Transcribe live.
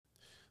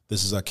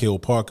This is Akil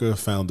Parker,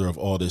 founder of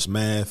All This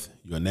Math.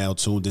 You are now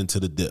tuned into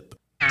The Dip.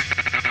 Bucka.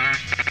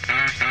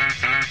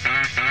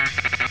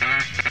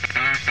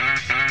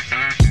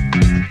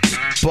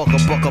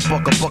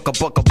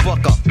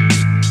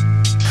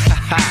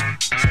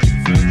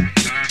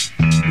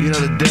 You know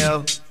the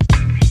deal.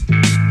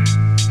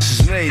 This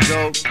is me,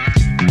 though.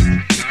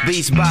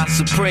 Beats by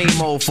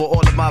Supremo for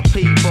all of my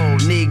people,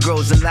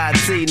 Negroes and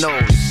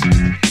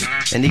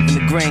Latinos, and even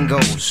the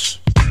gringos.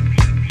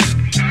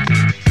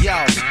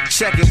 Yo,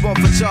 check it, 1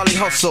 for Charlie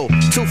Hustle,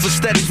 2 for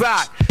Steady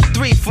Rock,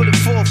 3 for the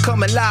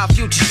forthcoming live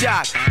future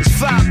shock. It's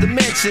 5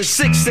 dimensions,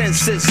 6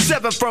 senses,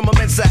 7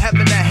 firmaments of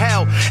heaven and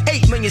hell,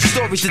 8 million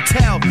stories to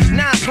tell, 9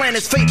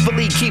 planets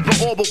faithfully keep an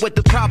orbit with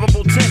the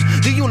probable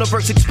 10th. The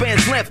universe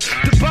expands length,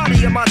 the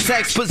body of my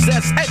text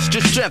possess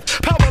extra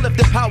strength. Power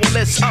lifted,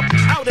 powerless, up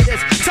out of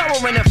this tower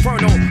and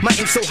inferno. My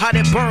ink so hot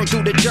it burned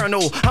through the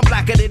journal. I'm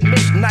blacker than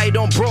midnight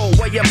on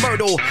Broadway and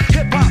Myrtle.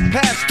 Hip hop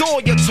past all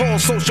your tall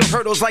social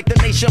hurdles like the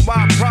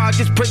nationwide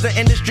projects, prison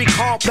industry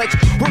complex.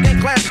 Working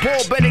class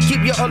poor better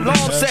keep your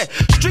alarm set.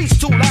 Streets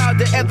too loud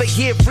to ever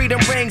hear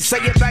freedom ring. Say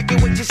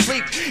evacuate your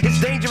sleep.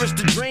 It's dangerous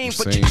to dream,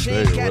 but your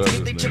chin cats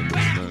get their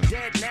back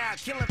dead now.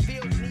 Killing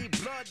fields need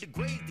blood to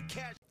graze the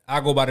cash.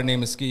 I go by the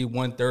name of Ski,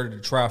 1/3 of the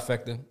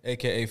trifecta,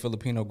 aka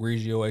Filipino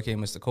Grigio, aka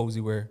Mr.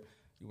 Cozywear.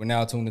 You are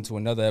now tuned into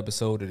another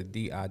episode of the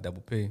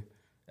DIPP,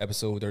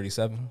 episode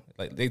 37.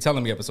 Like they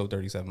telling me episode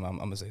 37. I'm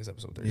gonna say it's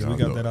episode 37. Yeah,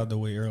 we got that out the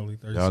way early.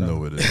 37. Y'all know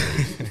what it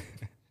is.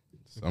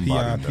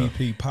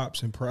 PIPP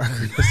pops in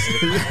progress.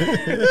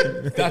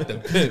 Got the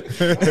pip.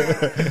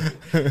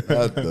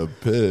 At the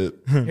pit.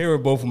 Here are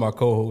both of my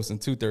co-hosts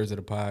and 2/3 of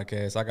the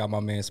podcast. I got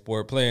my man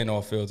Sport playing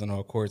all fields and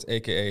all courts,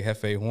 aka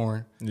Hefe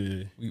Horn.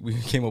 Yeah, we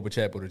came up with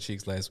Chap with the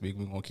Cheeks last week.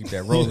 We're gonna keep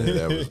that rolling.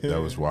 That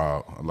was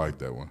wild. I like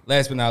that one.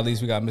 Last but not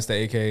least, we got Mr.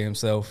 AKA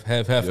himself,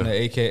 Hev Hefner,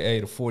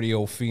 aka the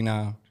 40-year-old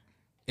Phenom,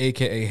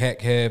 aka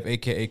Heck Hev,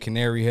 aka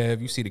Canary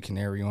Hev. You see the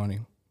canary on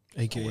him.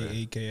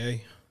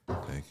 AKA.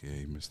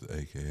 AKA Mr.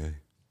 AKA.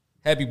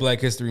 Happy Black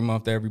History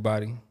Month to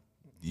everybody.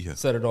 Yeah.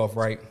 Set it off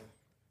right.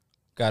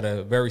 Got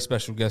a very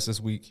special guest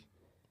this week.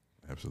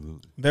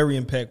 Absolutely. Very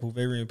impactful,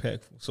 very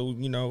impactful. So,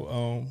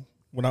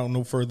 without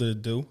no further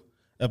ado,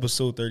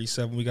 episode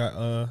 37, we got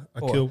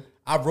Akil.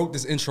 I wrote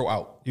this intro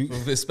out. We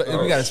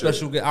got a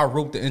special guest. I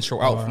wrote the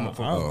intro out.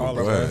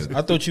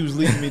 I thought you was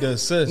leaving me to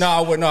assist. No,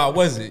 I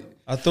wasn't.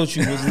 I thought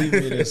you was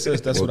leaving me to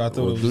assist. That's what I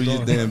thought it was do doing.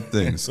 your damn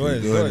thing. Go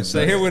ahead.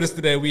 So here with us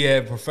today, we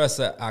have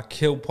Professor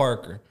Akil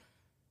Parker,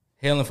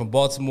 hailing from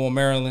Baltimore,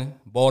 Maryland.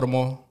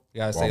 Baltimore. You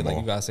gotta say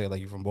it like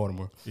you're from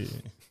Baltimore. Yeah.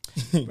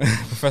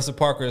 Professor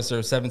Parker has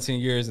served 17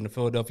 years in the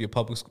Philadelphia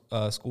public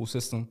school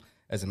system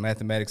as a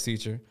mathematics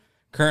teacher.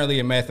 Currently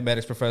a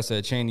mathematics professor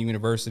at Cheney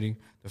University,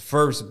 the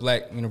first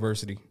black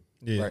university.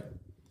 Yeah. Right?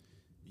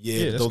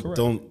 Yeah,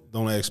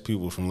 don't ask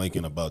people from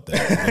Lincoln about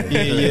that.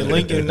 yeah,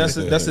 Lincoln. That's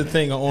the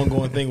thing, an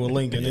ongoing thing with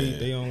Lincoln.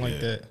 They don't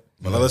like that.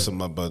 But listen,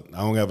 but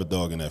I don't have a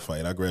dog in that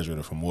fight. I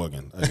graduated from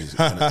Morgan.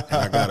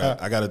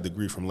 I got a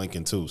degree from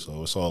Lincoln too,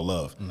 so it's all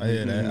love. I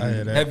hear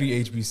that.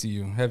 Heavy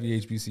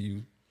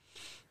HBCU.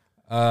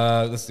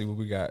 Let's see what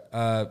we got.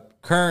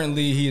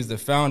 Currently, he is the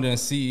founder and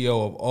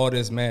CEO of All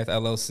This Math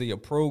LLC, a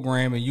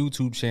program and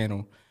YouTube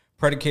channel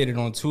predicated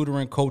on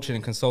tutoring, coaching,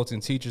 and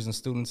consulting teachers and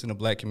students in the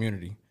black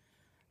community.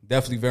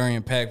 Definitely very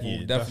impactful.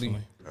 Yeah, definitely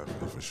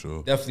for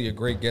sure. Definitely a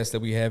great guest that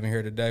we have in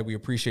here today. We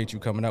appreciate you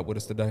coming up with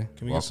us today.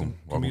 Can we get some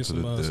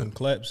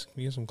claps? Can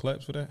we get some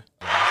claps for that?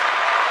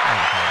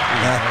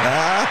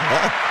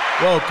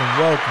 Welcome.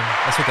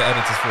 That's what the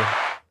editors for.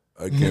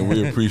 Again,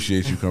 we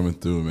appreciate you coming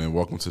through, man.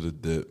 Welcome to the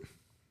Dip.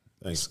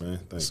 Thanks, man.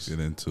 Thanks. Let's get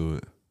into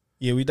it.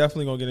 Yeah, we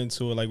definitely gonna get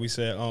into it. Like we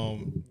said,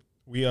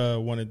 we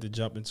wanted to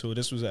jump into it.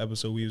 This was an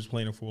episode we was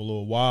planning for a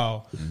little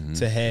while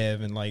to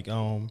have, and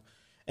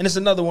and it's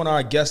another one of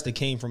our guests that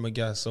came from a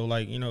guest. So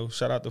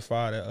shout out to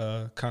Fire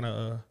that kind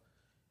of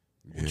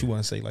what you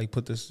want to say, like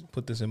put this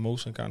in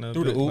motion, kind of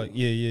through the oop. Like,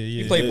 yeah.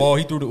 He played ball.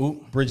 He threw the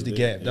oop. Bridge the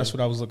gap. That's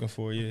what I was looking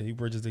for. Yeah, he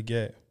bridges the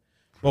gap.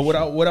 But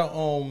without we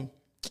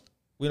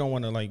don't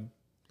want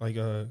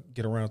to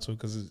get around to it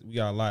because we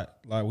got a lot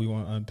we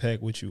want to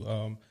unpack with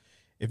you.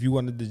 If you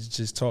wanted to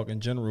just talk in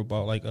general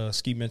about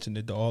Ski mentioned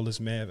the All This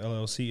Math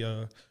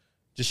LLC,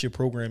 just your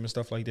program and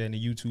stuff like that, and the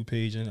YouTube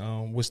page,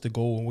 and what's the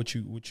goal and what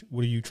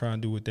are you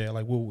trying to do with that?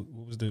 Like, what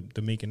was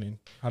the making and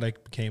how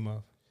that came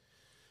up?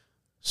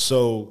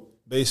 So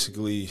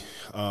basically,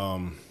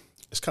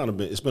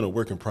 it's been a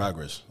work in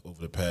progress over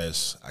the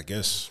past, I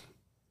guess,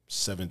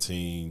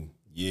 17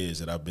 years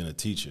that I've been a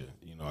teacher.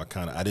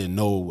 I didn't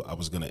know I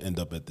was going to end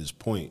up at this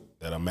point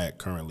that I'm at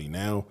currently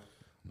now,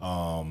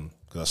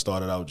 because I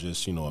started out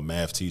just a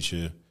math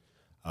teacher.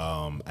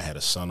 I had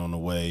a son on the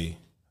way.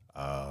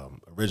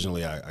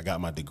 Originally, I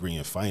got my degree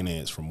in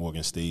finance from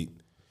Morgan State,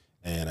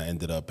 and I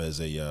ended up as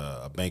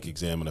a bank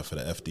examiner for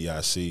the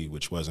FDIC,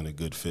 which wasn't a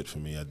good fit for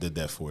me. I did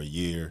that for a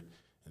year,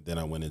 and then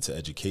I went into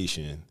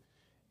education,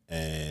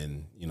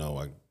 and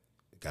I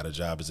got a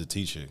job as a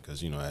teacher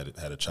because I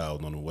had a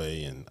child on the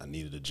way, and I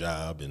needed a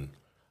job, and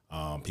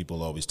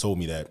people always told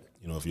me that,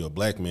 you know, if you're a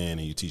black man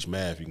and you teach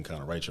math, you can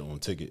kind of write your own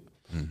ticket.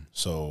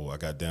 So I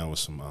got down with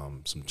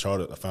some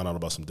charter. I found out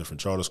about some different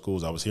charter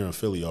schools. I was here in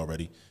Philly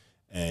already,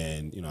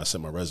 and you know I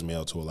sent my resume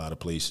out to a lot of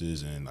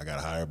places, and I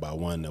got hired by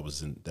one that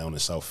was down in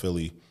South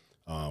Philly,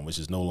 which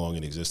is no longer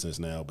in existence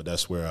now. But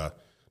that's where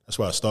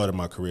I started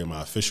my career,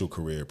 my official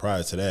career.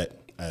 Prior to that,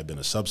 I had been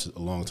a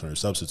long-term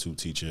substitute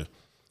teacher,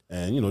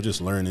 and you know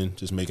just learning,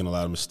 just making a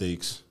lot of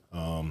mistakes.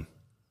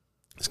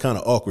 It's kind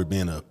of awkward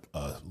being a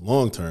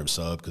long-term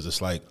sub because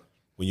it's like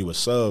when you a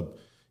sub,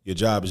 your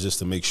job is just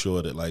to make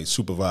sure that, like,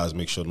 supervise,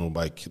 make sure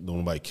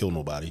nobody kill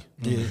nobody.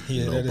 Yeah,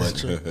 you know, that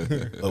is true.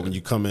 But when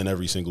you come in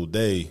every single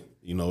day,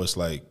 you know, it's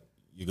like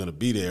you're gonna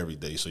be there every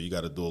day, so you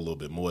got to do a little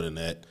bit more than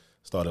that.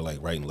 Started like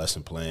writing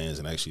lesson plans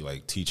and actually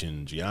like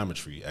teaching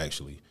geometry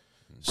actually.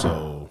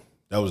 So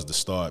that was the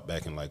start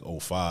back in like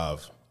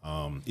 05.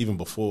 Even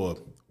before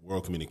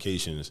World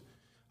Communications,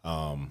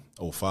 05,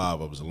 I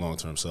was a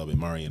long-term sub at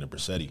Marion and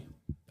Bracetti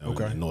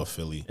in North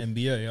Philly.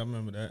 NBA, I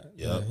remember that.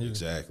 Yep, yeah,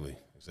 exactly.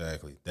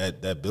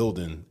 That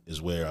building is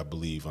where I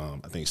believe I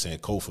think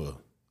Sankofa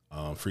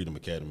Freedom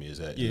Academy is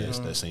at. Yeah, it's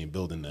that same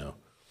building now.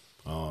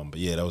 But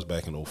yeah, that was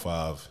back in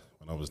 05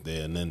 when I was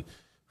there, and then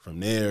from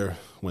there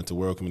went to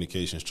World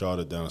Communications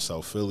Charter down in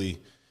South Philly,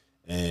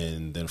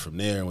 and then from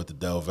there I went to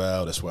Del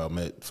Val. That's where I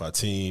met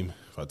Fatim.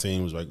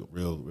 Fatim was like a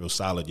real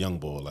solid young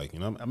boy. Like, you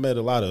know, I met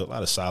a lot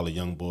of solid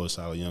young boys,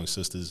 solid young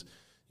sisters,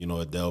 you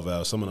know, at Del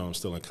Val. Some of them I'm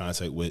still in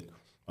contact with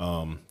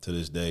to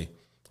this day.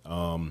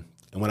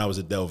 And when I was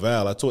at Del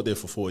Val, I taught there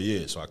for 4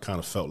 years, so I kind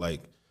of felt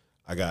like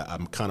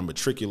I'm kind of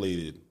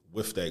matriculated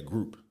with that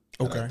group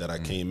that I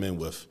came in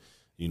with.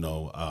 You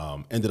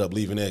know, ended up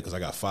leaving there because I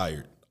got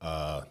fired.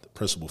 The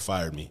principal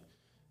fired me.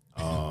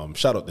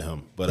 Shout out to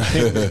him, but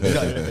you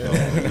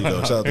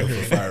know, shout out to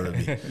him for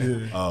firing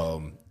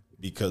me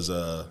because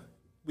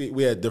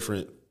we had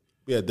different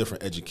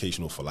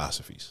educational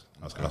philosophies.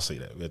 I'll say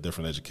that we had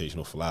different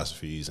educational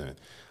philosophies, and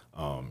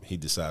he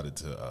decided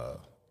to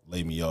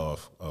lay me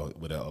off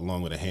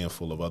along with a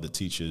handful of other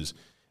teachers,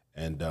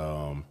 and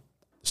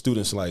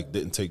students like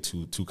didn't take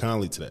too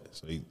kindly to that.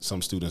 So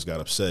some students got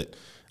upset.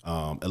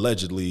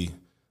 Allegedly,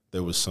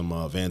 there was some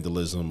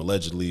vandalism.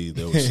 Allegedly,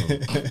 there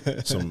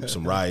was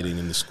some rioting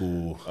in the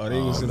school. Oh,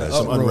 they was in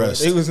some uproar.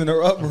 unrest. They was in an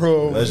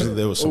uproar. Allegedly,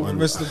 there was some over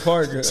Mr.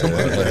 Parker. Some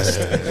unrest.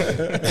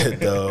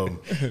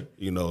 And,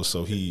 you know,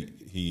 so he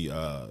we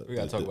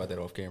gotta talk about that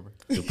off camera.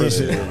 The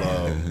principal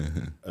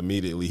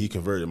immediately he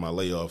converted my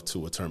layoff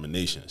to a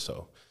termination.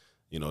 So,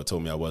 you know,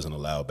 told me I wasn't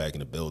allowed back in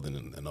the building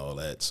and all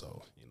that.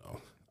 So, you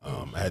know,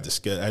 I had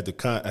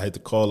to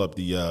call up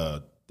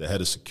the head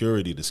of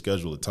security to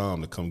schedule a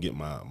time to come get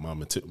my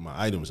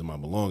items and my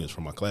belongings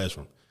from my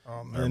classroom.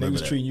 Oh man, they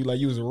was treating you like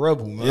you was a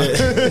rebel, man.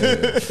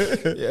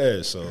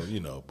 Yeah. So, you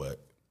know, but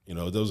you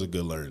know, that was a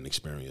good learning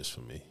experience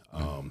for me.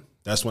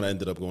 That's when I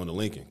ended up going to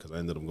Lincoln, because I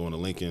ended up going to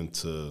Lincoln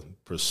to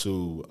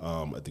pursue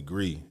a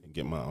degree and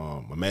get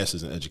my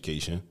master's in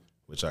education,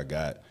 which I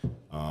got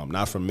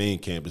not from main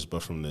campus,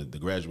 but from the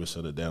Graduate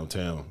Center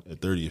downtown at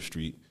 30th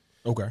Street.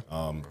 Okay.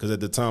 Because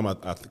at the time I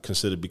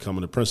considered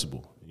becoming a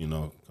principal. You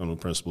know, becoming a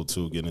principal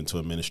too, getting into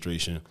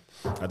administration.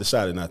 I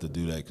decided not to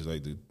do that because,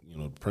 like,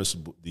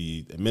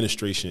 the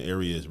administration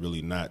area is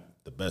really not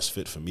the best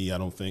fit for me, I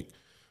don't think.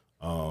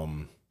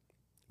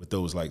 With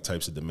those like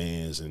types of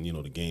demands and, you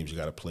know, the games you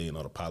got to play and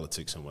all the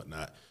politics and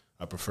whatnot,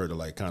 I prefer to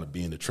like kind of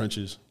be in the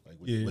trenches, like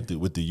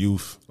with the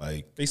youth.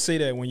 Like, they say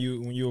that when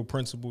you're a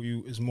principal,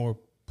 it's more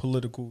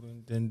political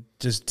than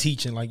just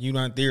teaching. Like, you're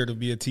not there to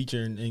be a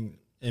teacher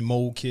and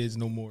mold kids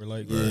no more.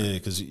 Like, yeah,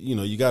 because you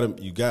know you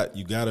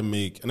gotta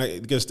make, and I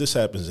guess this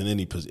happens in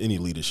any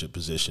leadership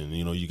position.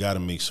 You know, you got to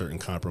make certain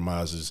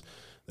compromises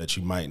that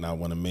you might not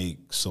want to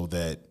make so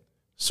that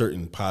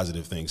certain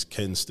positive things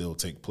can still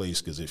take place.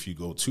 Because if you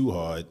go too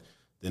hard,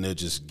 then they'll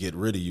just get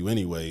rid of you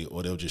anyway,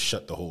 or they'll just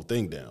shut the whole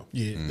thing down.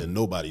 Yeah, then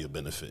nobody will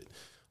benefit.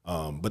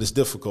 But it's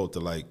difficult to,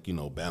 like, you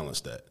know,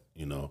 balance that.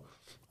 You know.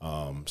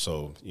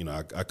 So, you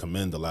know, I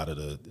commend a lot of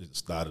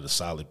the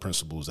solid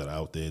principals that are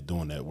out there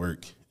doing that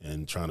work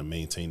and trying to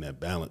maintain that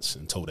balance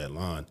and toe that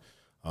line.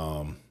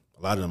 A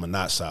lot of them are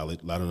not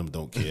solid. A lot of them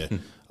don't care.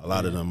 A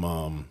lot of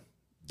them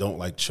don't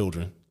like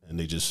children, and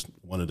they just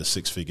wanted a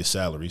 6-figure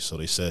salary. So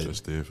they said,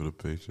 just there for the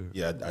paycheck.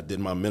 Yeah, I did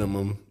my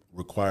minimum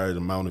required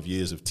amount of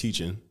years of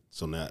teaching.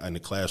 So now in the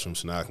classroom,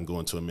 so now I can go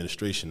into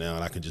administration now,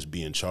 and I can just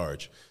be in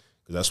charge.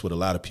 Because that's what a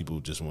lot of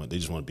people just want. They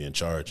just want to be in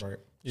charge. Right.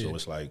 So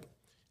it's like,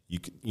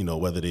 you know,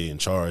 whether they're in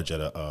charge at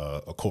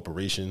a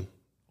corporation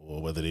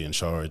or whether they're in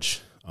charge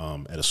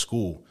at a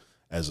school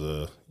as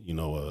a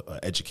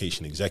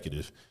education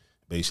executive,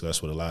 basically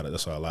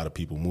that's how a lot of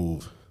people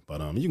move.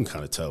 But you can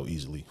kind of tell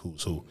easily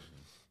who's who.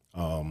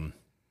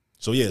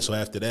 So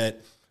after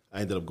that,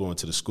 I ended up going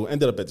to the school.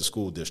 Ended up at the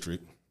school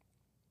district.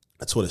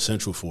 I taught at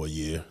Central for a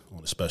year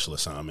on a special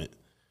assignment.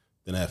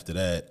 Then after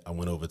that, I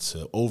went over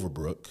to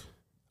Overbrook.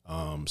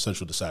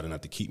 Central decided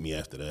not to keep me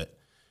after that.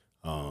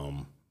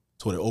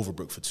 Taught at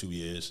Overbrook for 2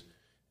 years.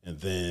 And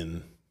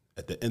then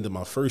at the end of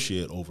my first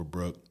year at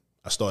Overbrook,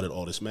 I started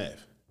All This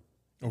Math.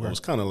 Okay. It was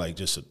kind of like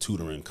just a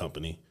tutoring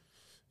company,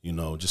 You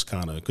know, just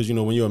kind of, because, you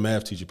know, when you're a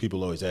math teacher,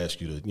 people always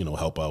ask you to, you know,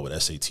 help out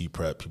with SAT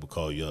prep. People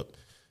call you up,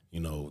 you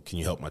know, can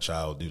you help my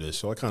child do this?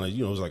 So I kind of,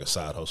 you know, it was like a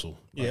side hustle.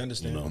 Yeah, I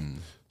understand. You know,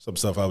 some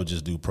stuff I would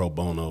just do pro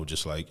bono,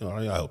 just like, all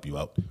right, I'll help you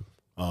out.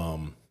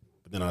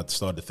 But then I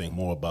started to think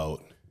more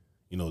about,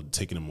 you know,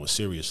 taking it more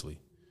seriously.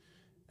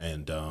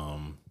 And,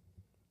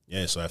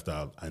 yeah, so after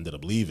I ended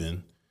up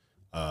leaving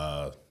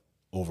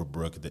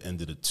Overbrook at the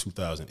end of the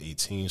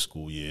 2018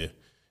 school year,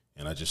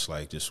 and I just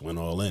went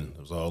all in.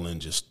 I was all in,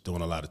 just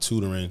doing a lot of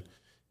tutoring.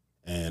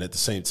 And at the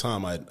same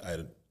time, I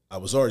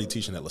was already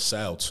teaching at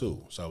LaSalle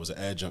too. So I was an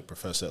adjunct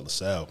professor at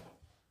LaSalle,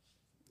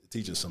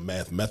 teaching some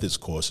math methods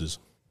courses.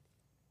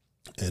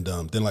 And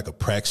then like a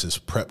praxis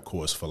prep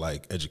course for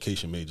like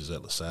education majors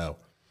at LaSalle.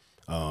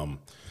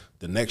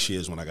 The next year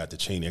is when I got to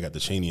Cheney. I got to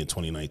Cheney in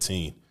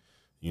 2019,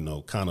 you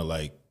know, kind of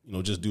like, you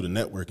know, just do the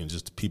networking,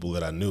 just the people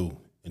that I knew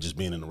and just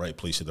being in the right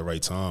place at the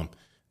right time.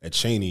 At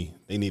Cheney,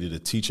 they needed a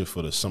teacher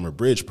for the summer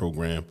bridge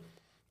program.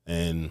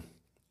 And,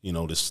 you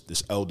know,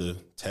 this elder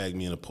tagged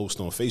me in a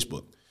post on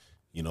Facebook,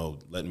 you know,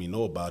 letting me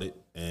know about it.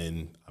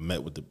 And I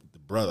met with the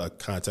brother. I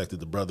contacted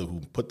the brother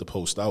who put the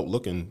post out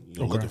looking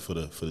for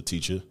the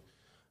teacher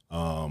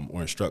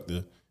or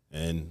instructor.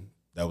 And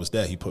that was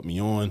that. He put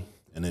me on.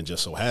 And then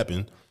just so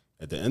happened,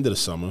 at the end of the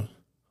summer,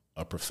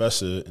 a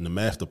professor in the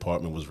math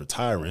department was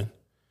retiring.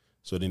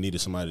 So they needed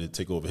somebody to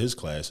take over his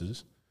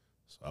classes.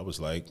 So I was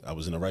like, I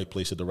was in the right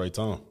place at the right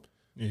time.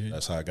 Mm-hmm.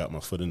 That's how I got my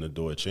foot in the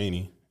door at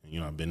Cheney. And, you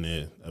know, I've been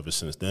there ever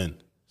since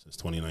then, since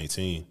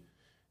 2019.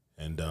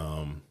 And,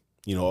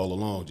 you know, all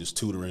along just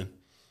tutoring.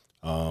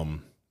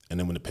 And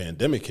then when the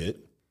pandemic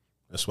hit,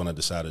 that's when I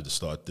decided to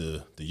start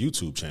the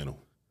YouTube channel.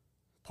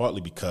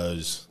 Partly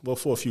because, well,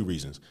 for a few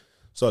reasons.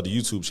 Started the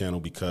YouTube channel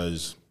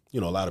because,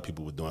 you know, a lot of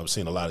people were doing, I was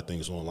seeing a lot of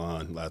things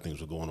online. A lot of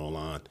things were going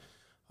online.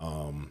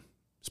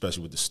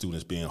 Especially with the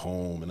students being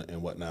home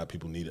and whatnot,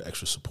 people needed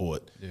extra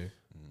support. Yeah.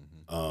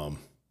 Mm-hmm.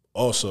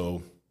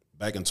 Also,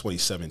 back in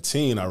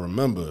 2017, I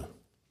remember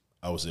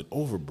I was at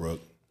Overbrook,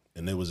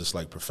 and there was this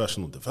like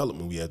professional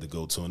development we had to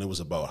go to, and it was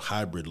about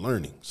hybrid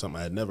learning, something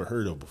I had never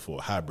heard of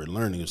before. Hybrid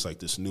learning is like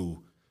this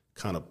new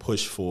kind of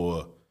push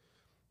for,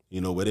 you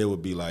know, where there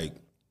would be like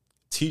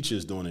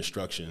teachers doing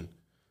instruction,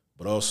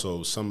 but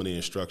also some of the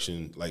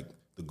instruction, like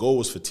the goal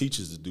was for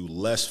teachers to do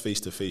less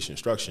face-to-face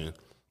instruction.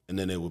 And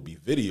then there would be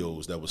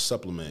videos that would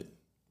supplement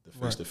the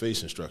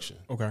face-to-face instruction.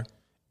 Okay.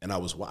 And I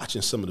was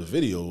watching some of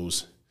the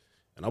videos,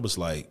 and I was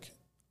like,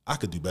 I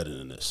could do better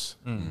than this.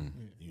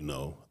 You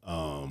know,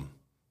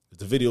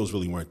 the videos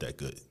really weren't that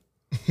good.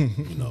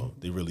 You know,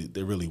 they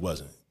really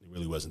wasn't. It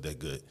really wasn't that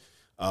good.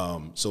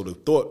 So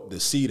the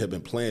seed had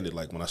been planted.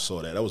 Like when I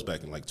saw that, that was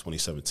back in like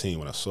 2017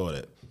 when I saw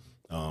that.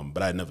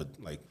 But I never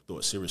like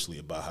thought seriously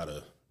about how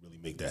to really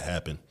make that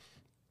happen.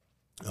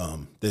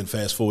 Then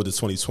fast forward to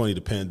 2020,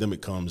 the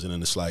pandemic comes, and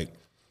then it's like,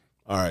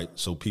 all right,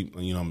 so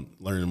people, you know, I'm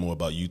learning more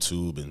about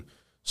YouTube and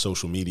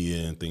social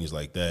media and things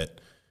like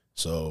that.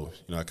 So,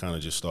 you know, I kind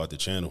of just started the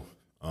channel.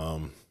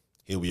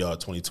 Here we are,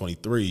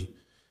 2023.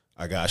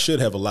 I should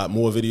have a lot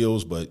more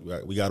videos,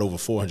 but we got over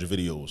 400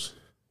 videos,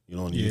 you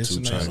know, on the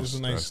YouTube channel. It's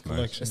a nice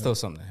collection. It's still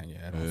something to hang your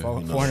hat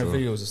on. 400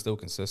 videos is still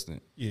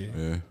consistent.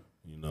 Yeah.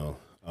 You know,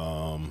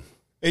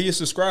 and your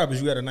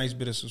subscribers, you got a nice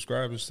bit of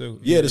subscribers too.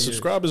 Yeah, the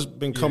subscribers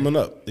been coming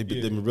up. They've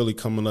been really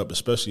coming up,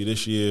 especially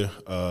this year.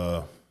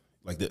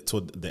 Like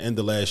toward the end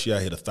of last year, I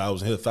hit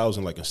 1,000. Hit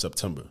 1,000 like in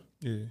September.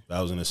 Yeah,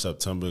 1,000 in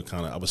September.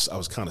 Kind of, I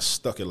was kind of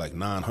stuck at like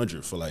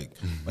 900 for like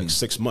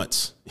 6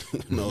 months.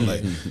 You know,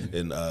 like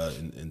in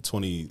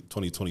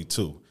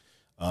 2022.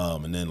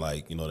 And then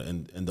like, you know,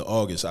 in the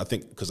August, I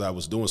think because I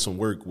was doing some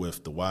work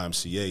with the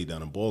YMCA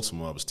down in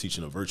Baltimore, I was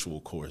teaching a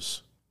virtual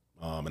course.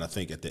 And I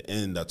think at the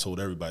end, I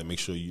told everybody, make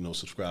sure, you know,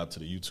 subscribe to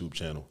the YouTube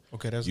channel.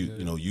 Okay, that's good.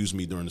 You know, use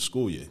me during the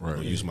school year. Right.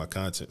 You know, use my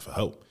content for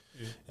help.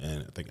 Yeah.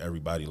 And I think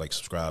everybody, like,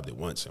 subscribed at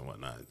once and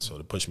whatnot. So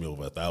to push me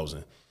over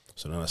 1,000.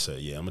 So then I said,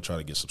 yeah, I'm going to try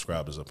to get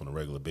subscribers up on a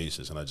regular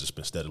basis. And I've just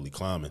been steadily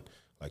climbing.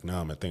 Like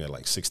now I'm, I think, at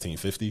like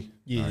 1,650.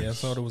 Yeah,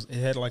 nice. I thought it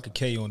had like a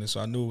K on it, so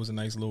I knew it was a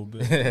nice little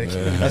bit.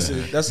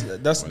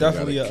 That's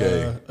definitely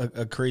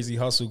a crazy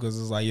hustle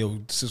because it's like, yo,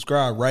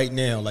 subscribe right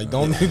now. Like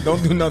don't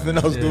do nothing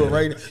else. Do it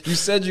right now. You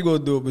said you're gonna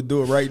do it, but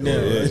do it right now.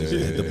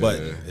 Hit the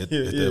button. Hit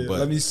that button.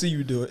 Let me see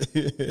you do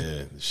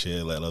it.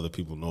 Share, let other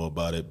people know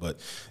about it. But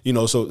you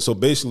know, so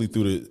basically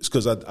through the,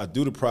 because I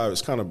do the private.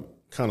 It's kind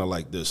of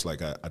like this.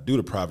 Like I do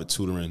the private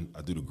tutoring,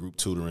 I do the group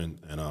tutoring,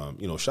 and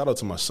you know, shout out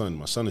to my son.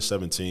 My son is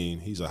 17.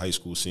 He's a high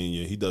school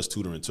senior. He does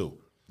tutoring too.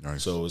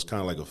 Nice. So it's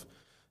kind of like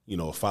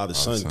a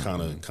father-son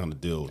kind of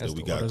deal that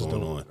we got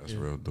going on. That's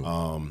real dope.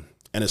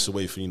 And it's a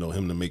way for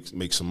him to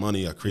make some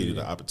money. I created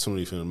an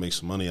opportunity for him to make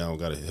some money. I don't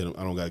gotta hit him.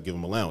 I don't gotta give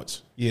him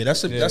allowance. Yeah,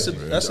 that's a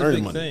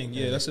big thing.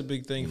 Yeah, that's a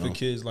big thing for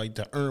kids, like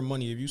to earn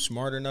money. If you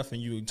smart enough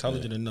and you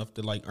intelligent enough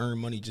to like earn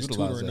money, just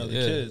tutoring other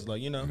kids,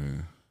 like you know.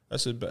 Yeah.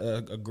 That's a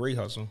great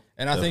hustle.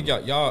 And I think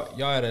y'all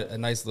had a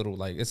nice little,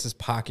 like, it's this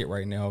pocket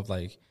right now of,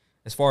 like,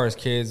 as far as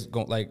kids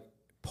go, like,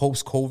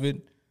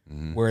 post-COVID,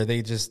 where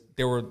they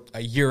were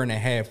a year and a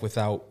half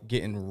without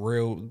getting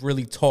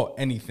really taught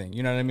anything.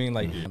 You know what I mean?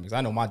 Like,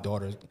 I know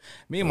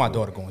me and my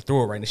daughter going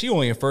through it right now. She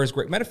only in first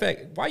grade. Matter of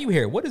fact, why are you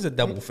here? What is a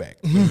double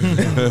fact?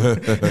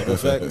 Double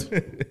fact?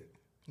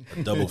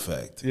 A double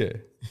fact. Yeah.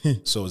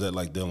 So is that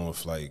like dealing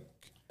with like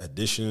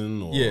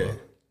addition or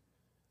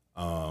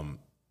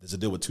does it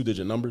deal with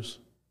 2-digit numbers?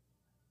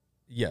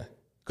 Yeah.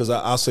 Because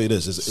I'll say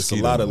this, it's a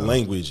lot of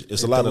language.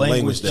 It's a lot of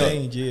language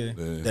change,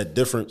 that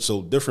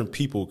different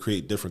people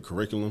create different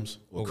curriculums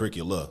or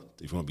curricula,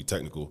 if you want to be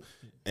technical,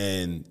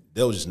 and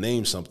they'll just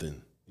name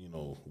something,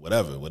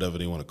 whatever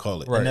they want to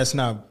call it. Right. And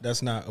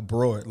that's not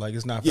abroad. Like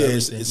it's not for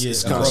everything.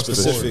 It's kind of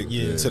specific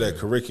to that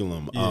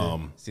curriculum. Yeah.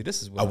 See,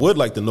 this is what I would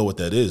like to know what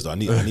that is, though. I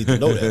need to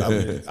know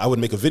that. I would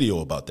make a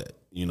video about that,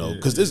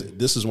 because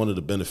this is one of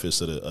the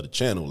benefits of the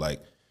channel. Like,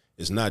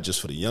 it's not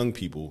just for the young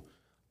people.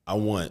 I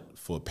want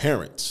for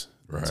parents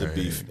to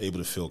be able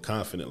to feel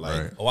confident.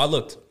 Like, I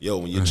looked. Yo,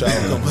 when your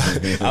child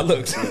comes, I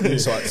looked.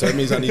 So that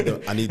means I need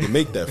to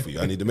make that for you.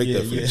 I need to make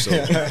that for you. So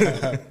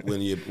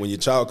when your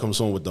child comes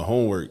home with the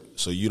homework,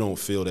 so you don't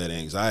feel that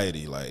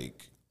anxiety,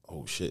 like,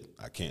 oh shit,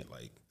 I can't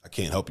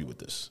help you with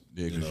this.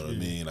 You know what I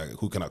mean? Like,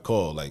 who can I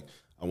call? Like,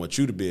 I want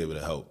you to be able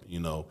to help.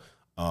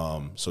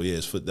 So yeah,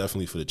 it's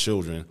definitely for the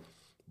children,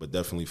 but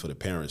definitely for the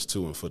parents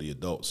too, and for the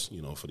adults.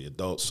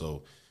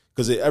 So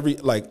because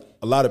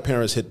a lot of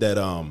parents hit that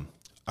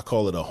I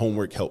call it a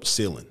homework help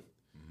ceiling,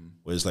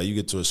 where it's like you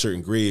get to a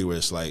certain grade where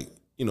it's like,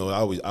 I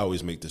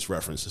always make this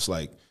reference. It's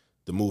like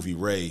the movie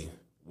Ray,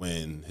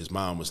 when his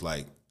mom was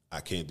like, I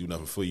can't do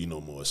nothing for you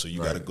no more, so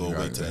you got to go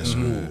away to that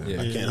school.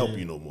 I can't help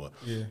you no more.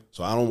 Yeah.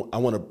 So I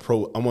want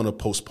to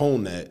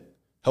postpone that,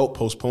 help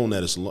postpone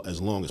that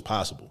as long as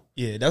possible.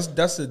 Yeah, that's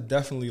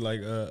definitely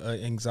like a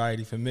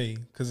anxiety for me,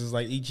 because it's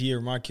like each year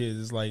my kids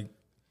is like,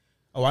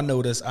 oh, I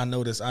know this, and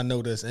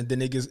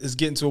then it's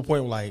getting to a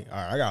point where like, all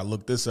right, I gotta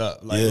look this up,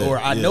 like, or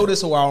I know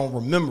this, or I don't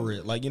remember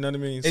it, like, you know what I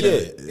mean?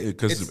 So,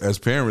 because as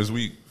parents,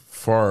 we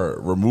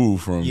far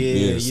removed from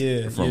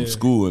from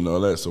school and all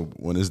that. So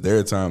when it's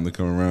their time to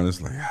come around,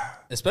 it's like,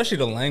 especially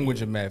the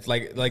language of math,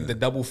 like the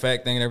double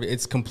fact thing and everything,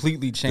 it's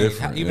completely changed.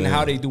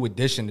 How they do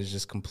addition is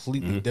just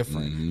completely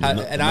different.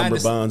 And number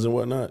bonds and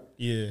whatnot.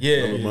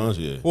 Number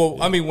bonds, Well,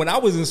 I mean, when I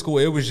was in school,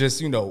 it was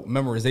just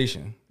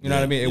memorization. You know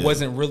what I mean? It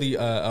wasn't really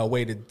a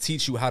way to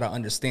teach you how to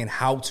understand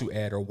how to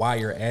add or why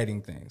you're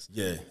adding things.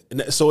 Yeah, and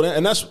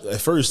that's at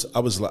first I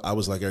was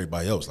like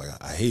everybody else. Like,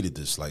 I hated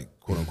this, like,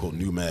 quote unquote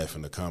new math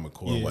and the Common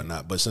Core and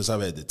whatnot. But since I've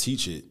had to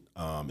teach it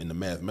in the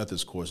math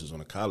methods courses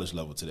on a college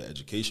level to the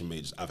education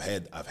majors, I've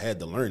had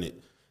to learn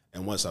it.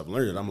 And once I've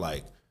learned it, I'm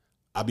like,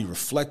 I'll be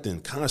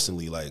reflecting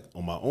constantly, like,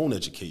 on my own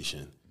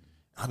education.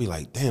 I'll be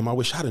like, damn, I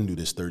wish I'd have knew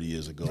this 30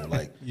 years ago.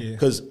 Like,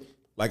 because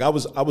like I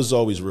was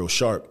always real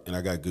sharp, and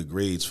I got good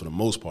grades for the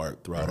most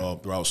part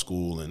throughout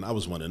school, and I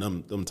was one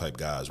of them type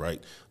guys,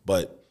 right?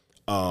 But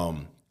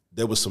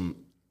there was some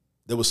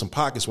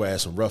pockets where I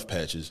had some rough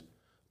patches,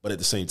 but at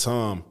the same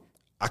time,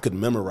 I could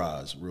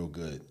memorize real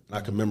good. And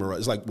I could memorize.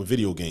 It's like with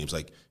video games,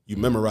 like you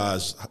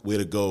memorize where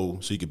to go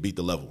so you could beat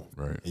the level,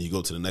 right? And you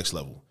go to the next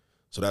level.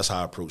 So that's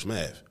how I approach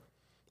math.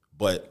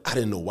 But I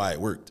didn't know why it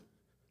worked.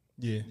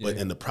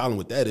 And the problem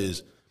with that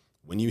is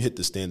when you hit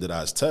the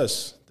standardized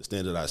tests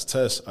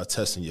are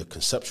testing your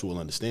conceptual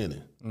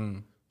understanding.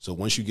 So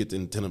once you get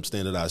into them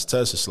standardized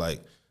tests, it's like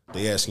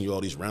they asking you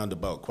all these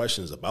roundabout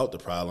questions about the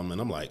problem,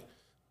 and I'm like,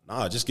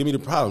 nah, just give me the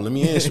problem. Let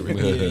me answer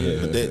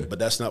it. But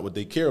that's not what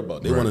they care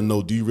about. They want to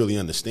know, do you really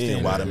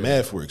understand why the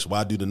math works?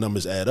 Why do the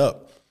numbers add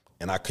up?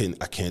 And I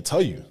can't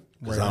tell you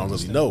because I don't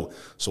really know.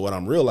 So what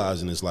I'm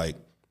realizing is, like,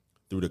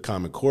 through the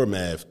Common Core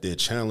math, they're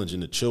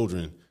challenging the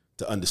children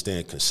to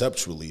understand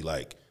conceptually,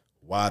 like,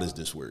 why does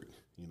this work?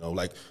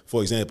 Like,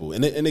 for example,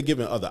 and they're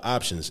giving other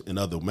options and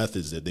other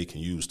methods that they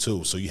can use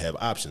too. So you have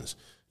options,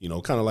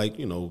 kind of like,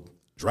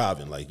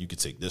 driving. Like, you could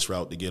take this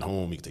route to get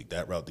home. You could take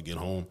that route to get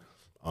home.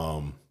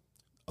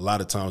 A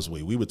lot of times the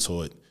way we were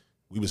taught,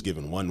 we was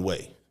given one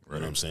way. You know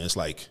what I'm saying? It's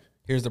like,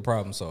 here's the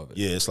problem solver.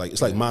 Yeah, it's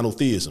like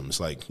monotheism.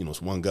 It's like,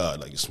 it's one God.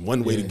 Like, it's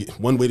one way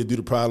to do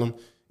the problem.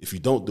 If you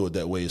don't do it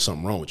that way, there's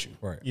something wrong with you.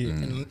 Right. Yeah.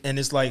 And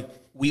it's like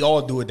we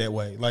all do it that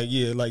way. Like,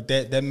 like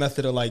that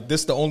method of like,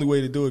 this is the only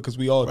way to do it because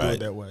we all do it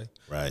that way.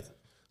 Right.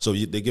 So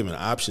they're giving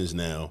options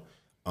now.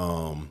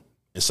 And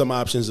some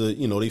options are,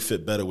 they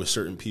fit better with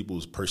certain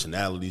people's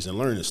personalities and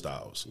learning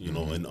styles,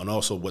 and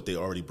also what they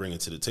already bring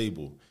to the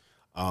table.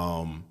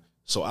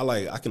 So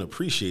I can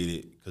appreciate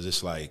it because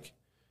it's like,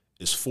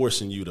 it's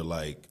forcing you to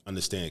like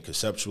understand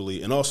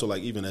conceptually. And also,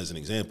 like, even as an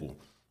example,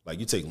 like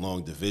you take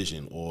long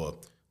division, or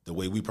the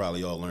way we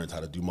probably all learned how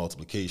to do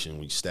multiplication.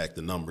 We stack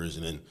the numbers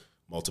and then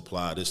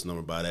multiply this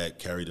number by that,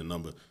 carry the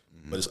number.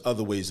 But there's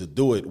other ways to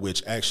do it,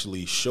 which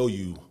actually show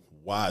you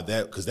why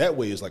because that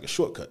way is like a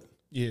shortcut.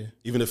 Yeah.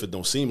 Even if it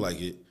don't seem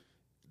like it,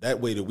 that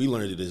way that we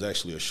learned it is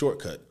actually a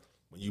shortcut.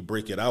 When you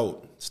break it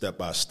out step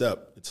by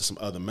step into some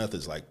other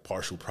methods like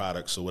partial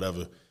products or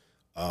whatever,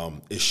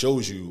 it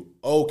shows you,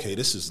 okay,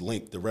 this is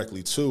linked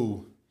directly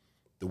to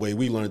the way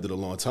we learned it a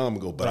long time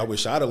ago. But I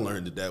wish I'd have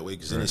learned it that way,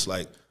 because then it's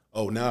like,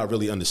 oh, now I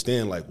really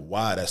understand like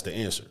why that's the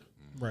answer.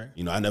 Right.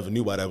 You know, I never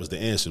knew why that was the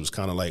answer. It was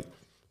kind of like,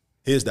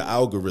 here's the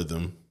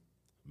algorithm,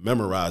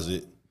 memorize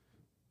it,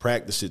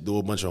 practice it, do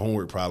a bunch of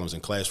homework problems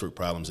and classwork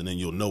problems, and then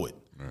you'll know it.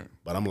 Right.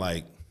 But I'm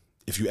like,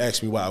 if you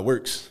ask me why it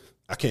works,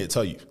 I can't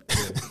tell you.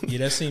 Yeah,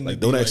 that seemed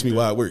like, don't ask me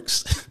why it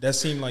works. That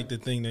seemed like the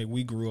thing that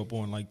we grew up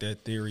on, like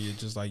that theory of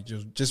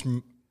just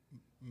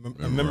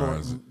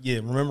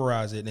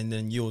memorize it, and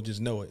then you'll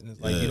just know it. And it's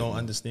like you don't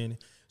understand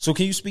it. So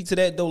can you speak to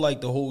that though,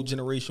 like the whole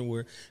generation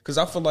where, because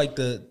I feel like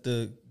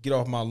the get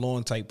off my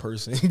lawn type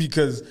person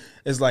because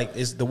it's like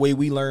it's the way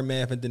we learn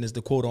math, and then it's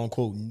the quote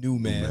unquote new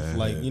math,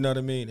 like you know what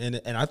I mean.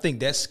 And I think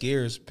that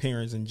scares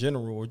parents in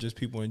general or just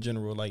people in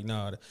general. Like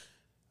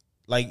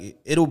like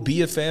it'll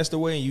be a faster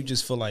way, and you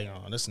just feel like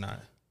that's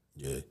not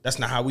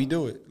how we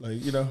do it.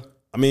 Like you know.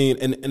 I mean,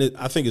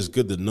 I think it's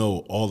good to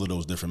know all of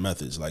those different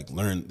methods. Like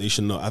they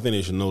should know. I think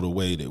they should know the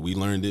way that we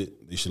learned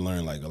it. They should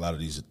learn like a lot of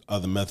these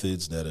other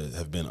methods that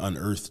have been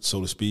unearthed,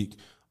 so to speak.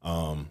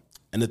 And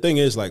the thing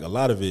is, like a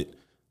lot of it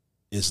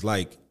is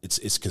like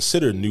it's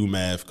considered new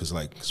math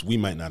because we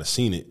might not have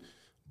seen it,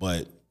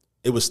 but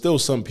it was still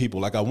some people.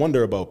 Like I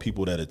wonder about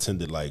people that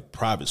attended like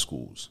private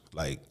schools,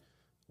 like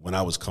when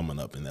I was coming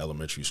up in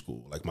elementary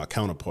school, like my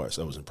counterparts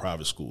that was in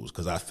private schools,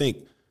 because I think.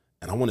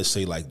 And I want to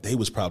say, like, they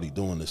was probably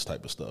doing this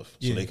type of stuff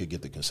so they could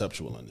get the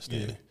conceptual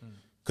understanding.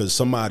 Because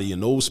somebody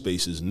in those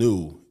spaces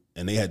knew,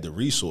 and they had the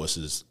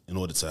resources in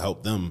order to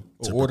help them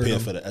to prepare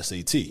for the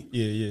SAT.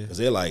 Yeah. Because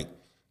they're like,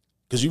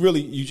 because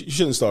you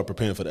shouldn't start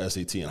preparing for the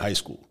SAT in high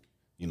school,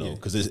 you know,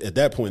 because at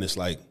that point it's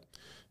like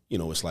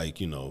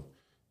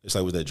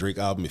with that Drake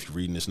album, if you're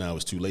reading this now,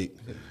 it's too late.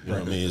 You know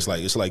what I mean?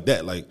 It's like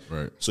that. Like,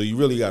 so you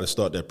really got to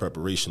start that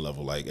preparation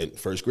level, like at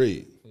first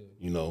grade,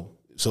 you know?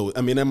 So,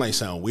 I mean, that might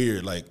sound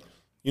weird, like,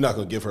 you're not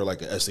going to give her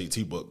like an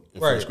SAT book in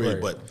first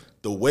grade, but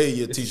the way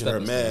you're teaching her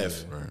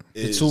math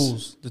is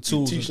the tools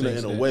you're teaching her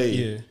in a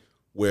way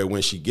where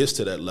when she gets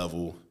to that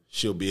level,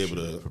 she'll be able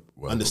to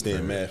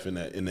understand math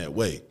in that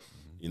way.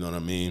 You know what I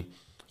mean?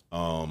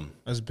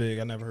 That's big.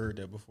 I never heard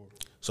that before.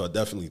 So I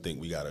definitely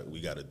think we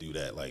gotta do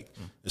that, like,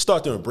 and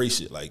start to embrace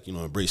it, like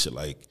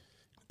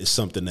it's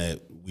something that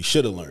we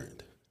should have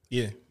learned,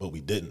 but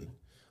we didn't.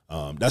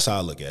 That's how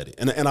I look at it,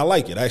 and I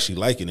like it. I actually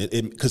like it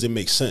because it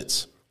makes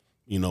sense.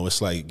 You know,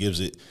 it's like, it gives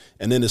it,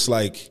 and then it's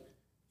like,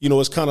 you know,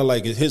 it's kind of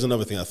like, here's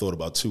another thing I thought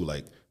about too,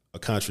 like a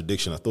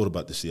contradiction. I thought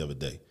about this the other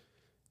day.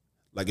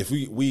 Like if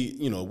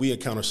we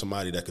encounter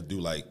somebody that could do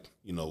like,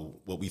 you know,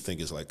 what we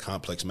think is like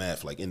complex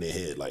math, like in their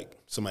head, like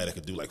somebody that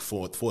could do like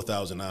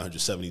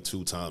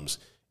 4,972 times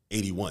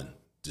 81,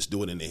 just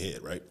do it in their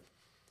head, right?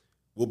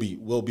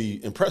 We'll be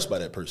impressed by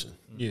that person,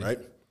 right?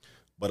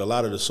 But a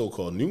lot of the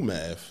so-called new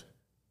math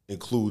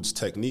includes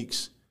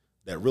techniques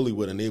that really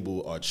would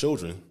enable our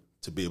children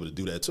to be able to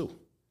do that too.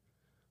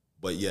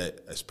 But yet,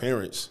 as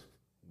parents,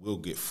 we'll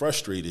get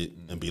frustrated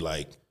and be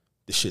like,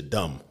 this shit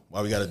dumb.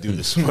 Why we got to do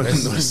this?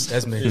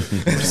 That's me.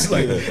 It's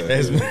like,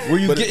 that's me. Where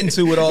you getting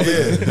to with all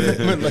this?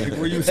 Like,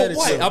 where you headed?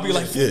 I'll be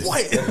like, for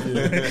what?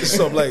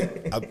 So I'm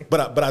like,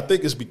 but I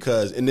think it's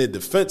because in their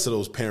defense of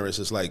those parents,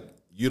 it's like,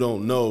 you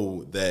don't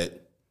know that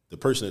the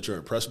person that you're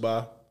impressed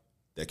by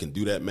that can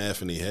do that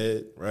math in their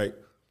head, right?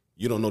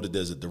 You don't know that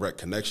there's a direct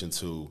connection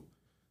to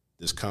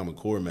this Common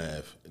Core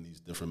math and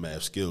these different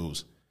math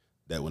skills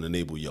that would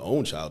enable your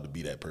own child to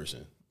be that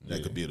person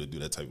that could be able to do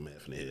that type of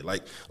math in the head.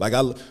 Like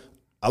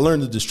I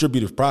learned the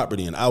distributive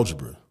property in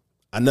algebra.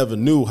 I never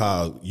knew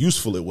how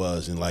useful it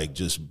was in like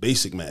just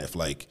basic math,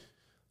 like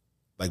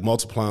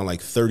multiplying like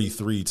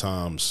 33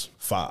 times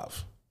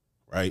 5,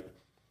 right?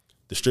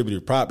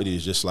 Distributive property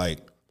is just like,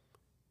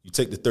 you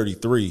take the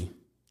 33.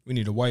 We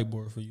need a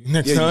whiteboard for you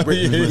next time.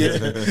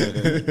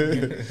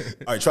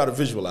 All right, try to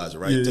visualize it,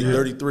 right? Take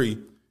 33.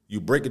 You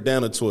break it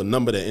down into a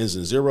number that ends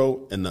in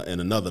 0 and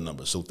another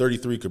number. So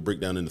 33 could break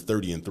down into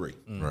 30 and 3.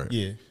 Right.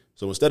 Yeah.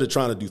 So instead of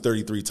trying to do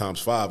 33 times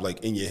 5,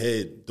 like in your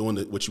head, doing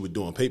what you would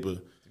do on paper,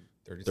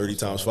 30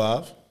 times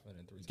 5,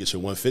 get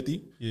your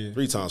 150. Yeah.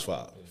 3 times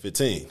 5,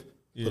 15.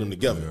 Put them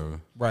together.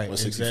 Right.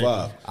 165.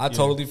 Exactly. I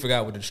totally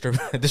forgot what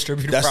the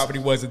distributive property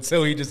was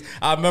until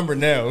I remember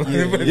now.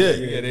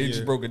 They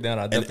just broke it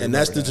down. And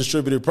that's the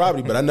distributive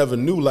property, but I never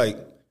knew like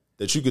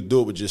that you could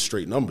do it with just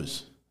straight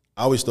numbers.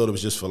 I always thought it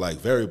was just for like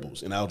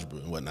variables in algebra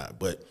and whatnot,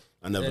 but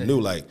I never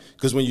knew like,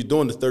 because when you're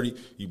doing the 30,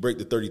 you break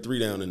the 33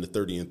 down into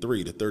 30 and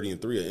 3. The 30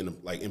 and 3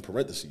 are in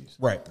parentheses,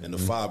 right? And the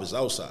 5 is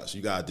outside, so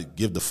you got to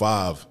give the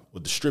 5 or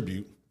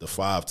distribute the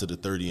 5 to the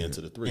 30 and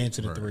to the 3, and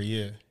to the 3,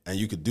 yeah. And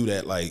you could do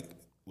that like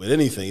with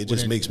anything. It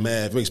just makes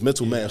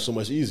mental math so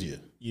much easier.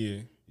 Yeah,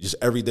 just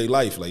everyday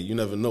life. Like you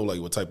never know like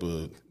what type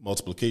of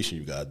multiplication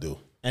you gotta do,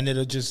 and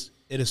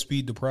it'll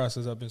speed the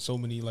process up in so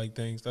many like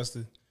things. That's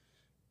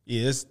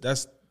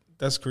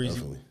crazy.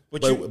 Definitely.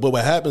 But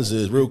what happens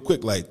is real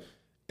quick, like,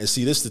 and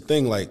see, this is the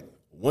thing, like,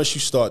 once you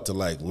start to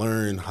like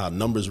learn how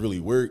numbers really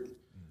work,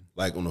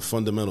 like on a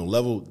fundamental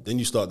level, then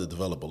you start to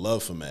develop a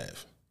love for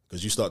math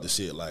because you start to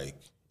see it like,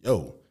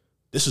 yo,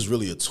 this is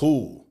really a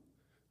tool.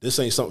 This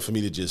ain't something for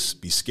me to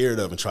just be scared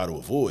of and try to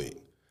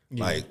avoid.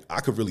 Yeah. Like,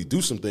 I could really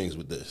do some things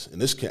with this,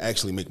 and this can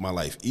actually make my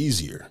life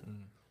easier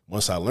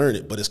once I learn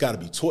it. But it's got to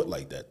be taught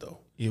like that, though.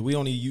 Yeah, we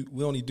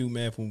only do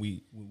math when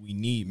we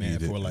need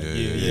math for like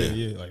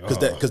like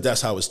because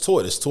that's how it's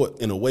taught. It's taught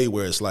in a way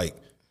where it's like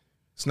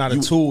it's not a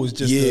tool. It's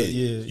just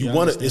you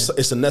want it.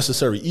 It's a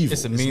necessary evil.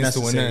 It's a means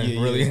to an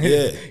end. Really,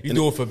 you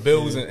do it for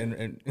bills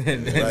and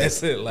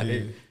that's it.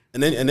 Like,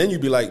 and then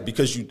you'd be like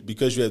because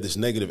you have this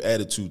negative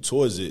attitude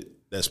towards it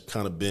that's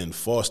kind of been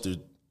fostered,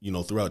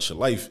 throughout your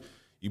life.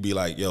 You'd be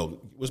like, yo,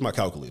 where's my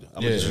calculator?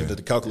 I'm gonna just let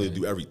the calculator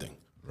do everything.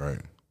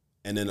 Right.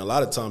 And then a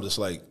lot of times it's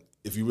like,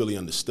 if you really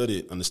understood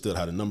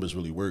how the numbers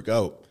really work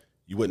out,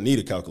 you wouldn't need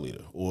a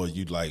calculator, or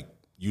you'd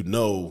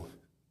know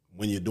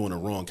when you're doing a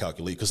wrong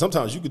calculation. Because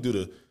sometimes you could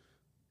do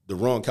the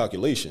wrong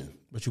calculation,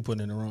 but you put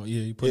it in the wrong.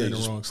 Yeah, you put it in the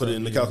wrong. Put it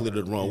in the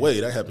calculator the wrong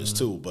way. That happens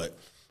too. But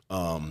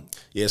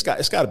it's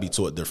got to be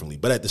taught differently.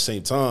 But at the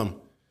same time,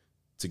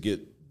 to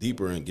get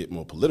deeper and get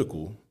more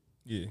political,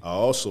 I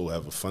also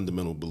have a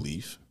fundamental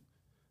belief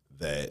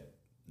that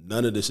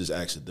none of this is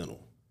accidental.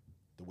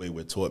 The way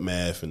we're taught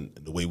math and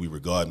the way we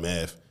regard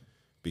math.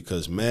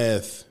 Because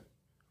math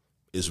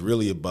is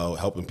really about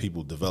helping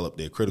people develop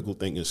their critical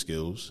thinking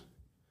skills,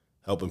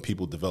 helping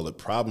people develop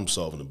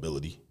problem-solving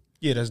ability.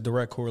 Yeah, that's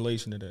direct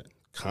correlation to that.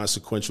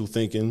 Consequential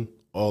thinking,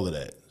 all of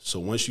that.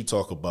 So once you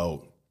talk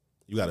about,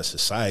 you got a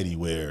society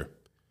where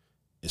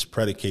it's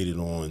predicated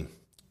on,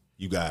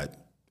 you got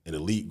an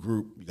elite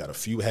group, you got a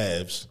few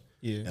haves,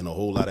 and a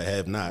whole lot of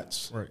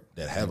have-nots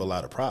that have a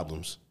lot of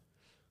problems.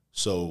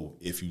 So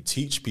if you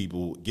teach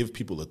people, give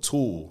people a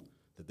tool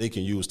that they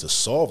can use to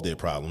solve their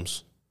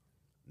problems,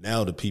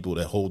 now the people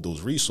that hold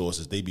those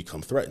resources, they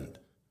become threatened.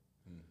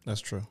 That's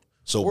true.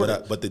 So,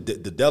 but the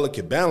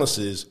delicate balance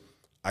is,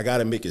 I got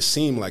to make it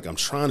seem like I'm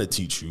trying to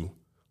teach you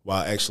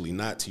while actually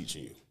not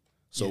teaching you.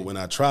 So when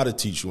I try to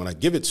teach you, when I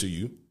give it to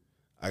you,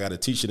 I got to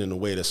teach it in a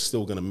way that's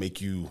still going to make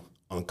you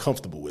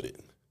uncomfortable with it.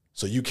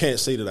 So you can't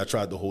say that I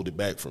tried to hold it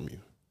back from you.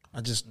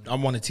 I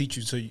want to teach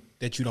you so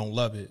that you don't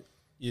love it.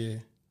 Yeah.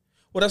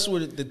 Well, that's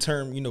what the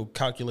term,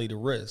 calculated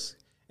risk.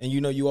 And,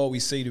 you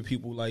always say to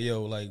people like,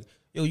 yo,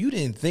 you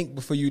didn't think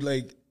before you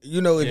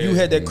if you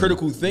had that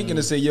critical thinking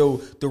to say, yo,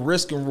 the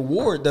risk and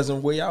reward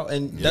doesn't weigh out.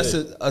 And that's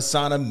a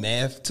sign of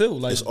math too.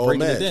 Like it's all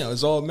breaking math. It down.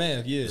 It's all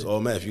math. Yeah. It's all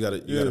math. You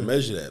gotta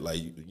measure that.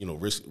 Like,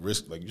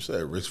 risk, like you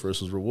said, risk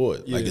versus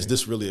reward. Like, is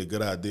this really a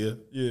good idea?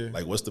 Yeah.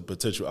 Like, what's the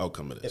potential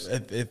outcome of this?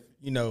 If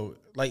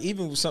like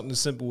even with something as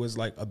simple as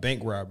like a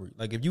bank robbery,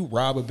 like if you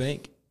rob a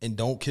bank and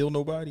don't kill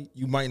nobody,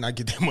 you might not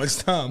get that much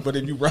time. But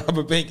if you rob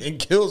a bank and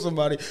kill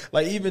somebody,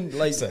 like even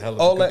like it's a hell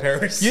of a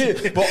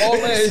comparison. But all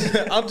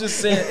that I'm just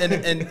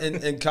saying,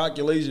 in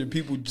calculation,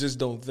 people just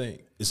don't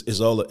think. It's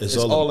all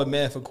a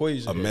math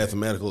equation, a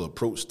mathematical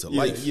approach to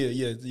life.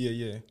 Yeah.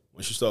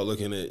 Once you start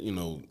looking at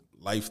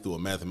life through a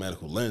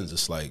mathematical lens,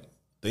 it's like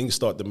things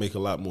start to make a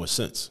lot more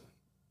sense.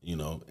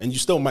 And you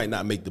still might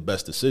not make the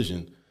best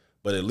decision,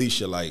 but at least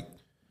you're like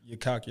your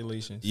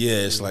calculations.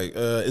 Yeah, it's like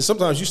and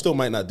sometimes you still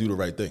might not do the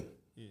right thing.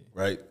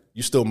 Right?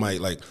 You still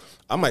might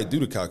I might do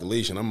the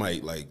calculation. I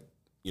might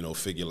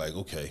figure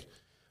okay,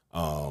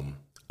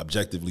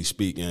 objectively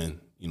speaking,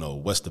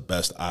 what's the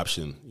best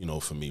option,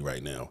 for me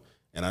right now?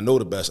 And I know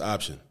the best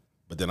option,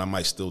 but then I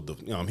might still,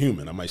 I'm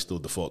human. I might still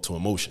default to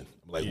emotion.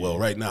 Well,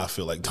 right now I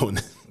feel like doing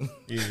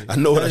that. I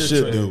know what I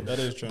should do. That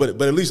is true.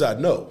 But at least I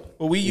know.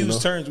 Well, we use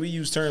terms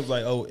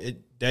like,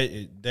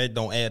 that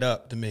don't add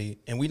up to me,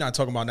 and we're not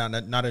talking about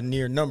not a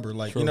near number,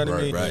 like you know what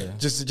I mean? Right.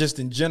 Just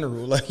in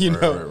general, like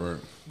Right.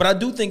 But I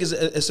do think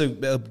it's a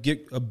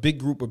big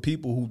group of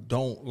people who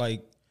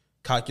don't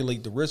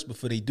calculate the risk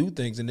before they do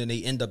things, and then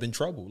they end up in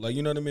trouble. Like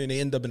you know what I mean? They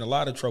end up in a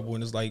lot of trouble,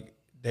 and it's like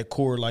that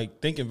core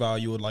thinking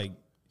value of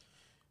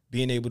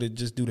being able to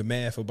just do the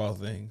math about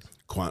things.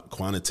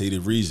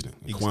 Quantitative reasoning,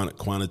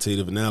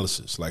 quantitative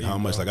analysis. Like how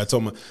much? Like I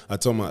told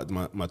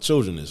my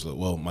children this.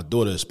 Well, my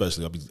daughter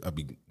especially. I'll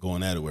be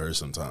going at it with her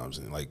sometimes,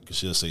 and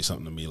she'll say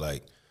something to me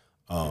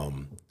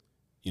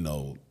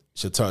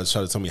she'll try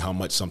to tell me how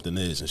much something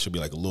is, and she'll be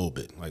like, a little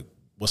bit. Like,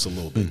 what's a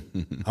little bit?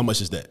 How much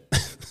is that?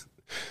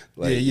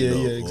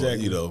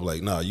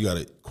 Exactly. Nah, you got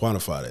to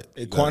quantify that.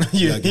 You got to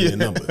give me a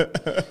number.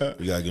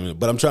 You got to give me.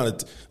 But I'm trying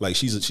to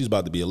she's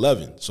about to be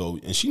 11,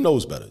 and she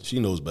knows better.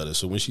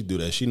 So when she do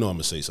that, she know I'm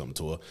gonna say something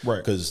to her, right?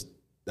 Because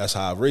that's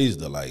how I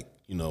raised her.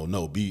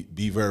 No,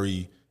 be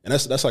very, and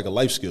that's like a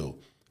life skill,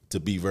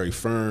 to be very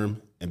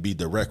firm and be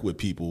direct with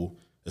people,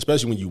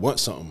 especially when you want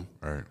something.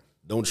 Right.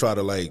 Don't try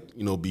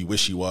to be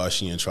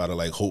wishy-washy and try to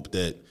hope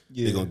that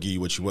they're gonna give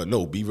you what you want.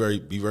 No, be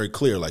very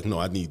clear. No,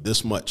 I need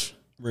this much.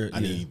 Right, I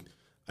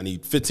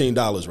need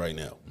 $15 right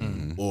now,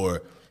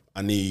 or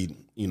I need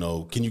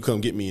can you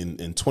come get me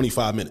in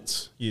 25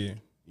 minutes? Yeah,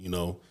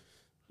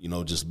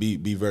 just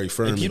be very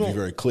firm and be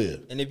very clear.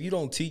 And if you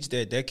don't teach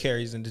that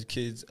carries into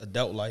kids'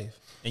 adult life,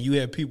 and you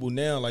have people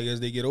now as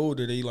they get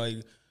older, they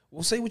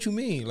well, say what you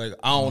mean. I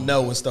don't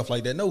know and stuff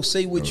like that. No,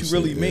 say what you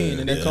really mean,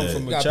 and that comes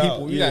from a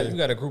child. You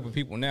got a group of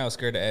people now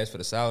scared to ask for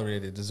the salary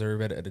they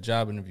deserve at a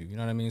job interview. You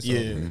know what I mean? So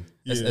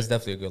that's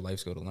definitely a good life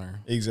skill to learn.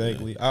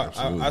 Exactly.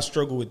 I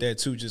struggle with that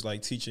too. Just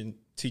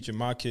teaching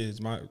my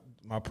kids,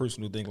 my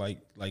personal thing,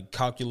 like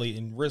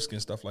calculating risk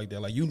and stuff like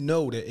that. Like, you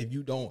know that if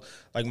you don't,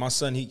 like my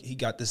son, he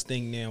got this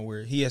thing now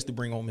where he has to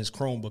bring home his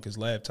Chromebook, his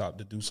laptop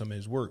to do some of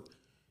his work.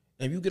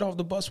 And if you get off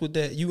the bus with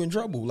that, you in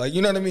trouble. Like,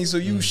 you know what I mean? So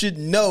you should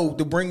know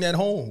to bring that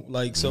home.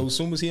 Like, so as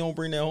soon as he don't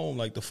bring that home,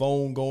 like the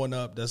phone going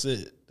up, that's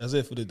it. That's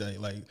it for the day.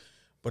 Like,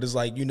 but it's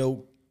like, you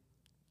know,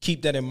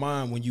 keep that in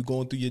mind when you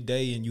going through your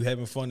day and you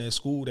having fun at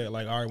school, that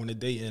like, all right, when the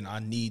day end,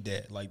 I need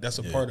that. Like, that's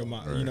a part of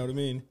my, you know what I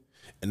mean?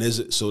 And there's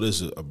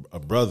a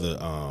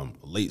brother,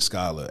 late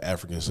scholar,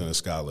 African Center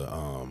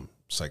scholar,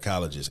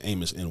 psychologist,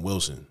 Amos N.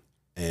 Wilson.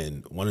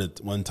 And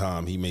one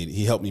time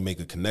he helped me make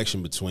a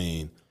connection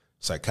between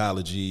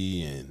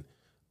psychology and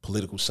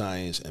political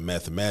science and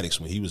mathematics.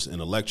 When he was in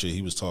a lecture,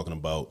 he was talking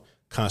about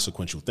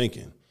consequential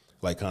thinking,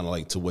 like kind of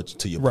like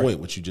to your point,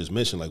 what you just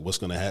mentioned, like what's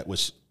going to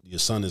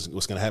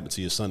happen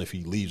to your son if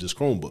he leaves his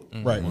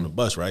Chromebook on the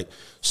bus, right?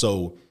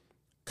 So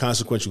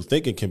consequential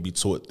thinking can be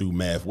taught through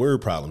math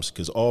word problems,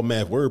 because all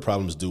math word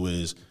problems do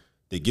is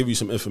they give you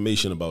some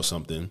information about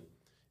something,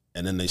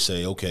 and then they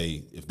say,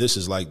 okay, if this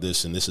is like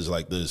this and this is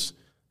like this,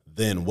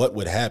 then what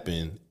would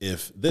happen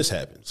if this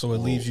happened? So it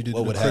leaves you to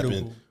what would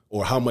happen.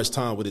 Or how much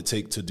time would it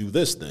take to do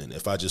this then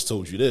if I just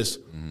told you this?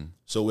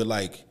 So we're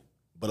like,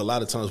 but a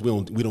lot of times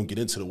we don't get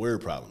into the word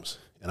problems.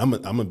 And I'm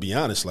gonna be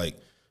honest, like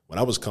when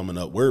I was coming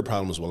up, word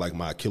problems were like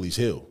my Achilles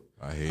heel.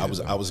 I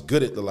was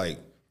good at the like,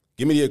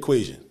 give me the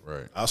equation.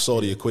 Right. I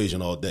saw the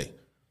equation all day.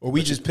 Or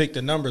we just pick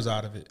the numbers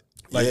out of it.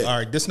 Like, all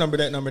right, this number,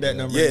 that number, that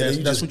number. Yeah,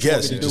 you that's just what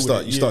guess.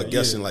 You start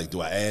guessing like, do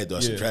I add, do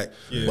I subtract?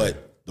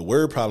 But the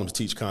word problems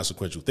teach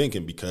consequential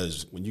thinking,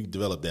 because when you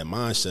develop that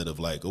mindset of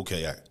like,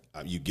 okay,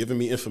 you're giving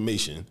me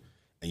information,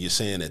 and you're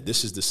saying that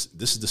this is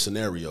the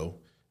scenario,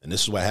 and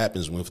this is what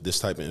happens with this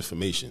type of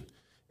information.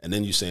 And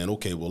then you're saying,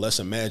 okay, well, let's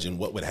imagine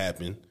what would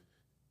happen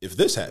if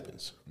this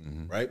happens,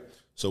 right?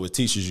 So it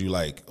teaches you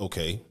like,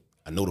 okay,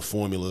 I know the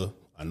formula,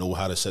 I know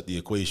how to set the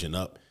equation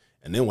up,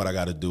 and then what I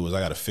got to do is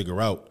I got to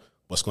figure out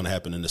what's going to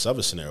happen in this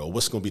other scenario,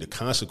 what's going to be the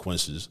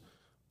consequences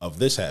of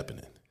this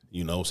happening,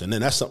 you know? So, and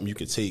then that's something you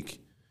could take,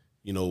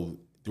 you know,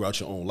 throughout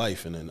your own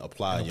life and then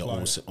apply in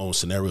your own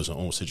scenarios and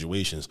own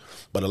situations.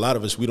 But a lot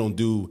of us, we don't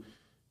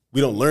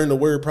learn the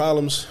word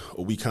problems,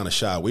 or we kind of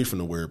shy away from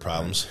the word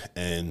problems.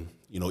 And,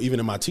 you know, even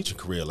in my teaching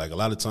career, like a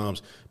lot of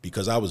times,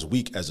 because I was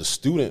weak as a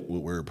student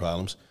with word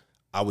problems,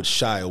 I would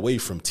shy away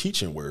from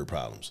teaching word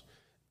problems.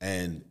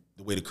 And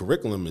the way the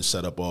curriculum is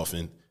set up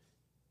often,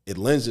 it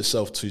lends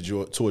itself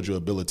towards your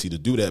ability to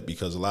do that,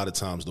 because a lot of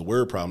times the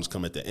word problems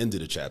come at the end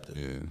of the chapter.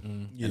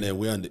 And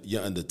then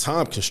you're under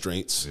time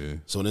constraints.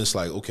 So then it's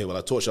like, okay, well,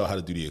 I taught y'all how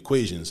to do the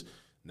equations.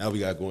 Now we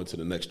got to go into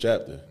the next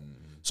chapter.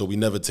 So we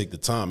never take the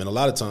time. And a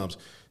lot of times,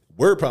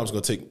 word problems are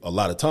going to take a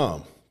lot of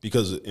time,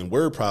 because in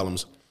word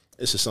problems,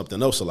 this is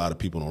something else a lot of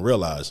people don't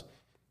realize.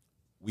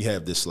 We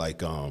have this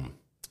like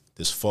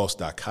this false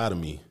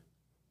dichotomy.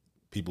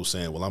 People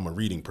saying, well, I'm a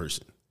reading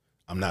person,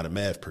 I'm not a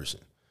math person.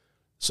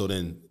 So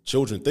then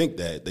children think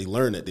that, they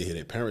learn that, they hear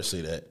their parents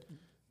say that.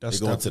 They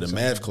go into the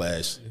math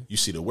class, you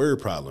see the word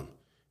problem,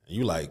 and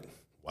you like,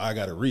 well, I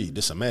got to read.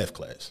 This is a math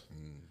class.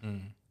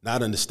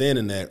 Not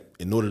understanding that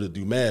in order to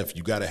do math,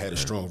 you got to have a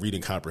strong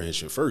reading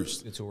comprehension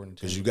first,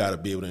 because you got to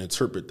be able to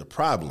interpret the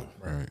problem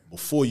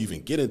before you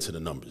even get into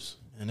the numbers.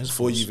 And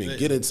before you even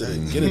get into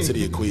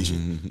the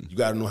equation, you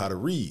got to know how to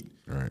read.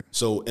 Right.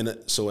 So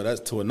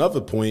that's to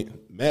another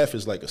point. Math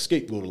is like a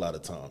scapegoat a lot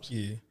of times.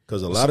 Yeah.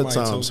 Because a lot of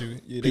times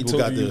they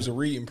told you was a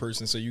reading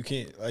person, so you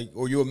can't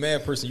or you're a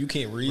math person, you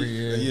can't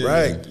read.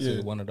 Right.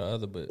 Yeah. One or the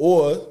other, but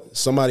or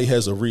somebody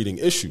has a reading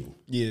issue.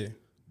 Yeah.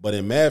 But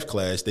in math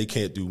class, they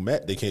can't do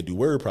They can't do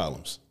word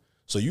problems.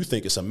 So you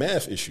think it's a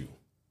math issue.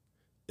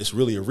 It's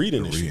really a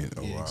reading issue.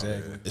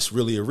 Exactly. It's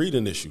really a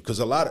reading issue, because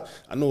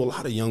I know a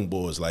lot of young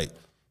boys, like,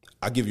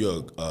 I give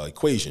you a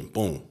equation,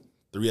 boom,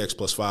 3x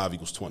plus 5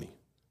 equals 20.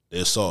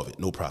 They'll solve it,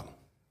 no problem,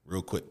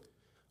 real quick.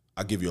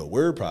 I give you a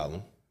word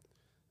problem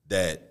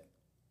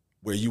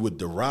where you would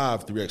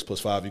derive 3x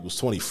plus 5 equals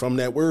 20 from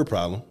that word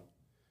problem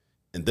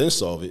and then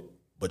solve it,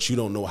 but you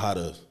don't know how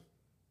to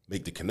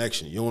make the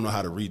connection. You don't know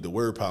how to read the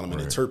word problem and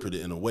interpret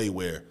it in a way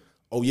where,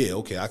 oh yeah,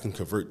 okay, I can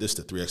convert this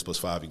to 3x plus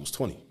 5 equals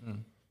 20.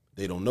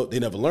 They don't know, they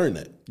never learned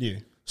that. Yeah.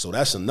 So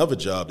that's another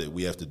job that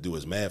we have to do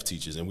as math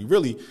teachers. And we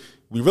really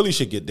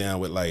should get down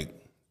with like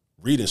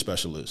reading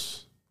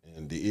specialists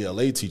and the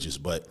ELA teachers.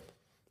 But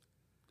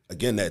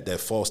again, that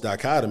false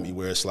dichotomy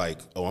where it's like,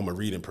 oh, I'm a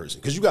reading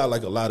person. Because you got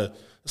like a lot of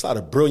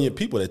brilliant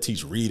people that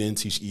teach reading,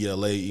 teach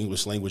ELA,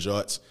 English language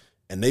arts,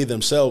 and they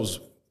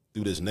themselves,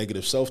 through this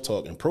negative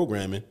self-talk and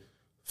programming,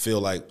 feel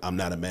like I'm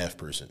not a math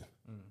person.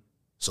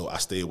 So I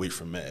stay away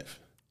from math.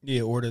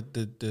 Yeah, or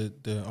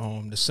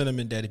the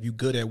sentiment that if you're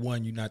good at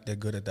one, you're not that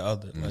good at the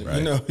other. Like,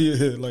 you know,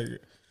 like.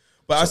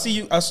 But I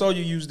saw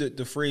you use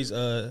the phrase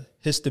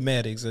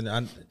hystematics, and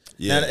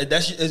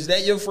is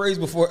that your phrase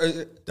before?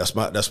 That's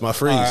my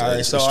phrase. Right,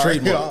 it's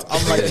trademark.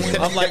 I'm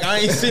like I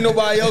ain't seen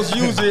nobody else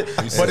use it,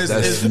 but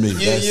it's me.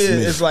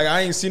 Yeah, it's like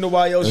I ain't seen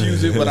nobody else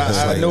use it, but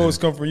I know it's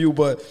come from you.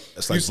 But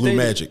it's like Blue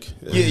Magic.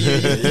 Yeah.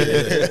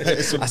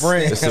 It's a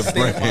brand. It's a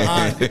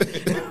brand.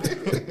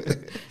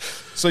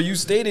 So you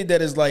stated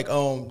that it's like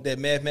that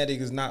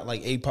mathematics is not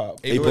like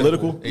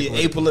apolitical. Yeah,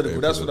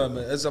 apolitical. That's what I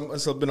meant.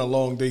 It's been a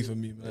long day for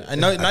me, man. And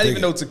not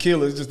even though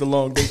tequila, it's just a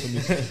long day for me.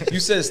 You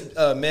said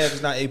math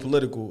is not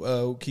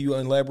apolitical. Can you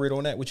elaborate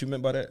on that? What you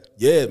meant by that?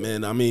 Yeah,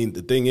 man. I mean,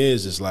 the thing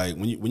is like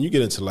when you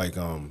get into like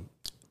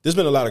there's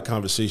been a lot of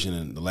conversation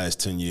in the last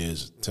 10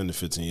 to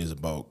 15 years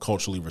about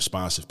culturally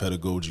responsive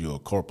pedagogy or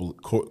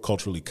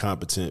culturally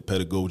competent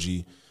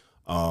pedagogy,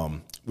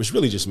 which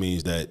really just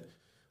means that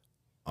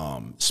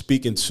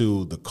speaking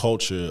to the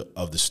culture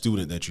of the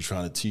student that you're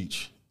trying to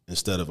teach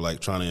instead of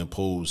like trying to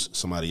impose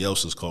somebody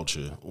else's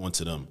culture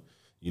onto them.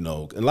 You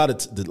know, and a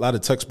lot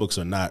of textbooks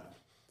are not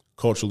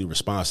culturally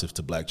responsive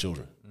to black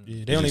children.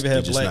 Yeah, they don't even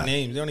have black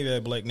names. They don't even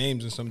have black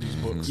names in some of these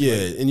books.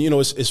 Yeah, and you know,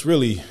 it's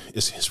really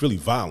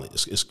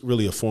violent. It's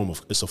really a form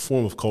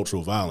of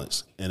cultural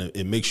violence, and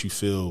it makes you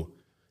feel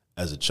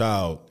as a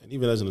child and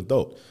even as an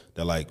adult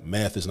that like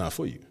math is not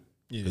for you.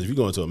 Because if you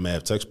go into a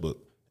math textbook,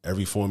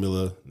 every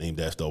formula named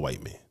after a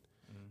white man.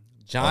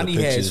 Johnny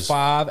has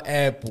 5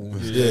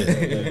 apples. Yeah,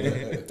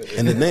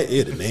 and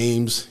the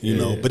names, you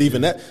know. But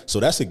even that,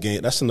 so that's a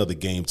game. That's another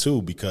game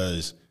too,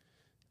 because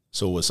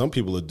so what some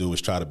people will do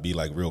is try to be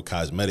like real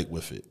cosmetic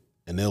with it,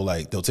 and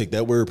they'll take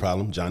that word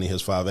problem, Johnny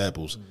has 5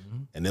 apples,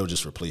 and they'll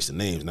just replace the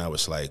names. Now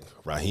it's like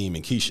Raheem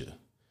and Keisha,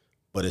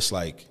 but it's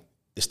like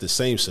it's the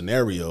same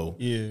scenario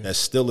that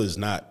still is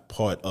not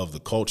part of the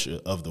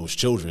culture of those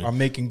children. I'm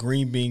making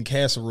green bean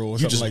casserole or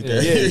something like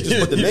that. Yeah, you just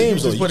put the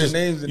names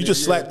on. You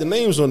just slap the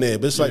names on there,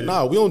 but it's like,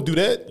 nah, we don't do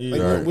that. Yeah.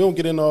 Like, we don't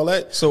get into all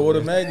that. So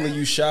automatically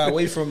you shy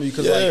away from me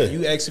because like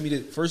you asking me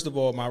to. First of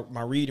all,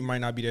 my reading might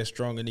not be that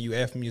strong, and then you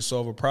asking me to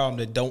solve a problem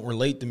that don't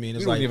relate to me. And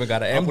it's You like don't even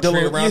got an apple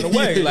tree around the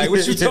way. Like,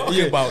 what you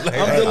talking about? Like,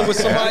 I'm dealing with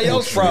somebody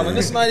else's problem.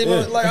 It's not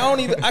even like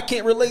I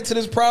can't relate to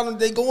this problem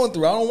they going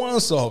through. I don't want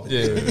to solve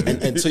it.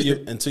 Yeah.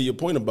 And to your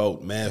point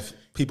about math,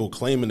 people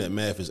claiming that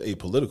math is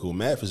apolitical.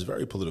 Math is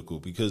very political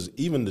because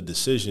even the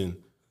decision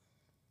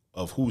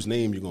of whose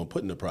name you're going to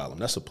put in the problem,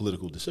 that's a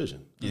political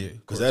decision. Yeah,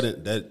 because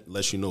that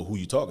lets you know who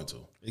you're talking to.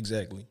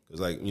 Exactly. Because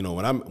like, you know,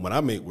 when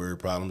I make word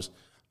problems,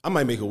 I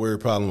might make a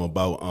word problem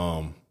about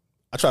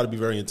I try to be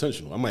very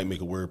intentional. I might make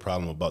a word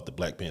problem about the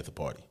Black Panther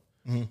Party.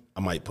 I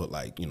might put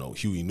like, you know,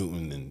 Huey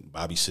Newton and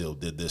Bobby Seale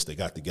did this. They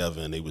got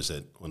together and they was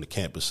on the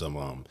campus of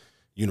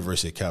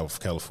University of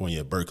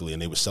California at Berkeley,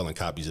 and they were selling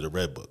copies of the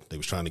Red Book. They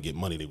was trying to get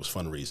money. They was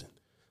fundraising.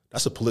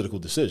 That's a political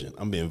decision.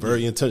 I'm being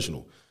very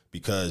intentional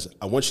because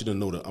I want you to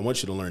know I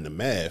want you to learn the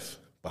math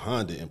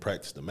behind it and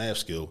practice the math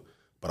skill,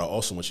 but I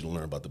also want you to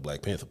learn about the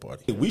Black Panther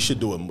Party. We should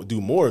do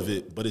more of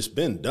it, but it's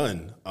been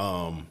done.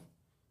 I'm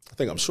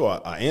sure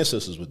our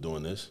ancestors were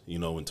doing this, you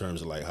know, in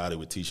terms of like how they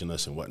were teaching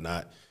us and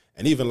whatnot.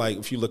 And even like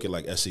if you look at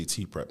like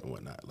SAT prep and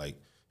whatnot, like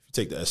if you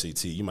take the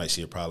SAT, you might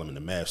see a problem in the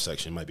math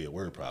section. It might be a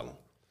word problem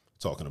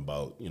talking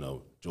about, you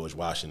know, George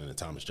Washington and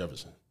Thomas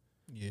Jefferson.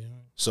 Yeah.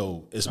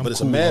 So it's a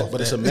math problem.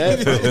 It's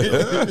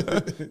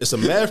a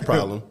math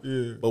problem.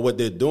 Yeah. But what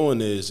they're doing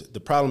is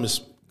the problem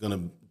is going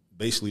to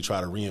basically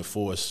try to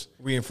reinforce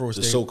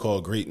the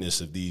so-called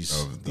greatness of these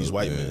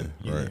white men,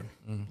 right?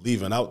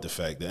 Leaving out the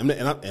fact that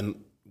and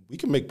we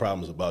can make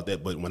problems about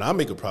that. But when I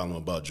make a problem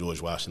about George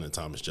Washington and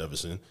Thomas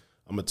Jefferson,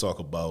 I'm gonna talk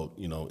about,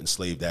 you know,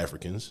 enslaved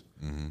Africans.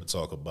 I'm gonna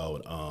talk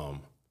about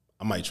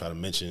I might try to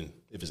mention,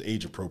 if it's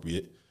age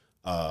appropriate,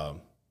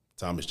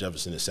 Thomas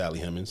Jefferson and Sally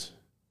Hemings,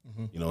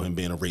 you know, him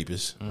being a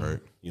rapist, right?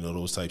 You know,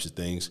 those types of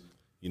things,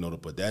 you know, to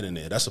put that in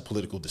there, that's a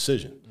political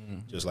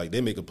decision. Just like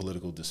they make a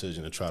political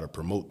decision to try to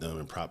promote them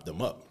and prop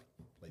them up.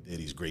 Like they're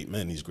these great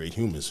men, these great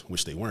humans,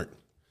 which they weren't.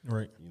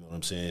 Right. You know what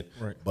I'm saying?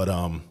 Right.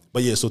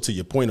 But yeah, so to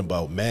your point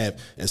about math,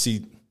 and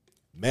see,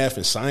 math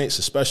and science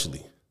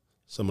especially,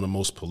 some of the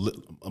most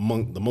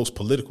among the most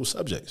political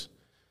subjects.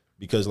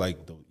 Because like,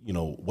 you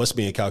know, what's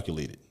being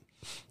calculated?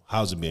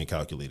 How's it being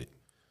calculated?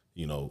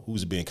 You know,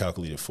 who's it being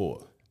calculated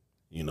for?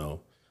 You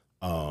know,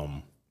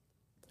 and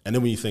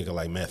then when you think of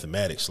like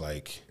mathematics,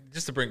 like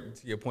just to bring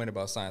to your point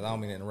about science, I don't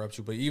mean to interrupt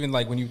you, but even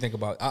like when you think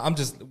about,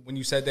 when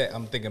you said that,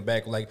 I'm thinking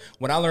back, like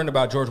when I learned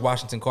about George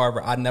Washington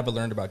Carver, I never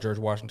learned about George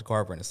Washington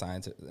Carver in a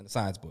science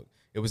book.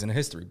 It was in a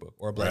history book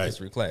or a Black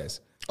history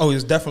class. Oh, it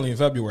was definitely in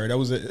February. That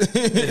was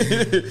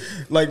it.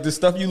 Like the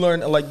stuff you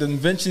learn, like the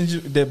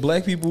inventions that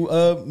Black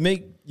people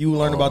make, you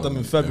learn about them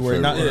in February,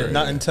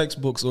 not in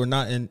textbooks or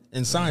not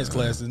in science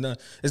classes.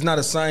 It's not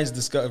a science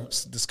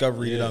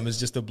discovery to them. It's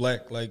just a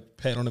Black like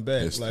pat on the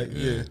back,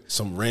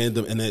 some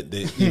random. And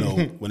that you know,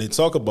 when they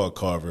talk about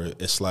Carver,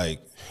 it's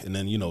like, and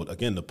then you know,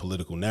 again, the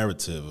political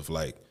narrative of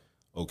like,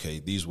 okay,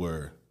 these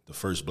were the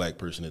first Black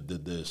person that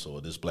did this, or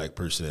this Black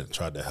person that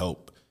tried to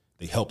help.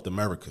 They helped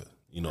America.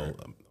 You know,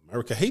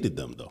 America hated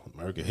them though.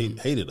 America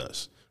hated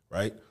us,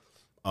 right?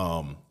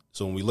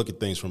 So when we look at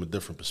things from a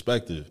different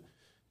perspective,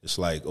 it's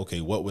like,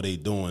 okay, what were they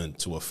doing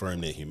to affirm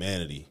their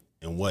humanity,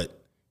 and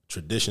what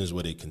traditions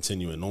were they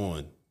continuing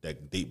on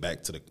that date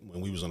back to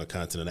when we was on the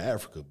continent of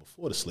Africa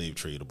before the slave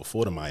trade or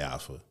before the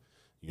Mayafa,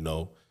 you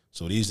know?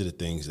 So these are the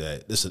things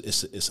that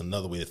it's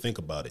another way to think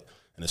about it,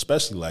 and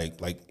especially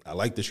like I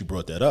like that you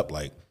brought that up.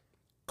 Like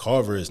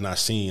Carver is not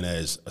seen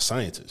as a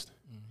scientist.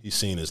 He's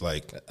seen as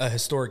like a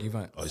historic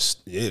event.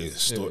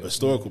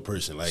 Historical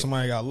person. Like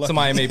somebody got lucky.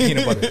 Somebody made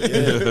peanut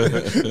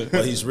butter.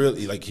 But he's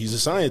really like he's a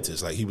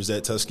scientist. Like he was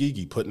at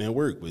Tuskegee putting in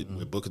work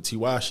with Booker T.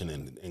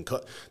 Washington. And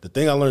the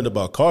thing I learned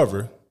about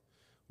Carver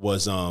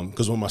was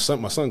because when my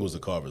son goes to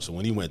Carver, so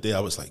when he went there,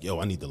 I was like, yo,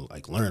 I need to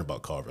like learn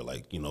about Carver,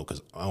 like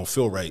because I don't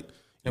feel right.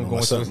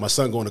 My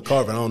son going to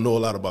Carver, and I don't know a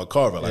lot about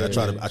Carver. Like I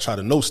try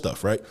to know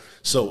stuff, right?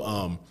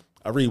 So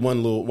I read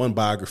one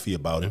biography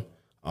about him.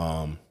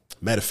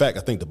 Matter of fact, I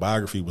think the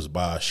biography was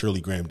by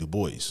Shirley Graham Du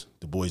Bois,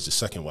 the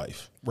second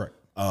wife. Right.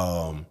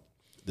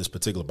 This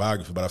particular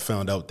biography, but I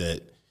found out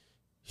that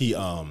he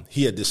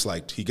had this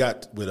like he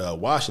got with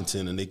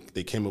Washington, and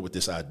they came up with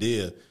this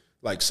idea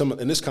like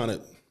and this kind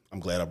of. I'm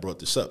glad I brought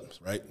this up,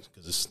 right?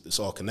 Because it's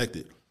all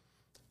connected.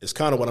 It's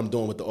kind of what I'm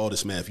doing with the All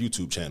This Math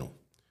YouTube channel,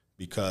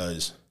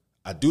 because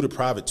I do the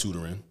private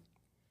tutoring.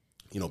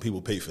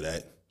 People pay for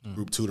that,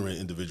 group tutoring,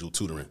 individual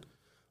tutoring.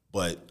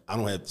 But I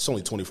don't have, it's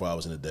only 24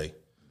 hours in a day,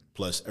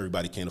 plus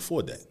everybody can't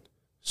afford that.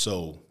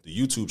 So the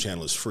YouTube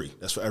channel is free.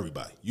 That's for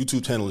everybody.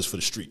 YouTube channel is for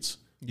the streets.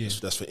 Yeah.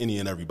 That's for any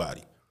and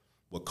everybody.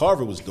 What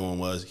Carver was doing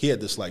was he had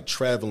this like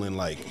traveling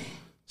like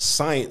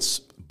science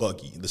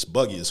buggy. This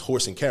buggy is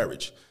horse and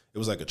carriage. It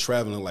was like a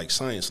traveling like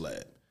science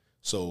lab.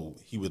 So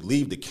he would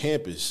leave the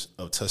campus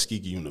of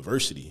Tuskegee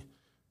University,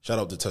 shout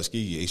out to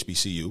Tuskegee,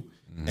 HBCU,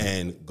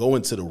 and go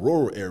into the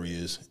rural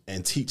areas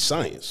and teach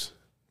science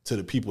to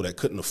the people that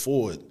couldn't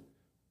afford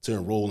to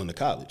enroll in the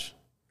college.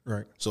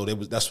 Right. So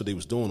that's what they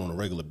was doing on a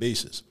regular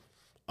basis.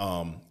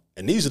 And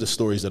these are the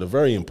stories that are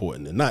very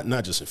important, and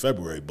not just in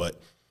February,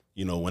 but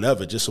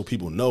whenever, just so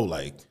people know,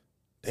 like,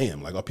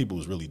 damn, like our people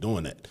was really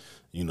doing that.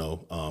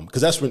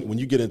 Because that's when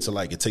you get into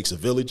like it takes a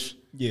village.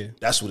 Yeah,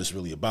 that's what it's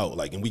really about.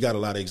 Like, and we got a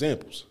lot of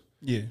examples.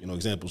 Yeah,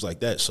 examples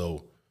like that.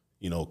 So,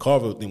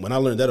 Carver. When I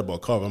learned that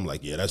about Carver, I'm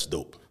like, yeah, that's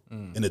dope.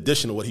 In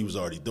addition to what he was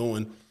already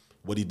doing,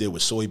 what he did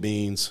with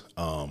soybeans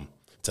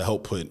to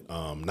help put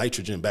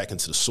nitrogen back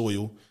into the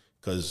soil,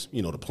 because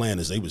the plan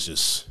is they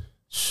was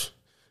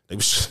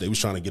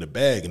trying to get a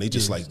bag, and they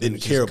just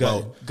didn't care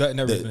about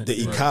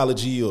the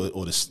ecology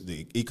or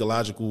the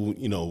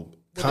ecological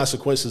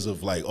consequences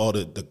of like all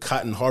the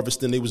cotton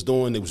harvesting they was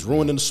doing. They was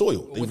ruining the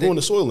soil. They ruined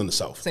the soil in the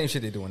South. Same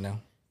shit they doing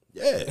now.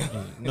 Yeah.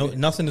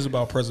 Nothing is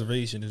about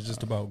preservation. It's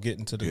just about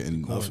getting to the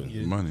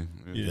money.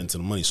 Getting to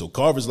the money. So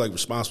Carver's like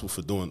responsible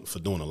for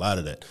doing a lot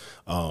of that.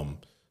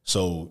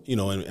 So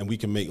and we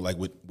can make like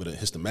with a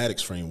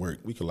hystematics framework,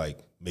 we could like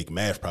make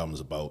math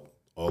problems about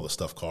all the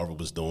stuff Carver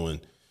was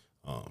doing.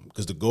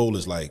 Because the goal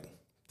is like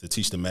to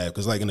teach the math.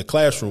 Because like in the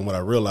classroom, what I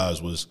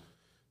realized was,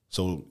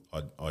 so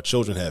our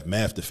children have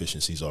math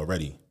deficiencies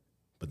already,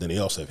 but then they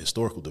also have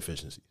historical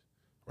deficiencies,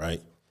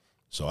 right?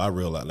 So I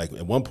realized, like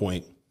at one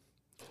point,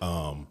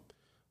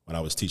 when I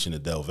was teaching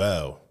at Del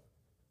Val,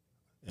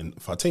 and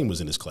Fatim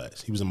was in this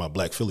class. He was in my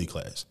Black Philly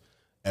class,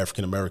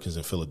 African Americans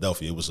in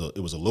Philadelphia. It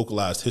was a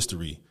localized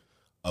history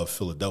of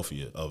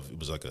Philadelphia. It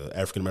was like an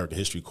African American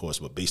history course,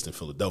 but based in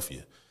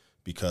Philadelphia,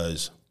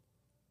 because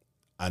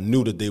I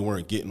knew that they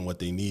weren't getting what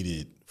they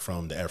needed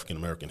from the African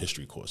American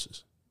history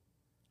courses.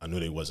 I knew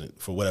they wasn't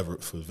for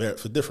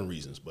different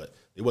reasons, but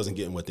they wasn't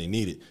getting what they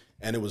needed.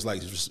 And it was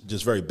like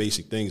just very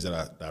basic things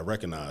that I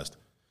recognized.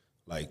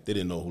 Like they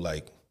didn't know who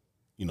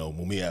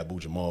Mumia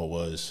Abu-Jamal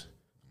was.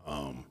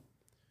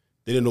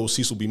 They didn't know who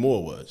Cecil B.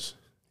 Moore was.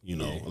 A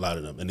lot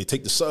of them. And they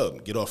take the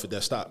sub, get off at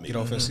that stop. Maybe. Get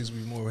off at Cecil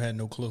B. Moore, had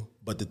no clue.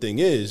 But the thing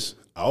is,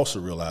 I also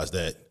realized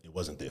that it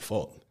wasn't their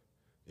fault.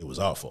 It was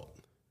our fault.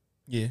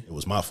 Yeah. It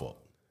was my fault.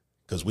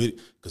 Because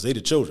they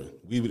the children.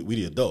 We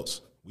the adults.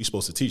 We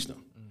supposed to teach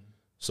them.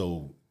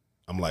 So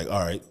I'm like, all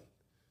right,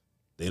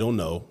 they don't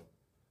know.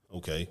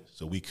 Okay,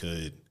 so we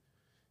could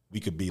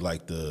be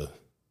like the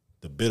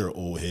bitter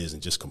old heads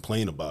and just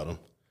complain about them,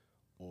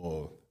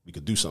 or we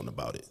could do something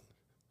about it.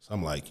 So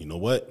I'm like, you know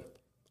what?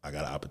 I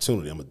got an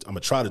opportunity. I'm gonna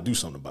try to do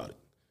something about it.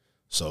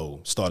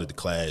 So started the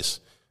class.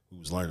 We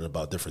was learning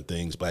about different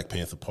things: Black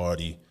Panther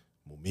Party,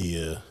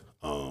 Mumia,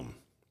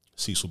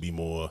 Cecil B.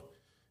 Moore,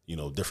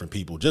 different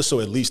people, just so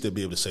at least they'll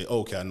be able to say,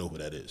 oh, okay, I know who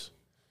that is.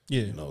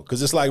 Yeah.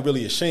 Because it's like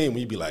really a shame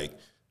when you be like,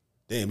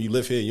 damn, you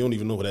live here, you don't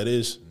even know who that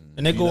is.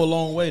 And they go a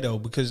long way, though,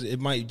 because it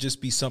might just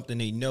be something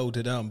they know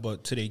to them,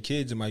 but to their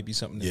kids, it might be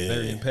something that's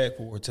very impactful,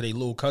 or to their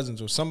little cousins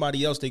or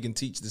somebody else, they can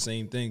teach the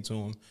same thing to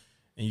them,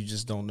 and you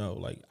just don't know.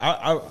 Like,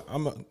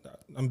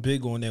 I'm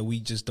big on that. We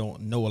just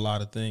don't know a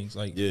lot of things.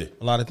 Like, a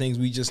lot of things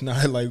we just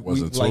not, like,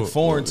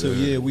 foreign to.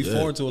 Yeah, we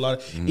foreign to a lot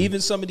of, even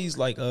some of these,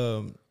 like,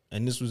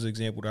 and this was an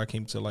example that I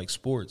came to, like,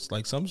 sports.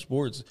 Like, some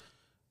sports,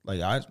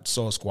 like, I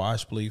saw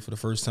squash play for the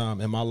first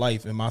time in my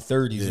life, in my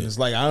 30s, and it's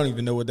like, I don't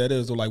even know what that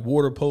is. Or, like,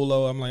 water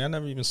polo, I'm like, I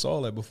never even saw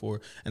that before.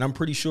 And I'm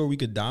pretty sure we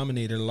could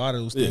dominate a lot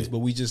of those things, but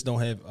we just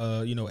don't have,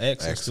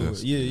 access to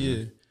it.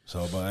 Yeah. It's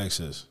all about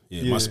access.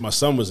 Yeah. My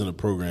son was in a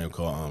program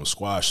called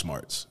Squash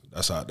Smarts.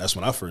 That's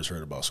when I first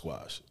heard about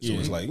squash. So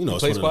it's like,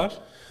 play squash?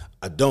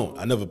 I don't.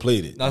 I never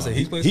played it. No, I said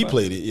he played. He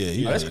played it.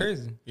 Yeah, that's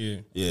crazy. Yeah,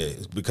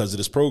 it's because of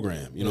this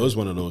program. You know, it's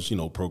one of those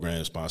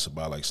programs sponsored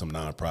by like some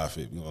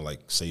nonprofit. Like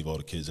Save All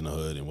the Kids in the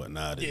Hood and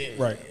whatnot. And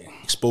Right.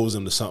 expose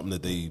them to something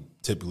that they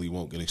typically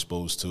won't get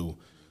exposed to.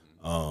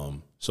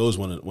 So it was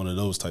one of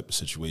those type of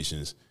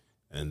situations,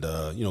 and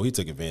he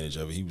took advantage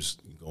of it. He was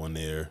going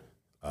there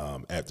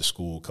after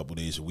school a couple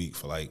days a week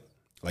for like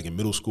in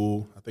middle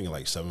school. I think in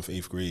like 7th,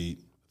 8th grade.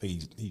 I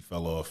think he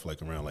fell off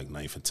like around like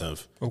 9th and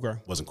 10th. Okay.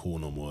 Wasn't cool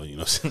no more,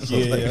 So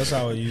that's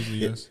how it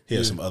usually is. He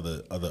had some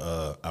other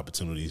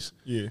opportunities.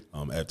 Yeah.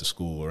 After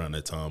school around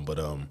that time, but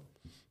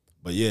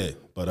we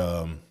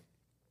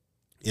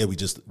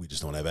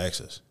just don't have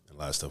access. And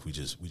a lot of stuff we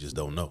just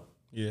don't know.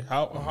 Yeah.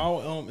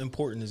 How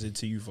important is it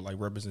to you for like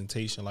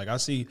representation? Like I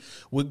see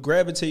what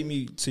gravitate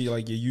me to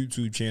like your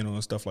YouTube channel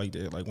and stuff like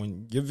that. Like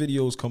when your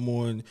videos come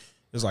on,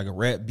 it's like a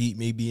rap beat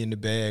maybe in the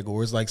bag,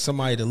 or it's like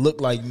somebody that look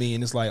like me,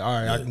 and it's like, all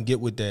right, I can get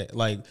with that.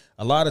 Like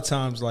a lot of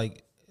times,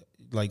 like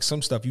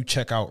some stuff you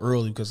check out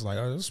early because like,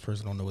 oh, this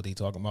person don't know what they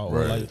talking about.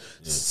 Right. Or like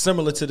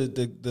similar to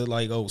the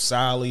like, oh,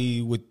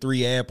 Sally with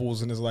 3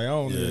 apples, and it's like,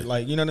 oh,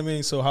 like, you know what I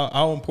mean? So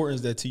how important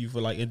is that to you for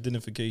like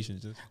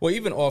identification? Well,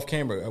 even off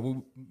camera,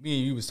 me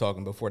and you was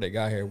talking before they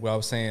got here, where I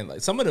was saying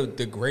like some of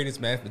the greatest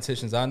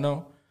mathematicians I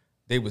know,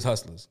 they was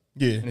hustlers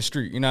in the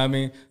street. You know what I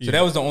mean? So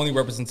that was the only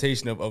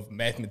representation of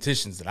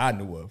mathematicians that I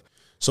knew of.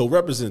 So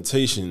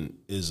representation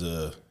is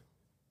a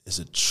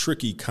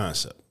tricky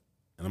concept.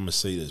 And I'm going to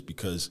say this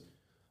because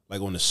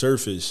like on the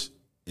surface,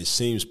 it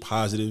seems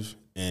positive,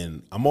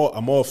 and I'm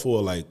all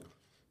for like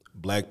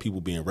black people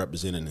being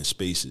represented in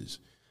spaces,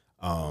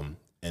 and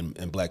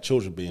black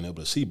children being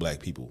able to see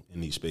black people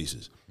in these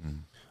spaces.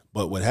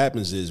 But what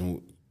happens is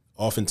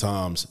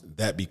oftentimes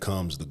that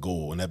becomes the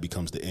goal, and that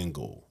becomes the end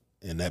goal.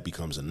 And that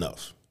becomes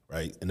enough,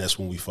 right? And that's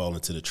when we fall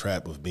into the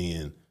trap of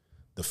being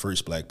the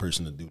first black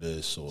person to do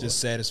this, or just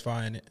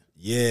satisfying it.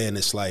 Yeah, and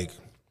it's like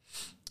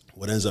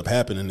what ends up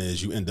happening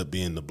is you end up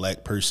being the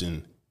black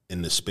person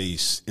in the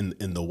space,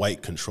 in the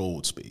white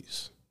controlled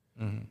space,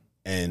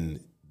 and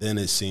then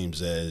it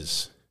seems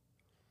as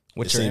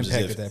what's your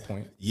impact at that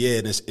point? Yeah,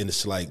 and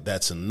it's like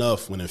that's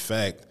enough. When in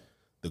fact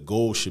the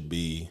goal should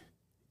be,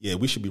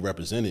 we should be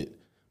represented.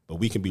 But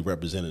we can be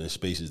represented in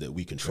spaces that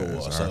we control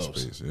ourselves, our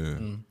space,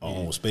 our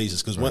own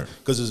spaces.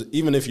 Because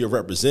even if you're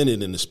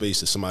represented in the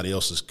space that somebody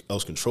else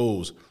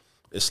controls,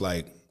 it's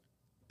like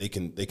they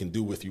can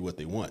do with you what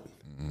they want.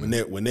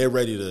 When they're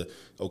ready to,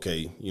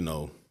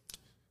 the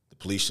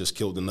police just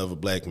killed another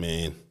black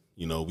man.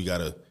 We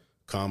gotta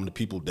calm the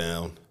people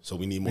down. So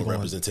we need more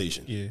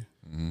representation. Yeah.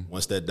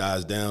 Once that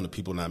dies down, the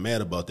people not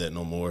mad about that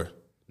no more.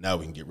 Now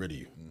we can get rid of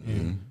you.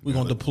 We're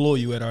gonna deploy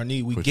you at our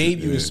need. We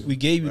gave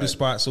you the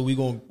spot, so we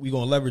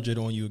gonna leverage it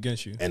on you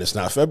against you. And it's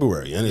not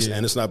February, and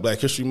it's not Black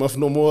History Month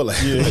no more. Like,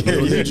 we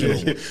don't need you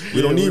no more.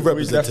 We don't need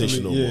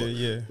representation no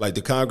more. Like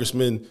the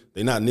congressmen,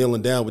 they're not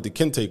kneeling down with the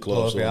kente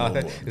cloths no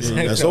more.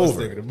 That's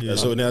over.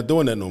 So they're not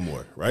doing that no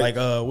more, right?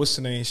 Like what's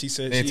the name? She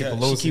said she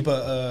keep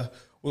a.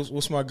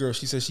 What's my girl?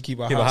 She said she keep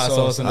a hot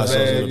sauce in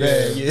the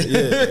bag.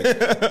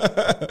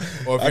 Yeah.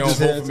 Or if you don't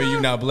vote for me, you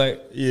not black.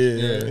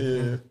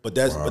 Yeah. But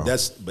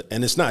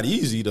and it's not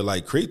easy to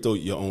like create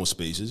your own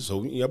spaces. So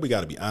we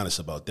got to be honest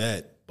about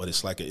that. But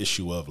it's like an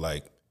issue of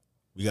like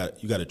you got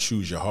to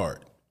choose your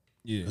heart.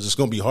 Yeah. Because it's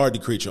gonna be hard to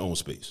create your own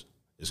space.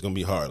 It's gonna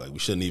be hard. Like we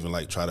shouldn't even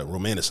like try to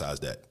romanticize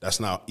that. That's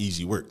not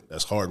easy work.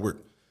 That's hard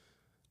work.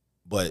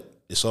 But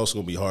it's also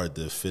gonna be hard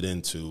to fit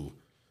into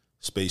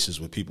spaces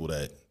with people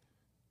that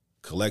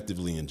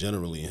collectively and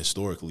generally and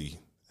historically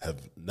have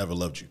never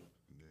loved you.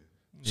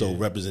 So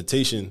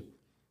representation,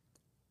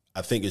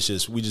 I think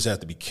we just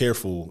have to be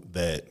careful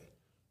that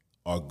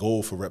our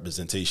goal for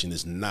representation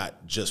is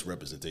not just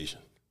representation.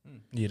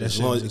 Yeah, that's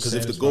because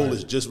if the goal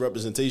is just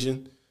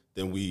representation,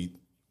 then we're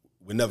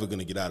never going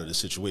to get out of the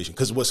situation.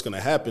 Because what's going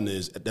to happen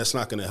is that's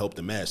not going to help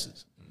the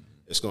masses.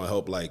 It's going to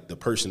help like the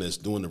person that's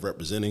doing the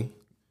representing.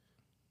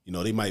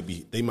 They might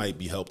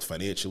be helped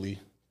financially.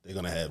 They're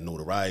going to have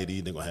notoriety.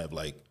 They're going to have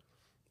like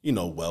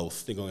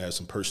wealth. They're going to have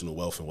some personal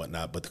wealth and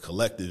whatnot, but the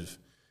collective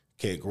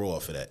can't grow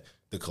off of that.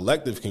 The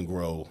collective can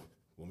grow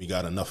when we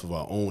got enough of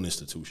our own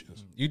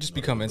institutions. You just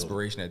become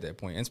inspiration at that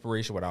point.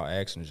 Inspiration without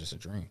action is just a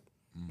dream.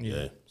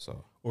 Yeah.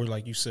 So, or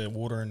like you said,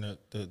 watering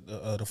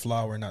the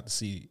flower, not the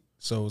seed.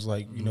 So it's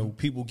like,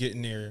 people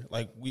getting there,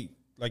 like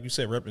you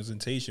said,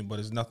 representation, but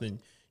it's nothing,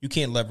 you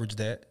can't leverage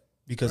that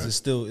because it's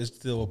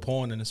still a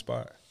pawn in the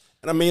spot.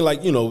 And I mean,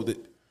 like,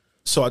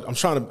 so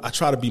I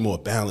try to be more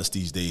balanced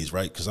these days,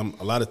 right? Because a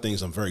lot of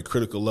things I'm very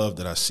critical of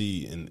that I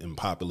see in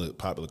popular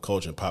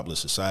culture and popular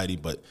society.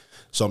 But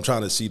so I'm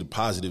trying to see the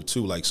positive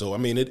too. Like, so I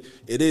mean, it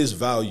is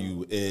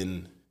value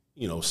in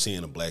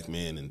seeing a black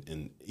man,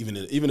 and even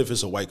if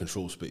it's a white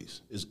controlled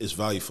space, it's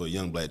value for a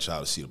young black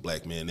child to see a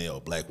black man there or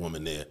a black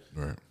woman there.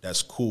 Right.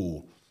 That's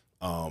cool.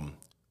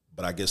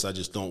 But I guess I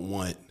just don't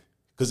want,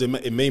 because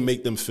it may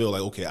make them feel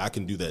like, okay, I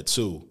can do that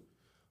too.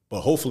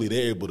 But hopefully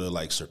they're able to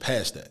like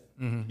surpass that.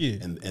 Mm-hmm.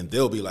 Yeah. And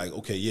they'll be like,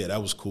 okay, yeah,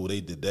 that was cool. They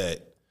did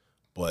that.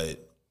 But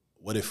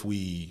what if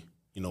we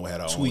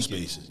had our own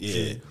spaces.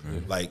 Yeah.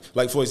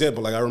 Like for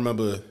example, like I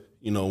remember,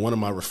 one of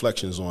my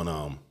reflections on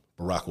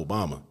Barack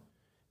Obama,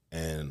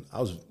 and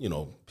I was,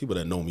 people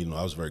that know me,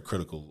 I was very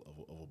critical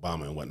of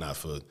Obama and whatnot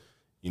for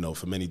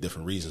many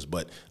different reasons.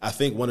 But I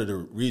think one of the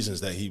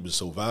reasons that he was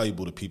so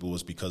valuable to people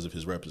was because of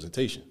his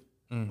representation,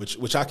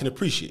 which I can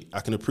appreciate. I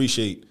can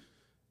appreciate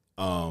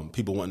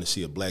people wanting to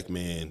see a black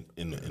man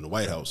in the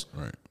White House.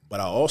 Right. But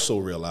I also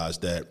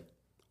realized that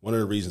one of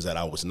the reasons that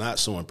I was not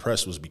so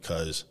impressed was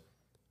because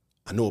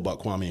I know about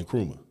Kwame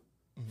Nkrumah,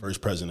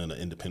 first president of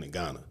independent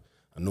Ghana.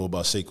 I know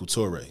about Sekou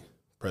Touré,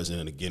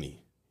 president of Guinea.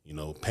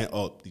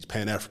 All these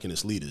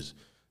Pan-Africanist leaders,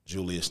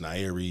 Julius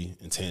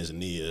Nyerere in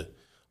Tanzania,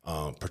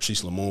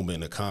 Patrice Lumumba in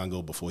the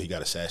Congo before he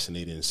got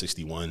assassinated in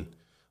 '61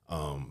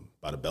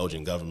 by the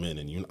Belgian government,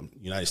 and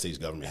United States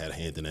government had a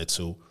hand in that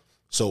too.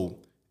 So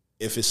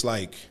if it's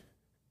like,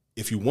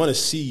 if you want to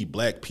see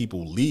black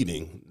people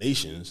leading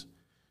nations,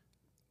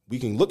 we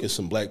can look at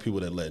some black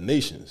people that led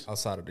nations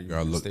outside of the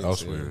United United States.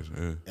 States. Elsewhere,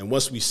 yeah. And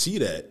once we see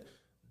that,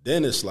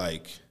 then it's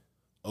like,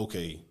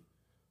 okay,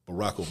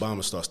 Barack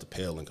Obama starts to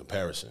pale in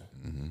comparison.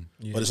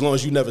 But as long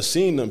as you never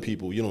seen them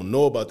people, you don't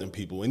know about them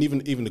people, and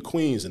even the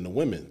queens and the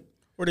women.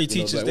 Or they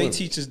teach us. They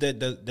teach us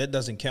that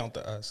doesn't count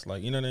to us.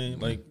 Like, you know what I mean?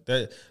 Like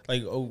that.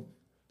 Like,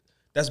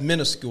 that's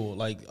minuscule.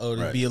 Like,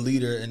 to be a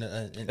leader in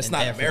it's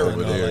not Africa. America.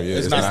 Over there,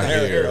 It's not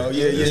here.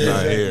 It's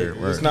not here.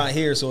 Right. It's not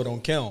here, so it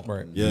don't count.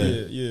 Right.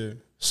 Yeah.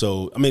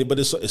 So I mean, but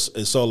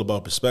it's all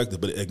about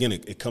perspective. But again,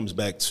 it comes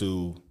back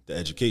to the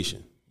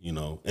education,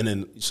 and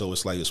then so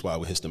it's why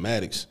with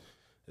Hystematics,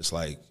 it's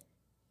like,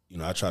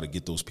 I try to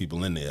get those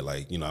people in there.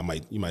 Like, you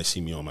might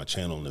see me on my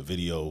channel in a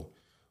video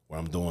where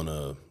I'm doing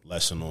a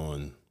lesson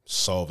on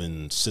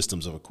solving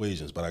systems of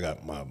equations, but I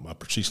got my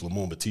Patrice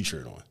Lumumba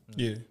T-shirt on.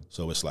 Yeah.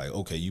 So it's like,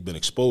 okay, you've been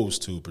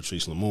exposed to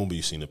Patrice Lumumba,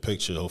 you've seen a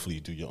picture, hopefully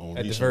you do your own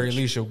research. At the very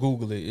least, you'll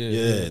Google it.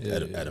 Yeah,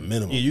 at a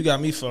minimum. Yeah, you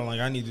got me feeling like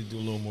I need to do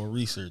a little more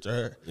research.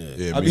 All right?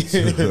 Yeah, me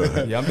too.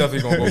 Yeah, I'm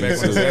definitely gonna go back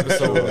on this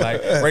episode.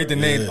 Like, write the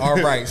name.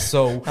 All right,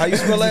 so How you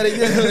spell that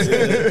again?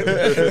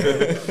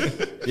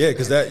 Yeah,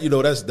 because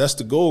that's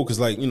the goal. Because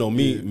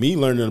me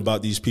learning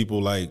about these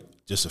people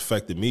just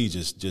affected me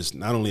just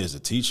not only as a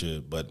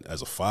teacher but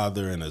as a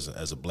father and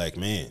as a black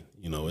man.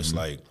 It's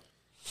like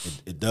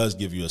it does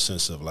give you a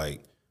sense of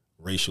like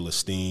racial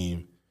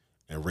esteem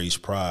and race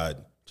pride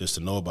just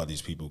to know about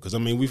these people. Because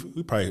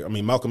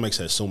Malcolm X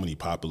has so many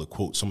popular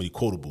quotes, so many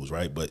quotables,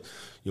 right? But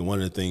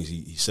one of the things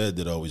he said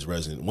that always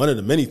resonates. One of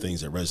the many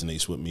things that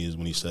resonates with me is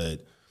when he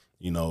said,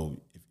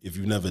 if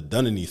you've never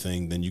done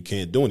anything, then you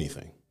can't do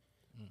anything.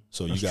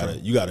 So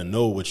you gotta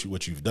know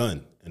what you've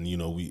done,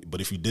 and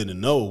but if you didn't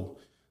know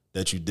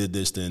that you did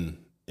this, then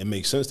it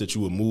makes sense that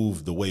you would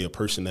move the way a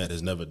person that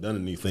has never done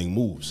anything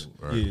moves.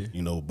 Right.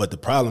 Yeah. But the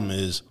problem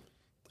is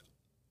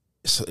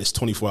it's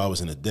 24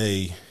 hours in a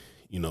day.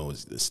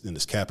 It's in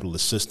this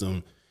capitalist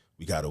system.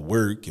 We got to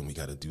work and we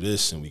got to do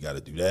this and we got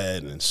to do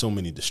that, and so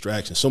many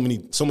distractions, so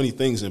many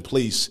things in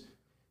place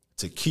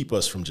to keep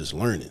us from just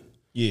learning.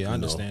 Yeah, I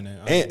understand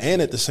that.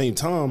 And at the same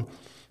time,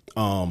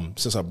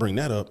 since I bring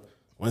that up,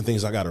 one of the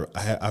things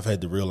I've had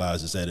to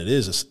realize is that it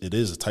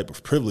is a type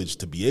of privilege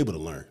to be able to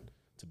learn,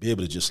 to be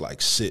able to just like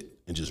sit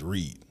and just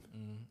read.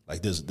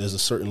 Like there's a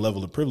certain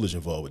level of privilege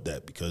involved with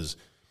that, because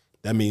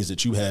that means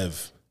that you're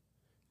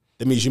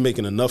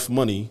making enough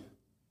money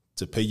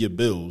to pay your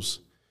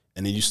bills,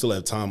 and then you still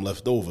have time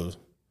left over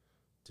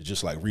to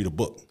just like read a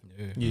book.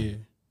 Yeah.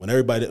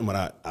 I've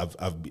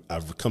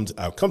come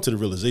to the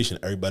realization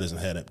everybody doesn't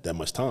have that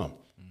much time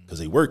because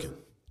they working.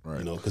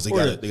 Right. Because they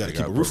got to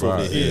keep a roof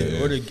over their head.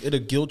 Yeah. Or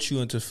it'll guilt you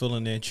into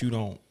feeling that you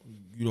don't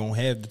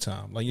have the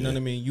time. Like, you know what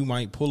I mean? You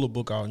might pull a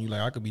book out and you're like,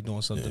 I could be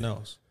doing something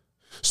else.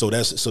 So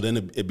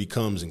then it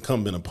becomes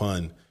incumbent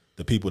upon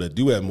the people that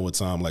do have more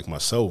time, like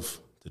myself,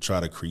 to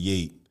try to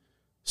create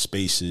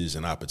spaces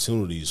and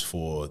opportunities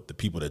for the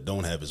people that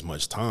don't have as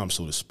much time,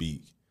 so to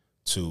speak,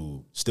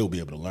 to still be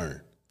able to learn.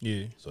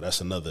 Yeah. So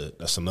that's another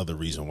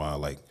reason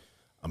why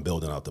I'm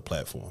building out the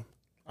platform.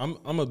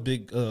 I'm a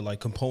big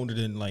component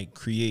in like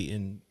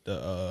creating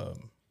an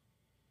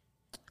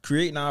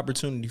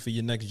opportunity for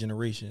your next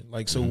generation.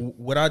 Like, so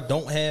what I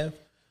don't have,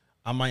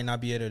 I might not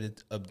be able to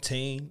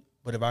obtain,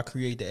 but if I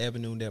create the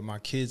avenue that my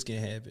kids can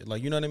have it,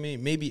 like, you know what I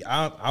mean? Maybe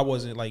I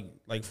wasn't like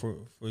for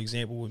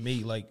example with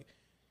me, like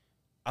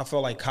I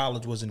felt like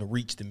college wasn't a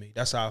reach to me.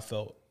 That's how I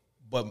felt.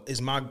 But it's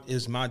my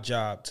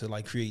job to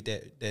like create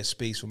that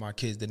space for my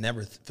kids to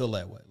never feel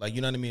that way. Like, you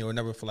know what I mean? Or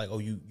never feel like, oh,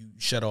 you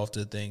shut off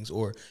to things.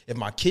 Or if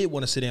my kid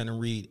want to sit down and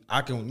read,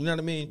 I can, you know what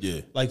I mean?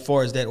 Yeah. Like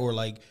far as that, or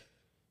like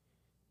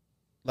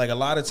a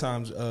lot of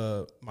times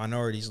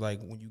minorities, like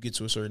when you get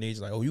to a certain age,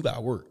 like, oh, you got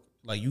to work.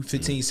 Like you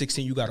 15,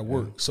 16, you got to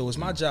work. So it's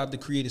my job to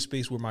create a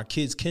space where my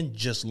kids can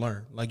just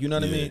learn. Like, you know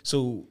what I mean?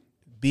 So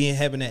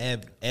having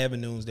the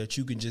avenues that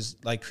you can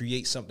just like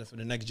create something for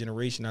the next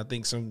generation. I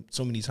think so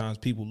many times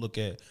people look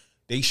at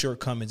they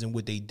shortcomings and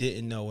what they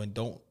didn't know and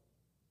don't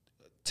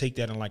take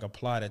that and like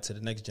apply that to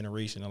the next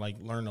generation and like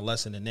learn a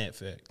lesson in that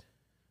fact.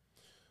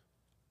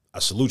 I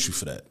salute you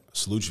for that. I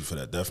salute you for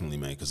that, definitely,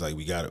 man. Because like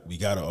we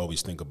gotta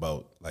always think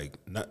about like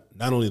not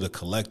only the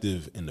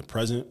collective in the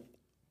present,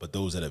 but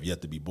those that have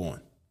yet to be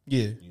born.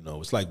 Yeah, you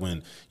know, it's like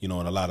when in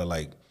a lot of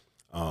like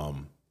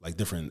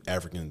different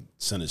African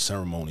centered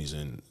ceremonies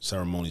and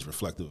ceremonies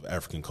reflective of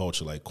African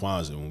culture, like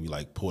Kwanzaa, when we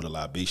like pour the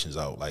libations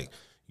out, like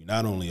you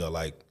not only are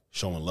like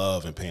showing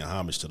love and paying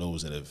homage to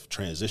those that have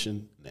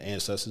transitioned, the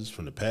ancestors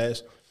from the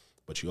past,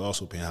 but you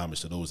also paying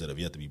homage to those that have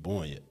yet to be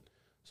born yet.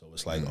 So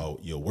it's like,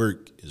 your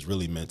work is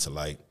really meant to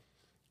like,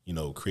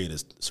 create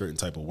a certain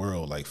type of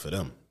world like for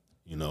them,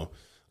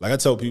 Like I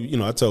tell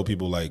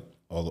people like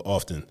all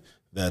often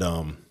that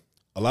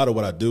a lot of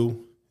what I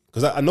do,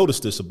 because I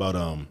noticed this about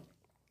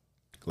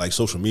like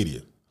social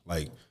media.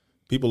 Like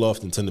people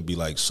often tend to be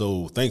like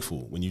so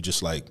thankful when you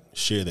just like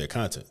share their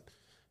content.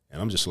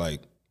 And I'm just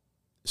like,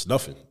 it's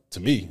nothing. To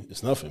me,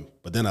 it's nothing.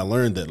 But then I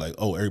learned that like,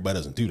 oh, everybody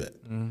doesn't do that.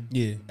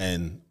 Yeah.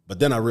 But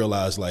then I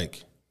realized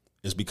like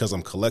it's because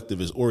I'm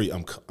collectivist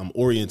I'm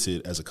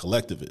oriented as a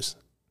collectivist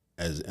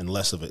and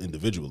less of an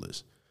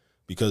individualist.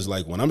 Because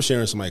like when I'm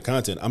sharing somebody's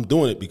content, I'm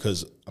doing it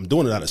because I'm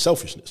doing it out of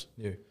selfishness.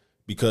 Yeah.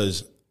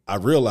 Because I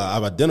realize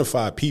I've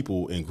identified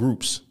people in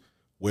groups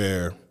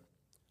where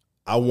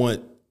I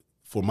want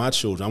for my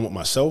children, I want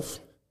myself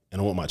and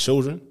I want my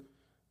children,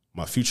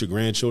 my future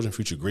grandchildren,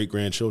 future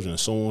great-grandchildren, and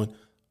so on.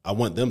 I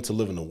want them to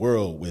live in a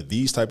world where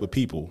these type of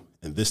people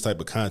and this type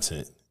of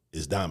content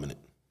is dominant.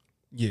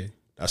 Yeah.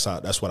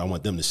 That's what I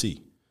want them to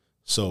see.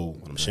 So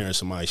when I'm sharing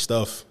somebody's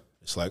stuff,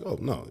 it's like, oh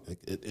no,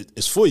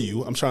 it's for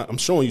you. I'm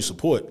showing you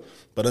support,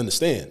 but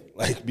understand,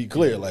 like, be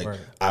clear, like, right.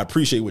 I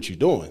appreciate what you're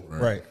doing,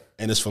 right?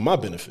 And it's for my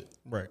benefit,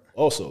 right?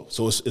 Also,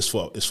 so it's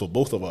for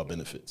both of our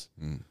benefits,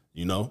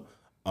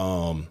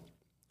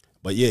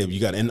 But yeah, you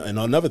got and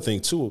another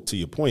thing too. To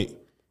your point,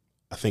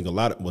 I think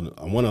more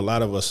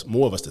of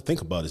us to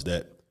think about is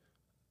that,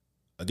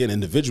 again,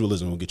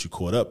 individualism will get you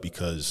caught up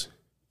because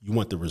you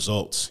want the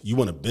results. You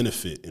want to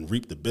benefit and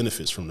reap the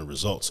benefits from the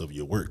results of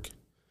your work.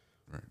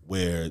 Right.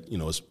 Where,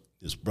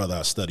 this brother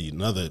I studied,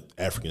 another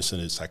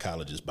African-centered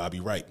psychologist, Bobby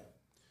Wright,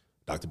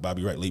 Dr.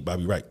 Bobby Wright, late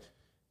Bobby Wright.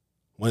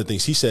 One of the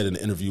things he said in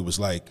the interview was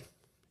like,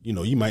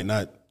 you might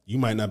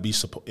not be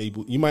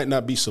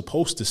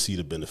supposed to see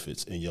the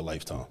benefits in your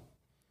lifetime.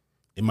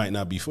 It might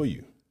not be for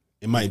you.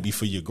 It might be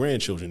for your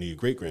grandchildren or your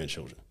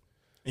great-grandchildren.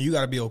 And you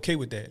got to be okay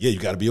with that. Yeah, you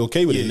got to be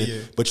okay with it.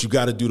 Yeah. But you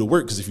got to do the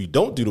work, because if you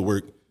don't do the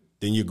work,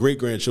 then your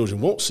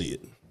great-grandchildren won't see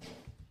it.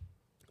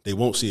 They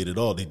won't see it at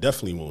all. They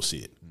definitely won't see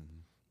it,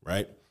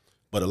 right?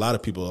 But a lot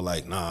of people are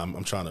like, nah,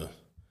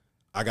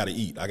 I got to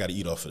eat. I got to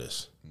eat off of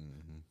this,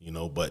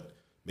 but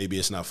maybe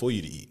it's not for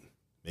you to eat.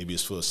 Maybe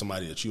it's for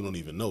somebody that you don't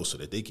even know so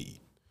that they can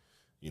eat,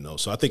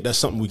 So I think that's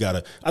something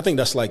I think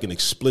that's like an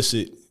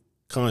explicit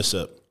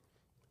concept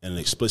and an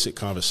explicit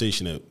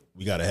conversation that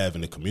we got to have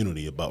in the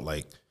community about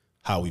like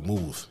how we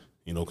move,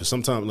 because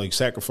sometimes like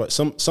sacrifice,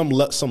 some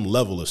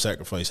level of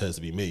sacrifice has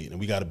to be made, and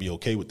we got to be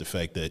okay with the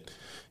fact that,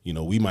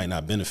 we might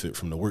not benefit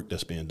from the work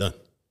that's being done.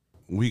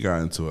 We got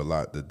into a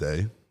lot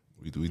today.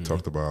 We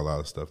talked about a lot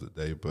of stuff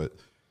today, but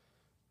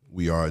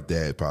we are a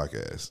dad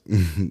podcast.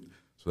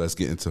 So let's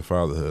get into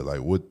fatherhood. Like,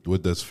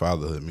 what does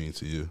fatherhood mean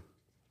to you?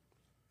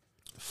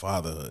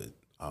 Fatherhood.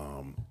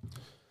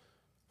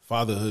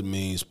 Fatherhood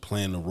means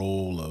playing the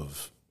role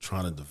of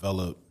trying to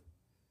develop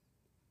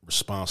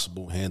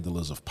responsible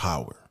handlers of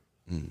power.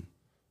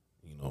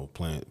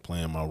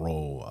 Playing my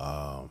role.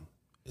 And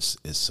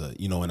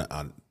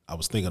I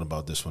was thinking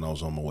about this when I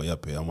was on my way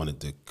up here. I wanted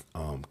to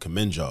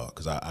commend y'all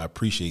because I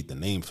appreciate the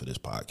name for this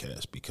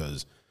podcast,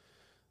 because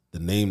the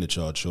name that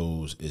y'all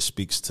chose, it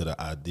speaks to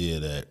the idea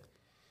that,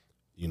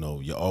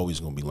 you're always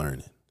going to be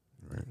learning.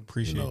 Right.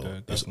 Appreciate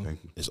that.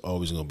 It's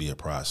always going to be a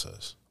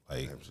process.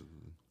 Like,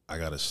 absolutely. I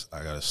got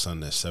a son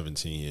that's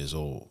 17 years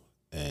old,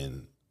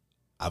 and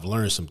I've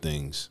learned some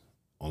things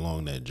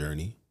along that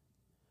journey,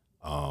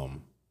 but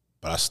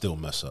I still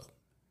mess up,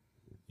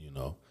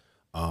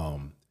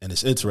 And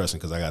it's interesting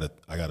because I got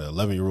an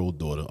 11-year-old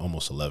daughter,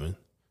 almost 11.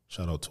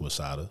 Shout out to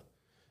Asada.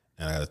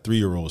 And I got a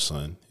 3-year-old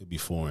son. He'll be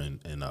 4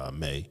 in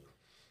May.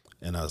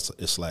 And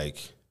it's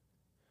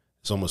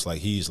almost like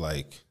he's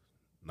like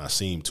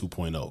Nassim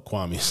 2.0.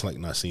 Kwame is like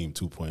Nassim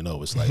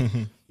 2.0. It's like,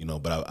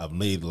 but I've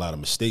made a lot of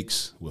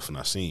mistakes with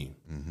Nassim.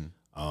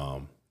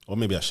 Or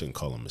maybe I shouldn't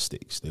call them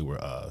mistakes. They were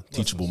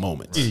teachable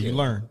moments. Yeah, you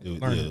learn. It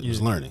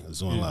was learning. I was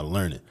doing a lot of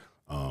learning.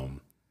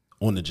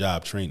 On the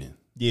job training.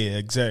 Yeah,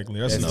 exactly.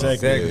 That's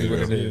exactly what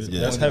it is.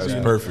 Yeah, that's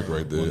perfect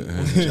right there.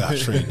 On the job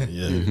training,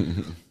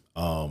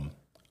 yeah.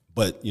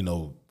 But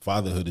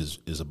fatherhood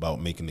is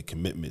about making the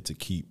commitment to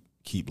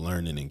keep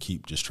learning and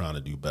keep just trying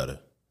to do better,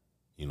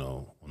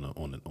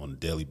 on a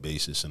daily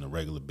basis and a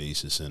regular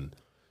basis, and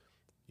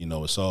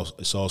it's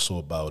also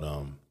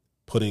about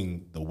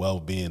putting the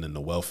well-being and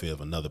the welfare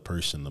of another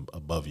person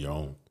above your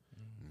own,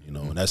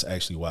 and that's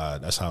actually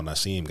that's how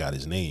Nassim got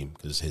his name,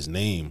 because his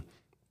name.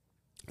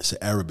 It's an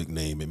Arabic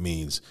name. It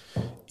means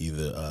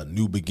either a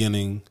new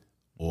beginning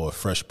or a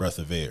fresh breath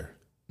of air.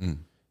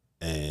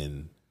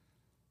 And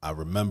I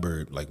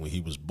remember, like, when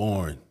he was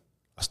born,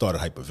 I started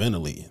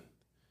hyperventilating.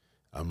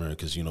 I remember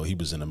because, you know, he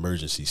was in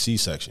emergency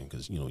C-section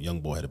because, you know, young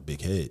boy had a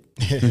big head.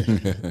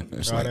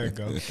 There you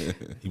go.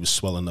 He was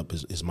swelling up.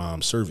 His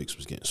mom's cervix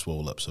was getting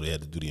swole up, so they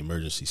had to do the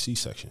emergency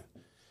C-section.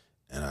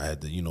 And I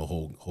had to, you know,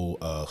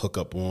 hook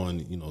up on,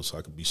 you know, so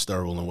I could be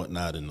sterile and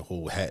whatnot, and the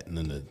whole hat and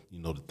then the,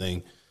 you know, the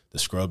thing, the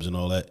scrubs and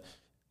all that,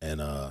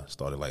 and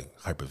started like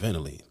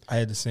hyperventilating. I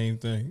had the same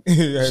thing.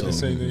 The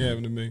same thing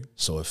happen to me.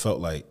 So it felt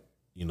like,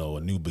 you know,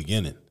 a new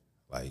beginning.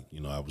 Like, you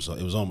know, it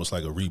was almost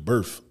like a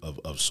rebirth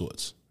of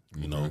sorts,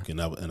 you know.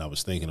 And I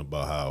was thinking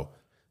about how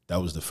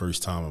that was the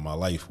first time in my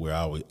life where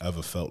I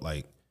ever felt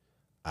like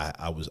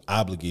I was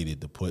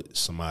obligated to put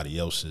somebody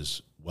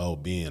else's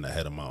well-being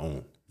ahead of my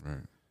own. Right.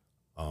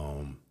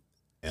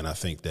 And I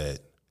think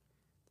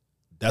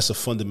that's a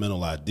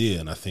fundamental idea.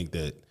 And I think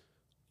that,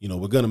 you know,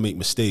 we're going to make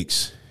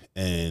mistakes,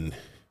 and,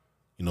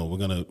 you know, we're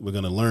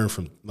going to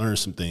learn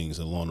some things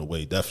along the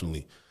way,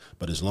 definitely.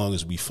 But as long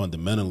as we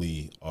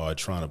fundamentally are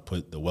trying to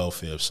put the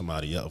welfare of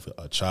somebody else,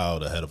 a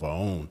child, ahead of our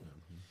own,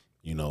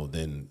 you know,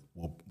 then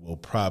we'll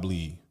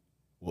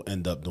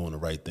end up doing the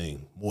right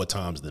thing more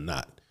times than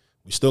not.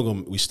 We still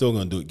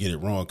gonna get it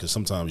wrong, because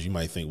sometimes you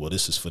might think, well,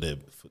 this is for the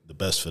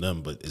best for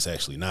them, but it's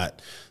actually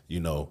not, you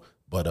know.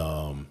 But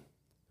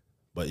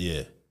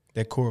yeah,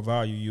 that core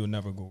value, you'll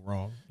never go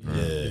wrong.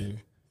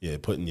 Yeah,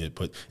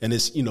 and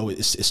it's, you know,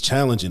 it's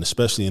challenging,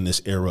 especially in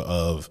this era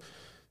of,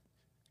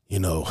 you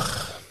know,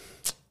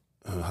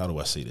 how do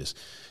I say this?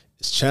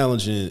 It's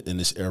challenging in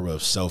this era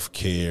of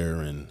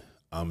self-care and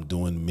I'm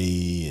doing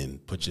me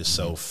and put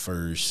yourself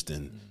first.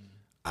 And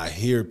I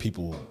hear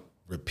people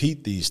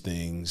repeat these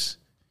things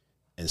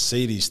and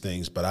say these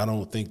things, but I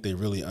don't think they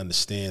really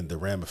understand the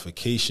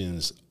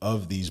ramifications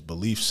of these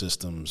belief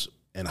systems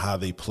and how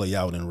they play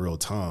out in real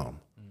time.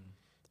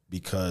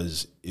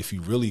 Because if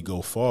you really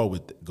go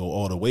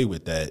all the way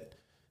with that,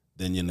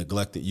 then you're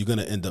going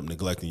to end up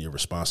neglecting your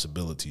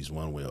responsibilities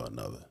one way or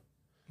another.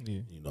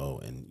 Yeah. You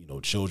know, and, you know,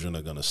 children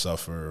are going to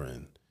suffer.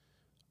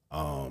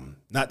 And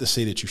not to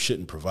say that you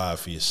shouldn't provide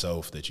for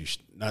yourself,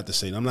 not to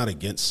say I'm not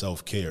against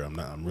self-care. I'm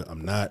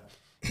not,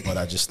 but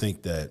I just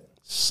think that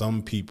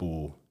some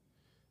people,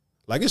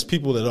 like, it's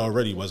people that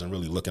already wasn't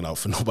really looking out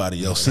for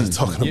nobody else and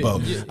talking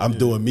about, I'm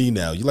doing me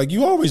now.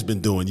 You always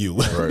been doing you.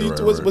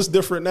 What's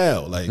different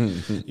now? Like,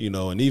 you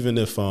know, and even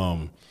if,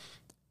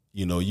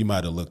 you know, you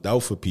might have looked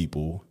out for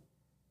people,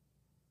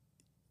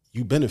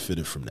 you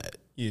benefited from that.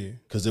 Yeah.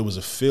 Because there was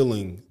a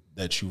feeling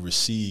that you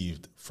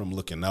received from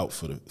looking out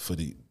for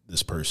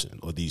this person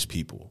or these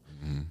people.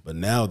 Mm-hmm. But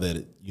now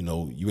that, you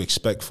know, you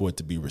expect for it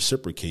to be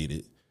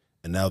reciprocated,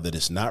 and now that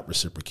it's not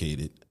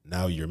reciprocated,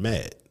 now you're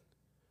mad.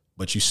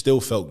 But you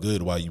still felt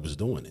good while you was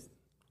doing it.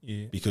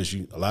 Yeah. Because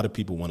a lot of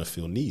people want to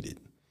feel needed.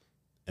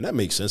 And that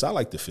makes sense. I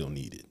like to feel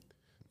needed,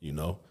 you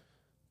know.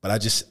 But I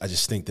just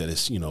think that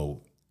it's, you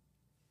know,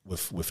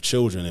 with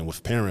children and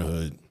with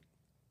parenthood,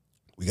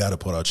 we got to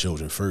put our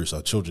children first.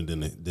 Our children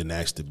didn't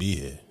ask to be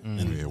here.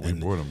 We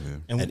brought them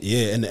here.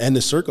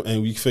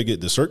 And we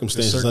figured the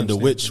circumstances under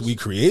which we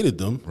created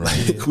them.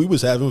 Right. We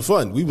was having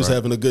fun. We was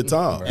having a good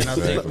time. And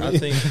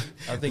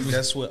I think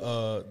that's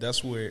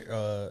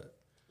where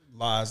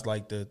lies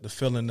like the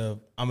feeling of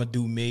I'm gonna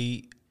do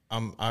me.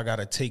 I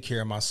gotta take care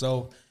of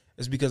myself.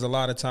 It's because a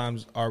lot of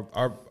times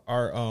our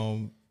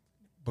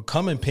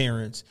becoming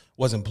parents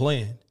wasn't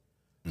planned.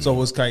 So it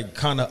was like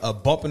kind of a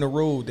bump in the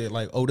road that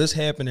like, oh, this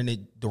happened and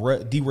it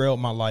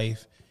derailed my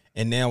life.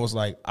 And now it's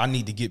like, I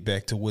need to get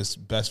back to what's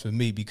best for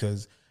me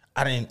because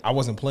I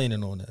wasn't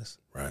planning on this.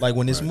 Right, like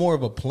when it's more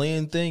of a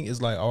planned thing,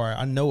 it's like, all right,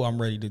 I know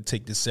I'm ready to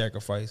take this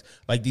sacrifice.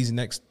 Like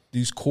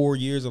these core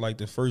years are like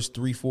the first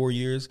 3-4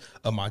 years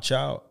of my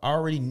child. I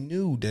already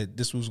knew that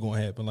this was going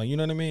to happen. Like, you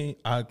know what I mean?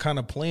 I kind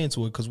of planned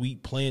to it because we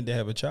planned to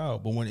have a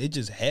child. But when it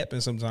just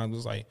happens, sometimes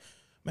it's like,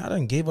 man, I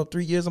done gave up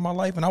 3 years of my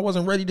life and I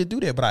wasn't ready to do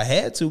that, but I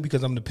had to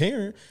because I'm the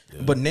parent.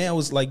 Yeah. But now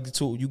it's like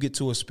you get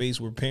to a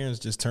space where parents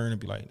just turn and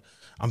be like,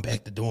 I'm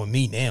back to doing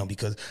me now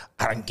because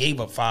I done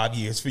gave up 5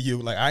 years for you.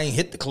 Like I ain't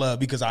hit the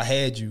club because I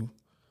had you,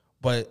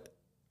 but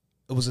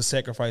it was a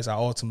sacrifice I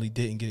ultimately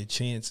didn't get a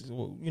chance.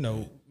 Well, you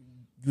know,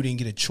 you didn't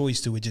get a choice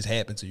to. It just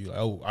happened to you. Like,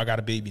 oh, I got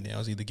a baby now.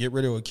 It's either get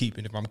rid of it or keep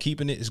it. If I'm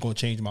keeping it, it's going to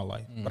change my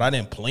life. But I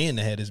didn't plan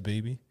to have this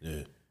baby. Yeah,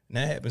 and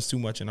that happens too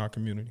much in our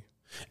community.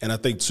 And I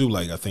think too,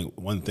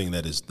 one thing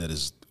that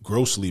is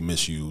grossly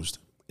misused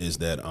is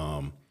that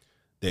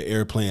the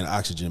airplane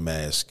oxygen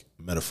mask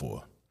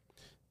metaphor,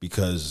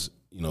 because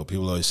you know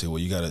people always say,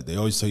 well, they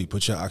always tell you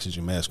put your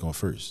oxygen mask on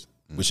first,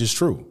 which is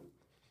true,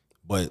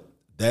 but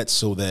that's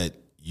so that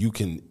you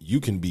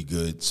can be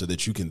good, so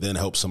that you can then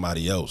help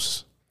somebody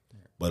else.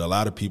 But a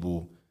lot of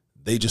people,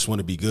 they just want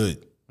to be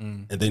good.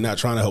 And they're not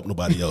trying to help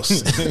nobody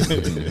else.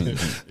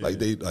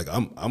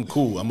 I'm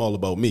cool. I'm all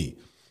about me.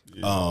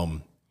 Yeah.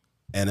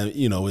 And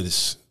you know,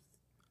 it's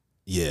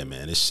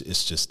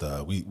just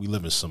we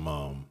live in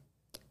some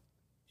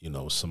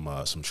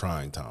some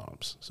trying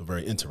times, some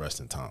very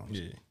interesting times.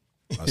 Yeah,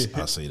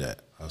 I'll say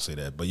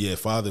that. But yeah,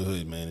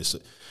 fatherhood, man,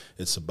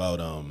 it's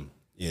about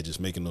just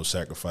making those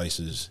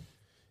sacrifices,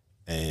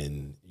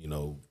 and you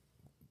know,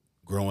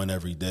 growing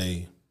every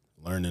day,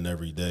 learning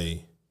every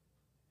day,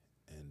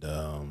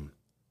 and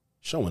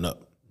showing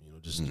up. You know,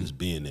 just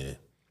being there.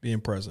 Being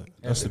present.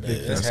 That's the big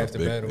thing. That's half the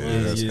battle.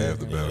 That's half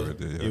the battle right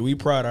there. Yeah, we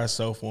pride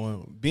ourselves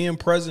on being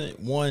present.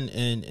 One,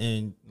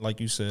 and like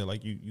you said,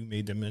 like you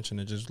made the mention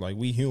of just like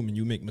we human,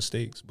 you make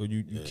mistakes, but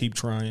you keep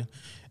trying,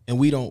 and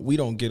we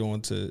don't get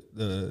onto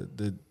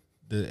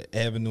the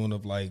avenue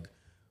of like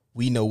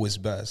we know what's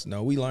best.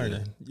 No, we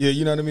learning. Yeah,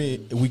 you know what I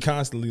mean. We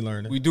constantly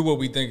learning. We do what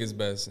we think is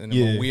best, and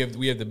we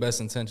have the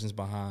best intentions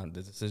behind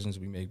the decisions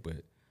we make, but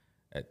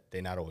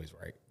they're not always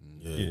right.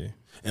 Yeah.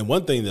 And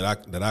one thing that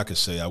I could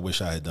say I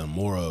wish I had done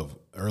more of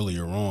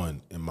earlier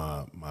on in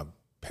my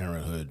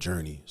parenthood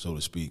journey, so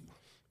to speak,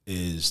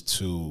 is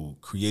to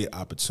create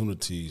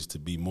opportunities to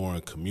be more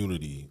in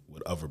community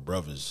with other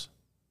brothers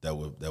that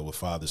were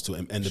fathers too,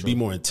 and to be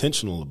more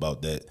intentional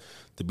about that,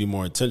 to be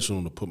more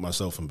intentional to put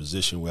myself in a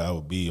position where I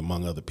would be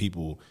among other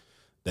people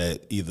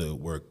that either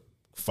were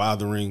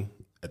fathering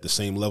at the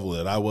same level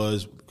that I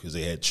was because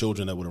they had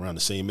children that were around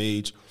the same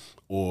age,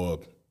 or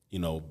you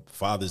know,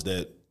 fathers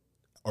that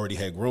already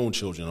had grown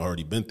children,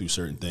 already been through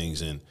certain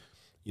things, and,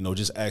 you know,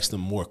 just ask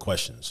them more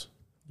questions,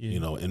 you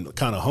know, and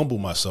kind of humble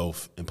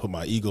myself and put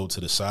my ego to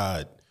the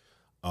side.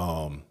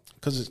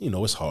 Because, you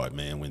know, it's hard,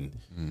 man, when,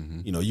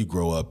 you know, you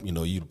grow up, you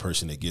know, you're the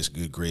person that gets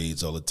good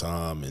grades all the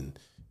time, and,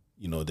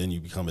 you know, then you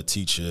become a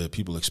teacher.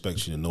 People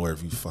expect you to know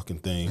every fucking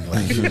thing.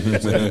 Like, you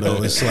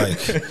know, it's like,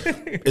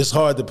 it's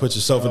hard to put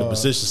yourself in a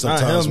position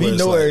sometimes where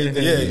it's like,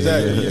 everything. Yeah,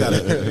 exactly. You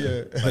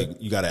gotta,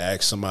 like, you gotta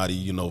ask somebody,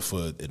 you know, for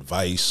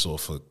advice or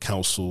for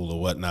counsel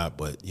or whatnot.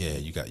 But yeah,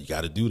 you got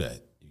to do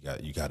that.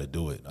 You got to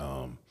do it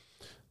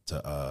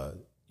to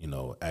you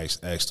know,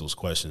 ask those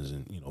questions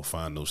and, you know,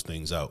 find those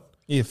things out.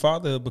 Yeah,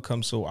 fatherhood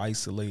becomes so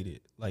isolated.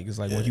 Like, it's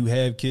like when you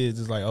have kids,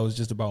 it's like, oh, it's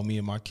just about me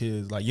and my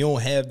kids. Like, you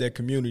don't have that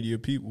community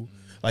of people.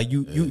 Like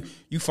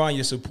you find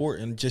your support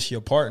in just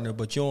your partner,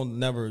 but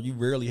you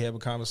rarely have a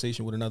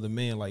conversation with another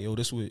man. Like, yo,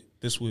 this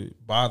would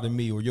bother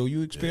me, or yo,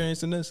 you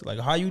experiencing this? Like,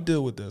 how you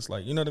deal with this?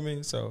 Like, you know what I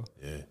mean? So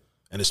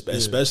and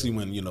especially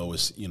when, you know,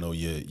 it's, you know,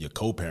 you're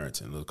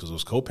co-parenting, because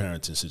those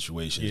co-parenting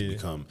situations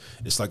become,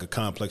 it's like a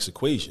complex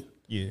equation.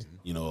 Yeah,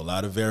 you know, a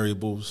lot of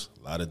variables,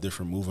 a lot of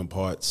different moving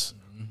parts.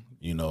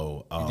 You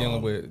know, you're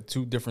dealing with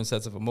two different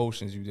sets of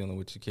emotions. You're dealing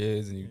with your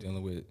kids, and you're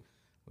dealing with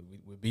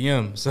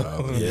BM.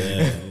 So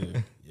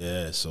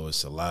yeah. So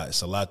it's a lot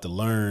to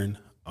learn.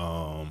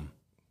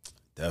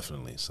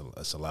 Definitely, it's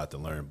a lot to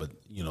learn. But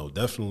you know,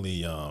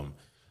 definitely, I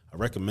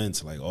recommend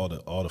to like all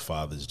the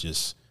fathers,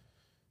 just,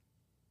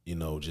 you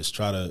know, just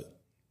try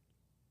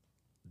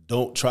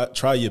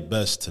your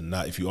best to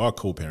not, if you are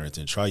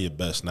co-parenting, try your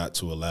best not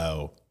to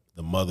allow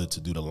the mother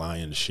to do the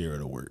lion's share of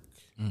the work.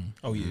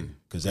 Oh yeah,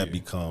 because that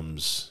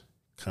becomes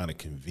kind of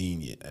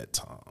convenient at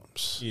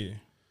times. Yeah.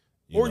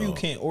 You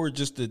can't, or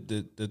just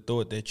the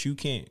thought that you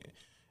can't.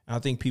 I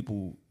think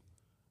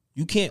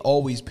you can't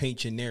always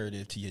paint your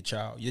narrative to your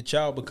child. Your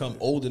child become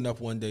old enough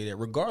one day that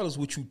regardless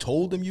what you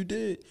told them you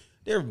did,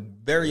 they're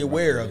very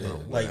aware of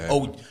it. Like,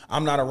 oh,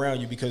 I'm not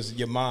around you because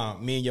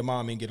me and your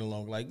mom ain't getting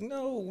along. Like,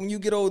 no, when you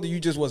get older, you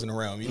just wasn't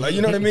around me. Like,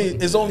 you know what I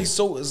mean? It's only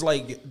so, it's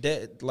like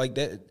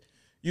that.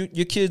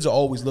 Your kids will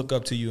always look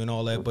up to you and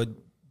all that, but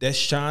that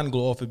shine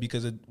glow off it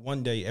because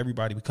one day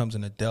everybody becomes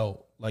an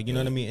adult. Like, you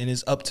know what I mean? And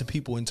it's up to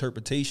people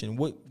interpretation.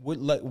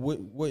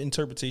 What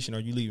interpretation are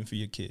you leaving for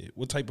your kid?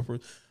 What type of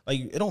like,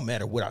 it don't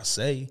matter what I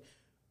say.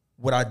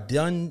 What I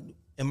done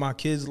in my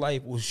kid's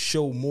life will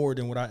show more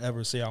than what I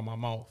ever say out of my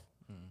mouth.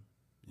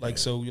 Like,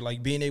 so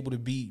like being able to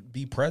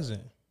be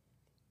present.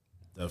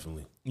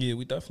 Definitely. Yeah,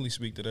 we definitely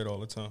speak to that all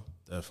the time.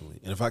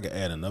 Definitely. And if I could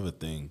add another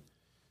thing,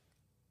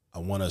 I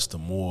want us to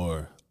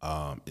more,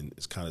 and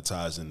it kind of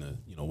ties into,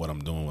 you know, what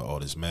I'm doing with all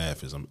this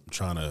math, is I'm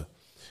trying to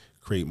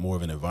create more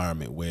of an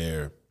environment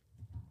where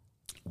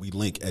we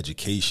link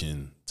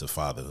education to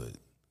fatherhood.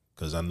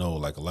 Because I know,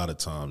 like, a lot of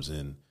times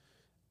in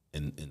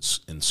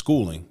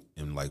schooling,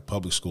 in like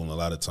public school, and a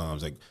lot of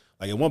times, like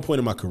at one point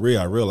in my career,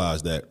 I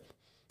realized that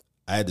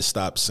I had to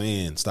stop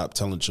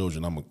telling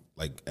children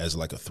as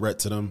a threat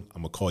to them,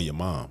 I'm gonna call your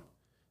mom,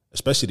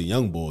 especially the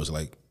young boys.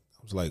 Like,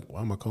 I was like,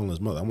 why am I calling his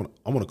mother? I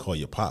want to call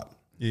your pop.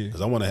 Yeah,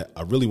 because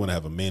I really want to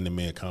have a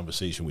man-to-man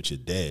conversation with your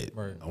dad.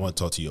 Right. I want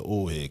to talk to your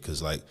old head,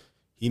 because like,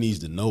 he needs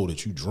to know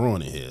that you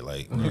drawing in here.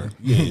 Like,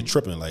 you're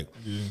tripping. Like,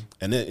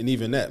 and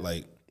even that,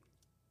 like,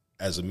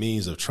 as a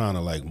means of trying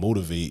to like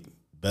motivate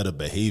better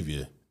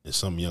behavior. And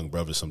some young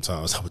brothers,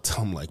 sometimes I would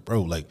tell them, like,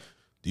 bro, like,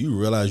 do you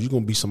realize you're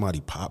gonna be somebody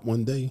pop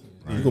one day?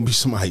 Right. You're gonna be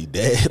somebody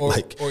dad.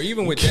 Or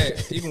even with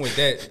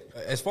that,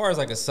 as far as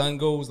like a son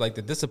goes, like,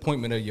 the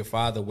disappointment of your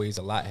father weighs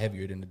a lot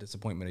heavier than the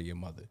disappointment of your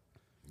mother.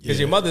 Because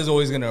your mother's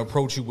always going to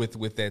approach you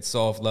with that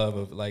soft love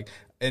of like,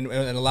 and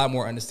a lot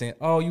more understand.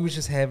 Oh, you was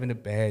just having a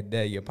bad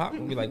day. Your pop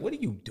will be like, "What are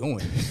you doing?"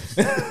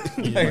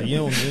 Like,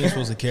 you ain't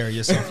supposed to carry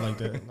yourself like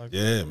that. Like,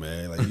 yeah,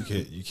 man. Like,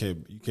 you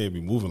can't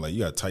be moving. Like, you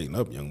got to tighten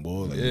up, young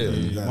boy.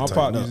 Like, my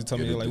pop used to tell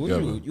me, like,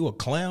 "What you a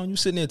clown? You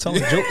sitting there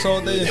telling jokes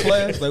all day in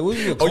class? Like, what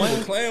you a clown? Oh,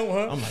 you a clown,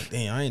 huh?" I'm like,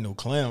 "Damn, I ain't no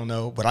clown,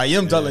 no, but I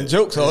am telling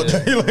jokes all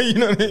day." Like, you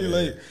know what I mean?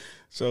 Like,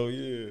 so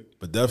yeah.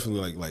 But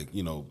definitely, like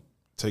you know,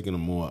 taking a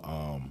more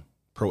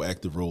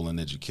proactive role in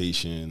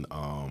education.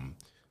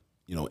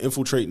 You know,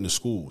 infiltrating the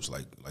schools,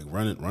 like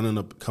running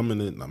up, coming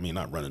in. I mean,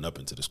 not running up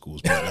into the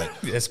schools, but like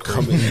That's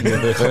coming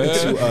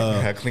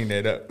to. I clean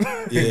that up.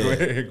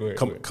 Yeah, Go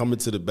ahead. Coming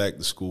to the back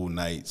to school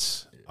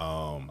nights.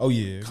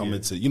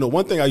 Coming to, you know,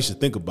 one thing I used to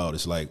think about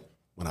is like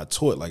when I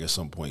taught, like at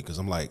some point, because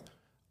I'm like,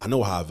 I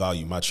know how I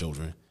value my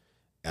children,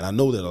 and I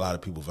know that a lot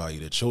of people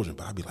value their children,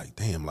 but I'd be like,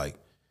 damn, like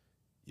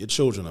your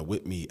children are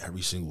with me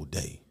every single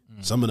day.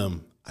 Some of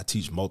them I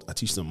teach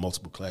them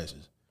multiple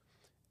classes,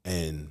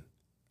 and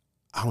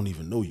I don't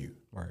even know you.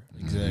 Right.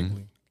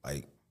 Exactly.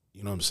 Like,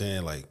 you know what I'm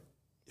saying? Like,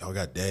 y'all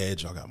got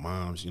dads, y'all got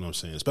moms, you know what I'm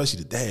saying?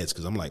 Especially the dads,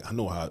 because I'm like, I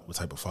know what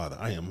type of father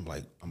I am.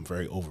 Like, I'm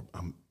probably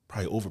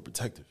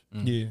overprotective.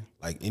 Yeah.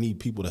 Like any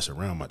people that's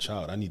around my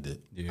child, I need to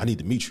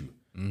meet you.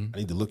 I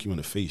need to look you in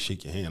the face,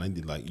 shake your hand. I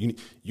need to like you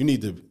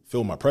need to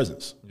feel my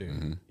presence.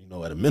 You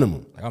know, at a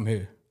minimum. Like, I'm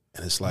here.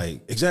 And it's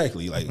like,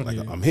 exactly, like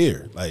I'm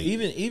here. Like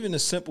even the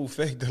simple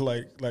fact that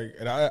like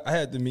and I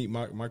had to meet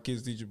my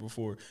kids teacher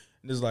before,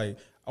 and it's like,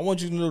 I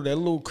want you to know that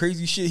little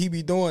crazy shit he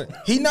be doing,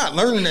 he not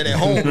learning that at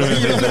home. Like,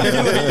 you know what I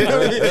mean? Like, you know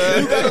what I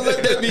mean? You gotta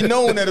let that be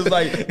known that it's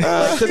like,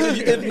 because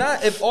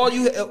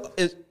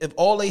if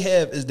all they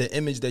have is the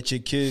image that your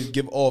kids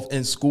give off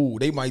in school,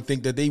 they might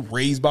think that they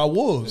raised by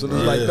wolves. And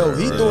it's like, no,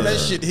 he's doing that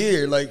shit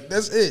here. Like,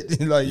 that's it.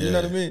 Like, you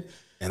know what I mean?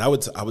 And I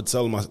would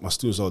tell my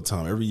students all the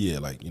time, every year,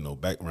 like, you know,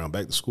 back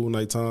to school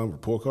nighttime,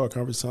 report card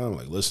conference time,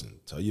 like,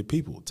 listen, tell your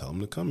people, tell them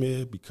to come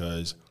here,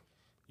 because,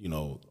 you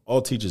know,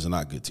 all teachers are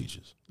not good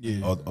teachers.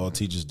 Yeah. All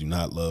teachers do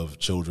not love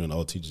children.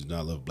 All teachers do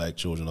not love black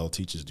children. All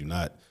teachers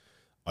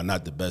are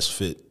not the best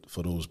fit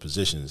for those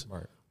positions.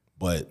 Right.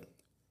 But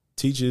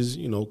teachers,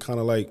 you know, kind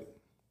of like,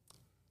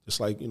 just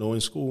like, you know, in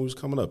school when it was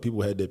coming up,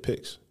 people had their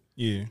picks.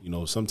 Yeah. You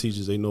know, some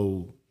teachers, they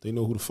know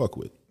who to fuck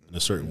with in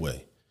a certain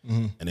way,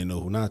 and they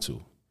know who not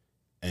to.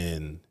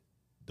 And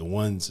the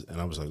ones,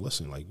 and I was like,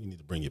 listen, like, you need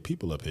to bring your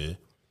people up here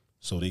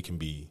so they can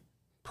be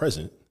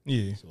present.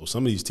 Yeah. So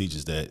some of these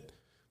teachers that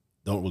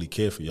don't really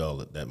care for y'all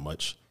that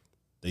much,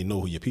 they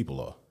know who your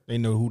people are. They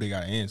know who they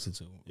got to answer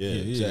to. Yeah,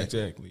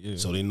 exactly. Yeah.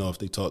 So they know if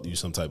they talk to you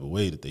some type of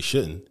way that they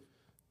shouldn't,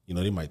 you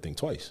know, they might think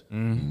twice.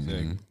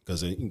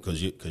 Because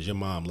your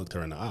mom looked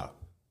her in the eye,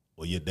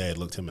 or your dad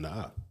looked him in the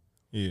eye.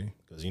 Yeah.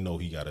 Because you know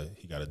he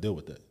gotta deal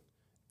with that.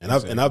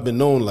 And I've been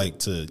known, like,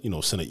 to, you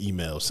know, send an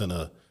email, send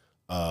a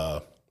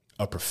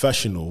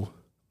professional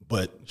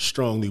but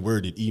strongly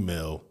worded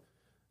email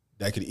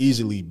that could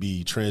easily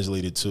be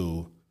translated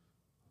to,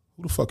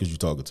 who the fuck is you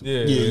talking to?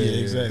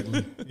 Yeah,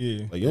 exactly.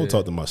 Yeah. Like, you don't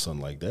talk to my son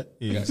like that.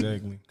 Yeah,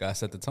 exactly. Gotta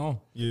set the tone.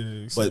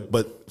 Yeah. Exactly.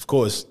 But of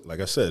course, like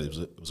I said,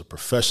 it was a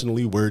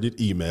professionally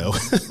worded email.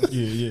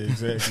 Yeah,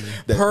 exactly.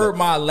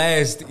 My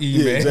last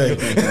email. Yeah,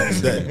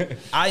 exactly.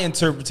 I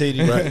interpreted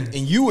it, right,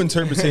 and you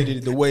interpreted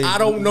it the way I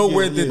don't know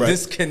where the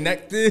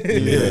disconnect is.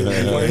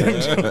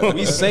 Yeah.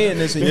 We saying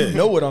this, and you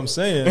know what I'm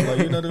saying. Like,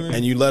 you know what I mean?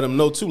 And you let them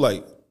know too,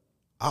 like,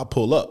 I'll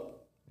pull up.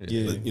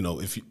 Yeah, you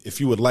know, if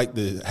you would like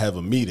to have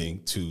a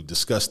meeting to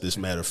discuss this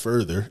matter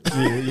further,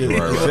 right. You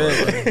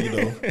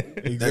know,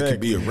 that could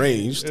be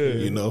arranged.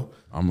 You know,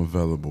 I'm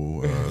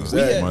available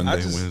Monday,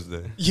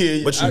 Wednesday.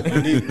 Yeah,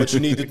 but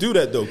you need to do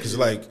that though, because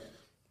like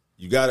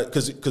you got it,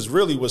 because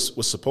really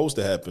what's supposed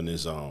to happen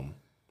is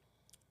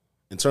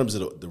in terms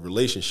of the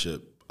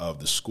relationship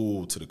of the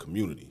school to the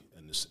community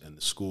and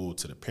the school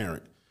to the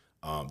parent.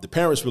 The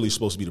parent's really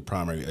supposed to be the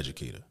primary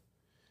educator,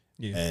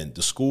 and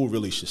the school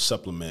really should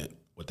supplement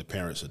what the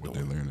parents are doing.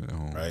 They learn at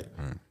home, right?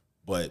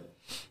 But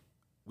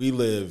we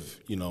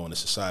live, you know, in a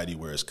society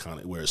where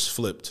it's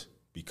flipped,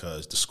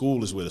 because the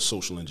school is where the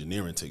social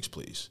engineering takes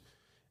place,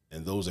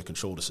 and those that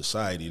control the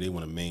society, they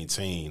want to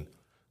maintain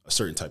a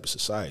certain type of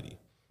society.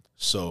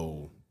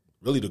 So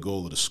really the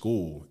goal of the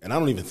school, and I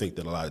don't even think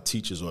that a lot of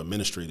teachers or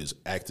administrators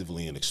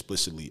actively and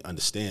explicitly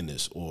understand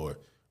this or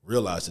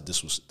realize that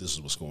this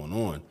is what's going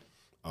on,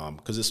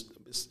 because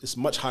it's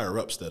much higher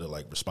ups that are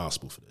like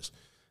responsible for this.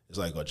 It's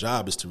like our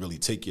job is to really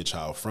take your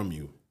child from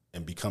you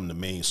and become the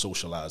main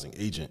socializing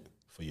agent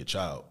for your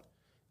child.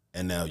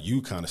 And now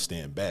you kind of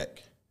stand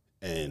back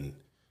and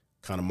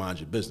kind of mind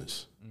your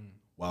business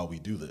while we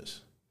do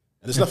this.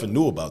 And there's nothing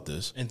new about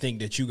this. And think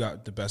that you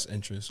got the best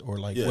interest, or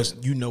like what's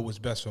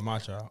best for my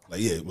child.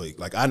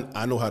 Like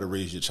I know how to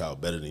raise your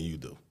child better than you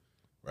do,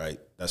 right?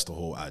 That's the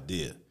whole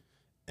idea.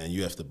 And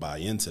you have to buy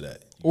into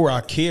that. Or I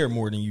care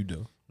more than you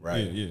do.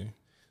 Right. Yeah.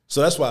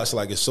 So that's why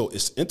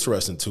it's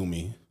interesting to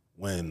me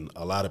when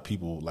a lot of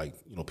people, like,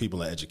 you know,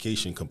 people in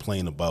education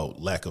complain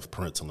about lack of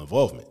parental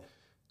involvement.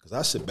 Because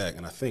I sit back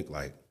and I think,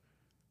 like,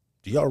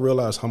 do y'all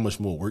realize how much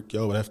more work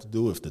y'all would have to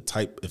do if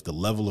the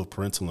level of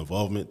parental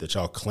involvement that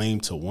y'all claim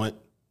to want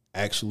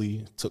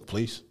actually took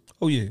place?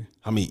 Oh, yeah.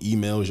 How many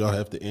emails y'all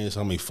have to answer,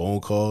 how many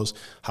phone calls,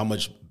 how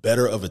much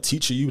better of a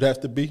teacher you'd have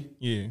to be?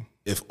 Yeah.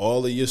 If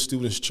all of your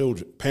students'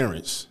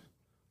 parents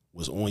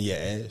was on your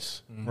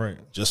ass. Right.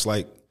 Just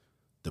like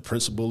the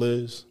principal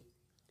is.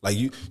 Like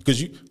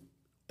because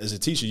as a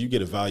teacher, you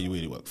get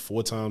evaluated,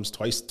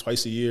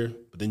 twice a year,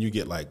 but then you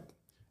get like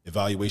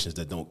evaluations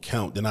that don't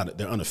count.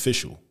 They're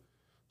unofficial.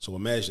 So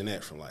imagine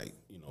that from like,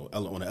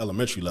 on an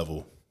elementary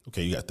level,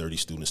 okay, you got 30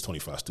 students,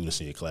 25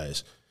 students in your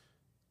class,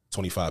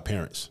 25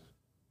 parents.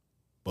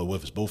 But what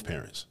if it's both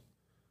parents?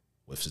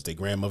 What if it's their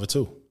grandmother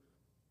too?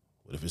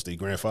 What if it's their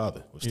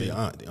grandfather? What if it's their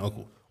aunt, their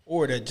uncle?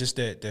 Or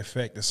that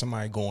fact that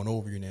somebody going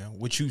over you now,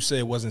 what you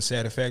said wasn't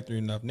satisfactory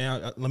enough.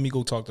 Now let me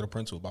go talk to the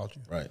principal about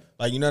you. Right.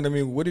 Like, you know what I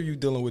mean? What are you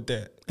dealing with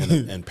that?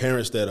 And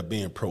parents that are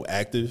being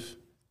proactive,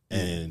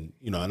 and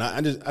and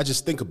I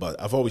just think about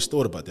it. I've always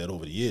thought about that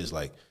over the years.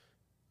 Like,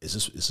 is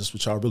this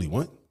what y'all really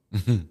want?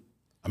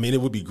 I mean,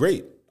 it would be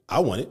great. I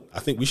want it. I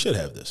think we should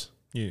have this.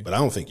 Yeah. But I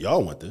don't think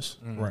y'all want this.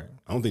 Right.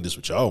 I don't think this is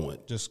what y'all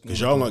want. Just because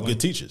y'all aren't good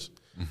teachers.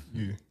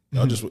 Yeah.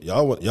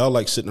 Y'all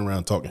like sitting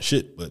around talking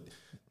shit. But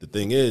the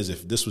thing is,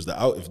 if this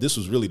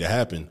was really to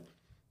happen,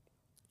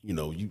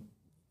 you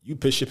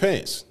piss your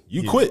pants.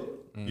 You quit.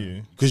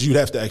 Yeah. Because you'd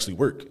have to actually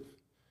work.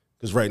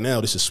 Because right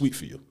now this is sweet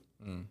for you.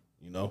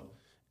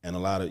 And a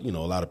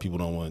lot of people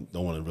don't want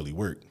to really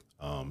work.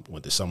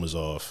 Want the summers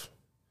off,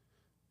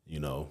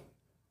 want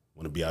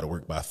to be out of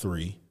work by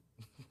 3.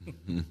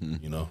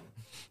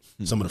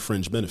 Some of the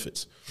fringe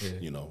benefits.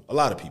 Yeah. A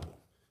lot of people,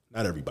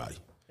 not everybody.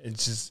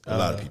 It's just a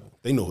lot of people.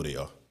 They know who they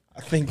are.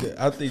 I think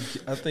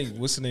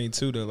what's the name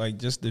too? That like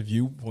just the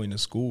viewpoint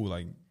of school.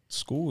 Like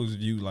school is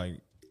viewed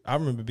like I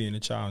remember being a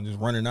child and just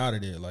running out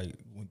of there. Like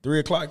when 3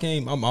 o'clock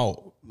came, I'm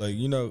out. Like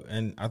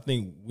and I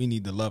think we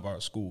need to love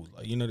our schools.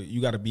 Like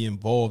you got to be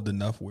involved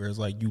enough where it's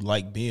like you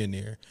like being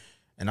there.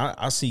 And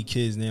I see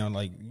kids now,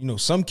 like,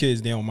 some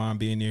kids, they don't mind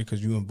being there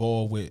because you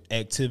involved with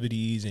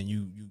activities and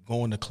you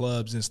going to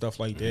clubs and stuff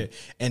like that.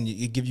 And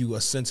it give you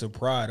a sense of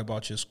pride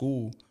about your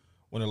school.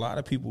 When a lot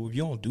of people, if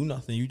you don't do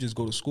nothing, you just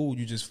go to school,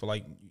 you just feel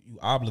like you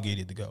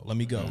obligated to go. Let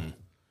me go.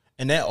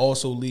 And that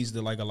also leads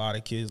to like a lot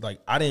of kids.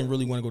 Like I didn't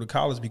really want to go to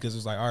college because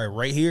it's like, all right,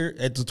 right here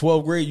at the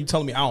 12th grade, you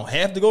telling me I don't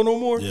have to go no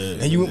more?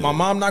 Yeah, and my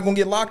mom not going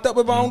to get locked up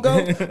if I don't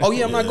go? Oh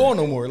yeah, I'm not going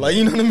no more. Like,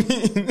 you know what I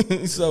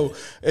mean? So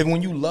and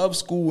when you love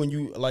school and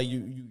you like,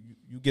 you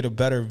get a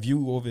better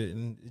view of it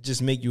and it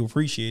just make you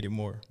appreciate it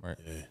more. Right.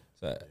 Yeah.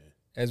 So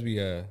as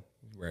we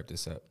wrap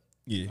this up.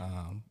 Yeah.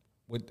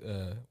 What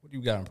do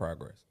you got in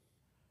progress?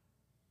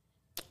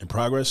 In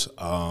progress?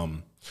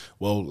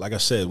 Well, like I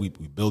said, we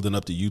building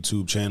up the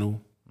YouTube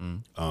channel.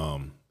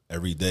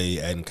 Every day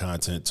adding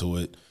content to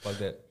it. Plug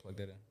that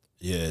in.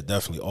 Yeah,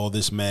 definitely. All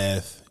This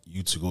Math.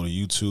 You to go to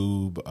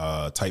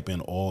YouTube, type in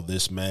All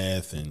This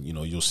Math, and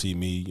you'll see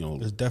me.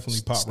 It's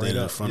definitely pop right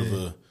up in front of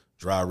a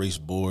dry erase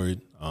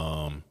board.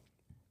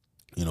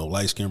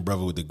 Light skinned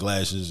brother with the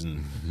glasses,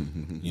 and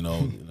I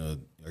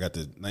got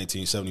the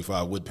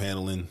 1975 wood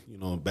paneling,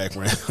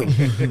 background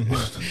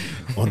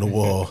on the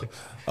wall.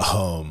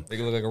 They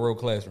can look like a real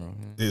classroom.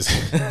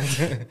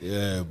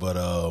 Yeah, but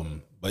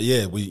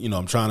yeah,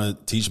 I'm trying to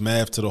teach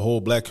math to the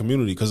whole black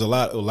community because a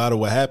lot of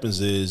what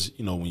happens is,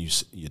 when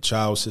your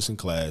child sits in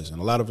class,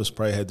 and a lot of us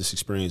probably had this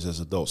experience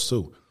as adults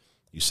too.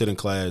 You sit in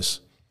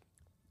class,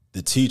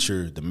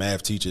 the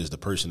math teacher is the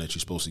person that you're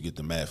supposed to get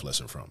the math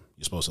lesson from.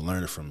 You're supposed to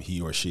learn it from he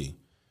or she.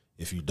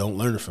 If you don't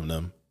learn it from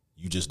them,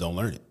 you just don't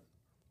learn it.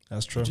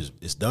 That's true.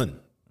 It's done.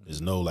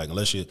 There's no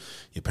unless your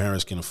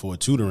parents can afford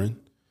tutoring,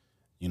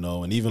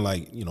 and even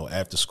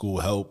after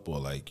school help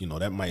or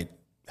that might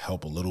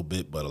help a little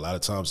bit, but a lot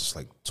of times it's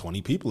like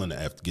 20 people in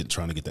the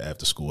trying to get the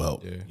after school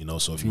help. Yeah.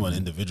 So if you want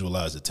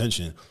individualized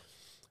attention,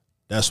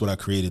 that's what I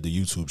created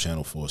the YouTube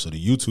channel for. So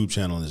the YouTube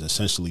channel is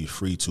essentially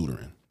free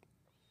tutoring.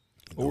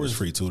 It's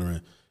free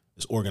tutoring.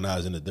 It's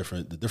organized in the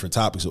different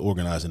topics are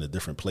organized in the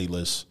different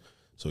playlists.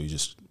 So you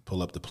just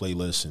pull up the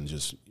playlist and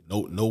just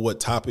know what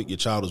topic your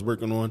child is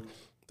working on,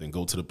 then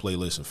go to the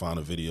playlist and find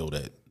a video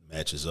that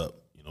matches up.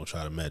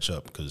 Try to match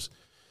up because,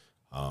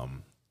 I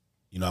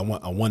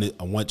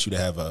want you to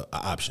have a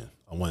option.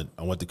 I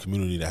want the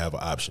community to have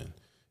an option.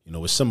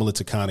 It's similar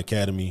to Khan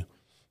Academy,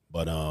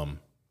 but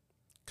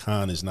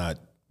Khan is not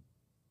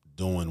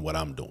doing what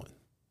I'm doing.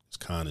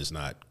 Khan is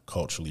not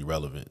culturally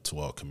relevant to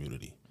our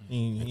community.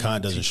 And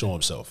Khan doesn't show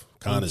himself.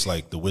 Khan is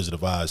like the Wizard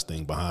of Oz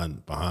thing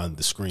behind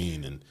the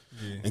screen, and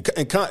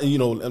Khan, Khan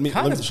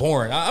is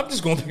boring. I'm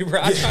just going to be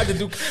real. I tried to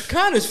do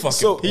Khan is fucking.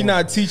 So he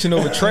not teaching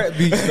over trap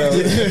beats though.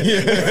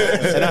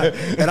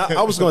 And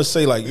I was going to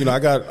say I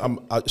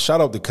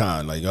shout out to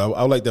Khan. I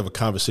would like to have a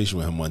conversation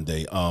with him one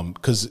day,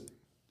 because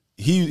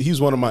he's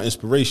one of my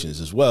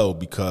inspirations as well.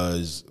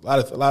 Because a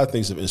lot of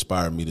things have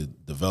inspired me to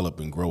develop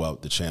and grow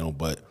out the channel.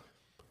 But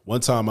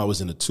one time I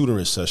was in a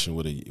tutoring session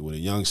with a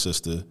young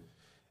sister.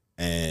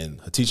 And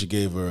her teacher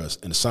gave her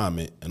an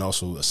assignment and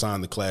also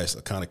assigned the class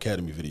a Khan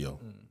Academy video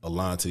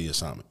aligned to the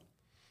assignment.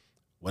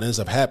 What ends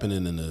up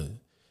happening in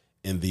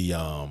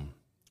the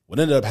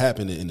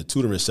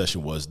tutoring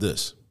session was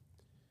this.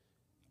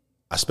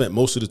 I spent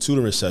most of the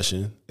tutoring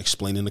session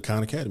explaining the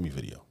Khan Academy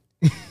video.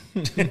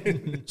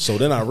 So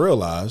then I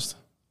realized,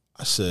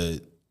 I said,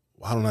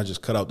 why don't I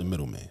just cut out the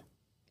middleman?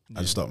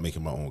 I just start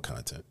making my own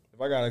content. If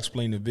I gotta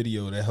explain the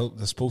video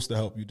that's supposed to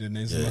help you, then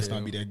it must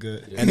not be that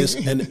good. And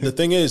the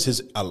thing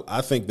is,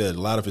 I think that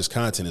a lot of his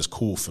content is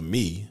cool for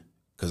me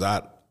because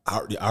I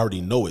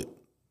already know it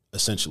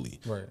essentially.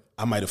 Right.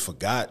 I might have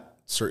forgot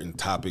certain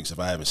topics if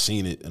I haven't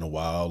seen it in a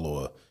while,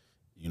 or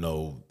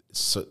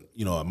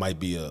it might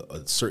be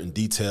a certain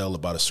detail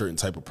about a certain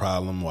type of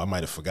problem, or I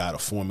might have forgot a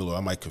formula, or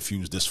I might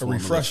confuse this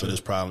formula for this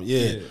problem.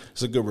 Yeah,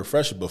 it's a good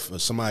refresher. But for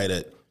somebody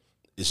that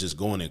is just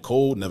going in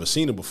cold, never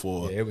seen it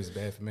before, it was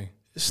bad for me.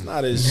 It's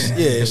not as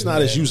it's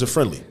not as user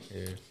friendly.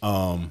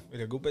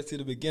 Go back to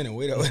the beginning.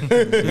 Wait up.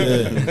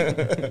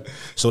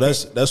 So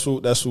that's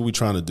what we're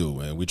trying to do,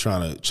 man. We're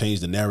trying to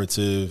change the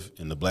narrative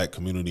in the black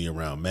community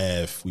around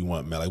math. We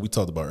want math, like we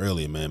talked about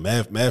earlier, man.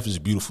 Math is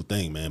a beautiful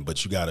thing, man.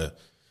 But you gotta,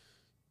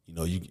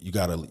 you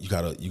gotta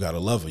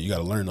love her. You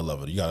gotta learn to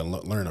love her. You gotta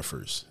learn her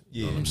first.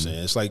 You know what I'm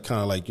saying? It's like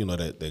kind of like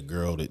that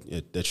girl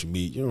that you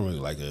meet. You don't really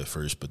like her at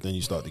first, but then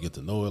you start to get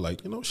to know her.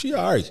 Like she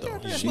all right though.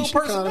 She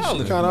kind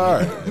of all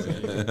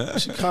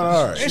right. She kind of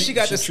all right. And she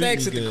got the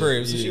snacks at the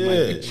crib. So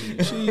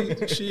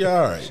she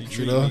all right. She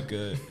treated me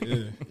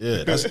good.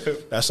 Yeah,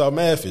 that's how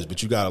math is.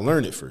 But you gotta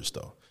learn it first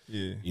though.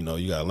 Yeah,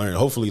 you gotta learn it.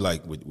 Hopefully,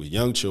 like with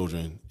young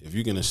children, if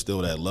you can instill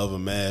that love of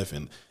math,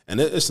 and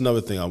it's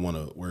another thing I want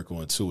to work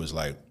on too is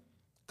like,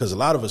 because a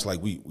lot of us like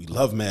we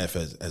love math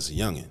as a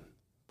youngin'.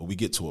 But we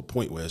get to a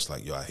point where it's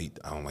like, I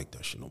don't like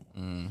that shit no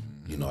more.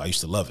 Mm-hmm. I used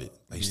to love it.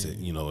 I used to,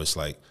 it's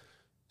like,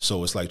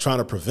 so it's like trying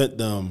to prevent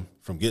them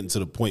from getting to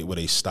the point where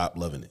they stop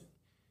loving it.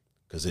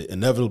 Because it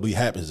inevitably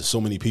happens to so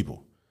many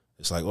people.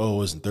 It's like,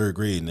 oh, it's in third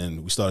grade, and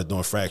then we started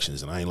doing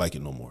fractions, and I ain't like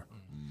it no more.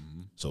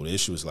 Mm-hmm. So the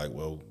issue is like,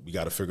 well, we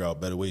got to figure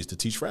out better ways to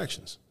teach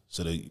fractions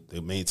so they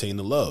maintain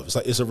the love. It's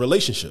like, it's a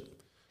relationship.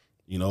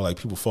 Like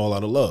people fall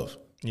out of love.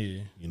 Yeah.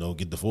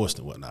 Get divorced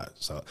and whatnot.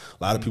 So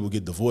a lot of people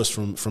get divorced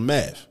from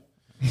math.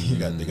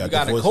 They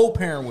got to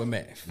co-parent with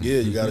math. Yeah,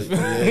 you got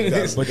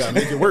to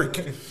make it work.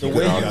 The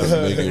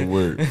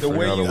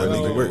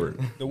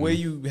way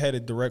you had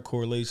a direct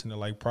correlation to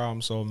like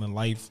problem solving in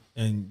life,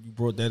 and you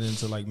brought that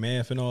into like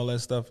math and all that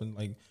stuff, and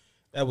like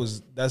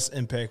that's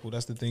impactful.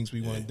 That's the things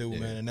we want to do,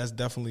 man. And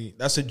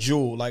that's a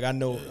jewel. Like I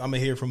know I'm gonna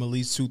hear from at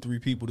least 2-3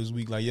 people this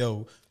week. Like,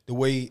 yo, the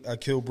way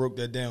Akil broke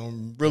that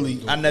down, really,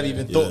 I never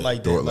even thought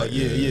like that. Like,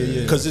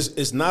 yeah. Because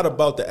it's not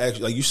about the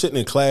actual, like you sitting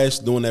in class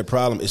doing that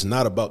problem. It's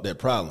not about that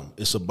problem.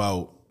 It's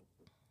about,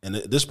 and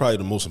this is probably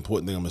the most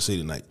important thing I'm gonna say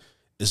tonight.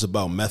 It's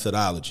about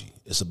methodology.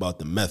 It's about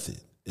the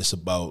method. It's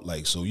about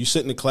like, so you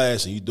sit in the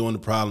class and you doing the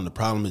problem. The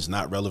problem is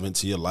not relevant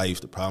to your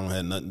life. The problem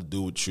had nothing to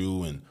do with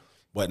you and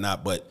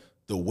whatnot. But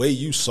the way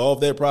you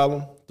solve that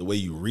problem, the way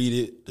you read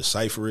it,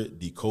 decipher it,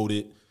 decode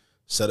it,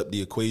 set up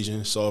the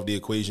equation, solve the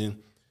equation.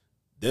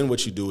 Then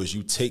what you do is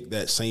you take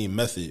that same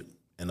method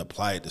and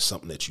apply it to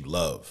something that you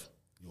love.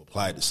 You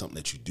apply it to something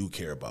that you do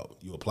care about.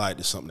 You apply it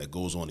to something that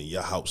goes on in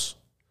your house,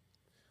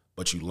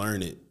 but you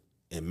learn it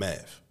in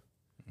math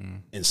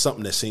and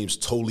something that seems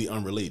totally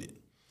unrelated.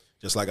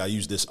 Just like I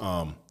use this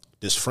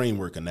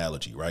framework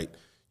analogy, right?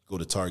 Go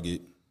to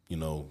Target,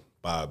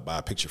 buy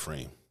a picture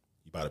frame.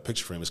 You buy the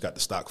picture frame, it's got the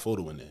stock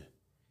photo in there.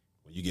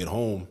 When you get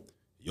home,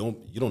 you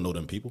don't know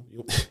them people.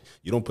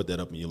 You don't put that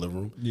up in your living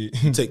room. Yeah.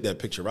 You take that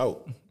picture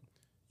out.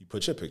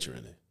 Put your picture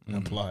in it. And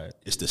apply it.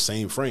 It's the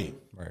same frame.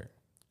 Right.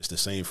 It's the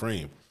same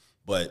frame.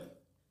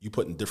 But you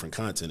putting different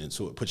content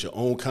into it. Put your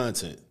own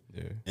content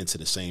into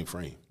the same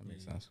frame. That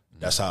makes sense.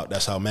 That's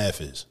how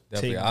math is.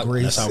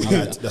 That's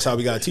how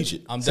we got to teach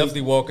it. I'm definitely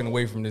walking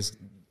away from this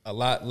a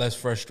lot less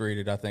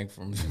frustrated, I think,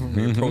 from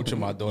approaching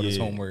my daughter's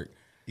homework.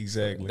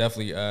 Exactly.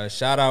 Definitely.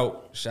 Shout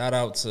out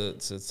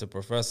to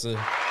Professor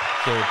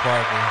Akil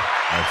Parker.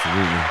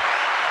 Absolutely.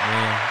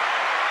 Man.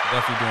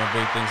 Definitely doing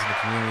great things in the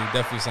community.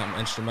 Definitely something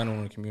instrumental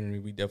in the community.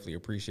 We definitely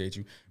appreciate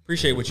you.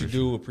 Appreciate what you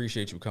do.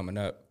 Appreciate you coming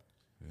up.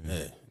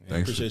 Yeah, I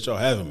appreciate y'all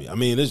having me. I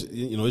mean,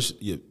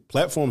 your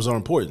platforms are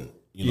important.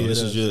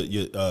 This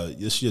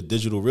is your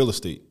digital real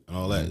estate and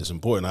all that. It's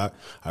important. I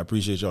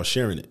appreciate y'all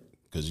sharing it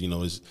because you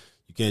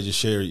can't just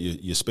share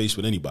your space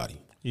with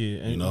anybody.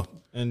 Yeah,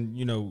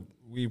 and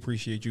we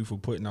appreciate you for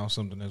putting out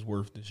something that's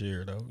worth to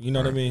share, though. You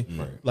know what I mean?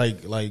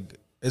 Right. Like.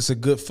 It's a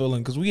good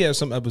feeling because we have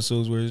some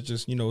episodes where it's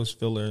just, it's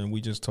filler and we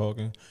just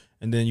talking.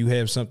 And then you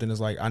have something that's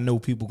like, I know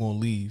people going to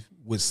leave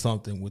with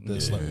something with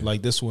this.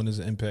 Like this one is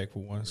an impactful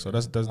one. So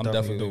that's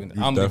definitely dope.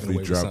 You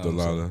definitely dropped a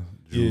lot of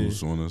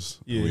jewels on us.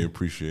 Yeah. We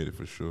appreciate it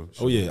for sure.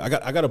 Oh, yeah. I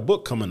got a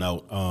book coming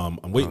out.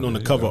 I'm waiting on the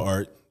cover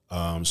art.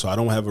 So I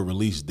don't have a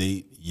release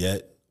date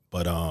yet.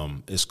 But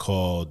it's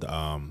called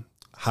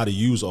How to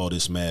Use All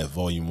This Math,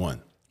 Volume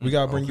 1. We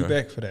gotta bring you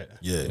back for that.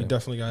 Yeah, we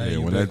definitely gotta. Yeah,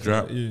 when that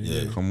drop,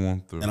 come on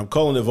through. And I'm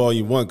calling it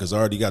Volume 1 because I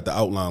already got the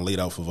outline laid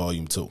out for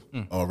Volume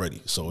 2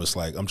 already. So it's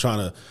like I'm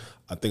trying to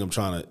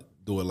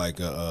do it like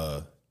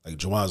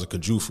Jawanza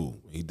Kajufu.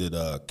 He did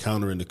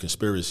Countering the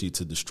Conspiracy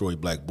to Destroy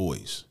Black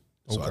Boys.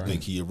 So I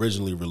think he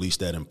originally released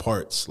that in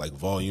parts, like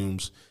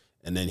volumes,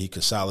 and then he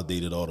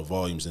consolidated all the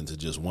volumes into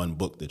just one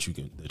book that you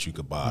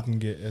could buy. You can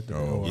get at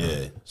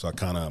the So I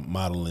kind of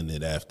modeling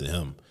it after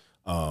him.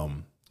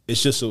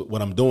 It's just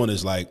what I'm doing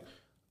is like.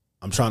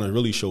 I'm trying to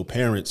really show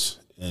parents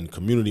and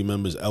community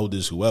members,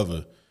 elders,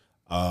 whoever,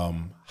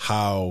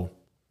 how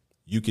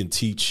you can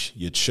teach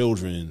your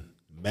children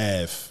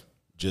math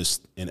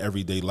just in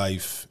everyday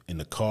life, in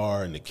the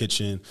car, in the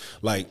kitchen.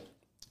 Like,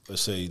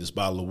 let's say this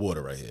bottle of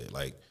water right here.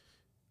 Like,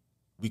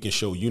 we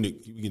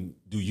can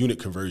do unit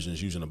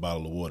conversions using a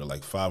bottle of water.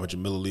 Like 500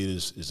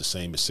 milliliters is the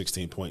same as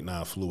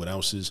 16.9 fluid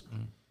ounces.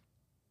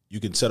 You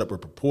can set up a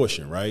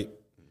proportion, right?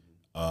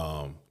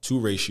 2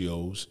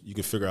 ratios. You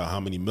can figure out how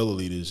many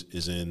milliliters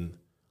is in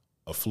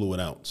a fluid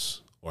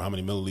ounce, or how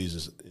many milliliters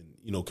is,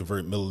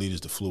 convert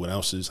milliliters to fluid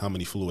ounces. How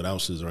many fluid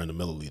ounces are in a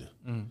milliliter?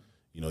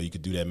 You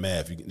could do that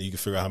math. You can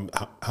figure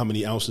out how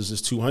many ounces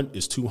is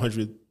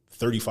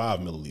 235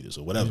 milliliters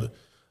or whatever.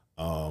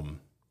 And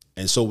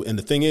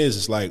the thing is,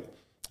 it's like,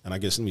 and I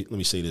guess let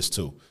me say this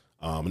too.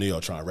 I know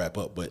y'all trying to wrap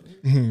up, but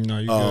No,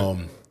 you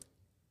good.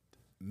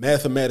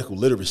 Mathematical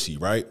literacy,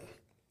 right?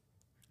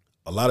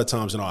 A lot of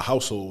times in our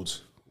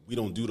households, we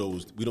don't do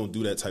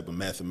that type of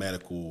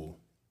mathematical,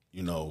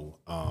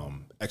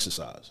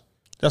 exercise.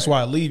 That's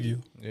why I leave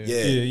you.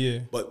 Yeah.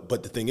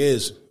 But the thing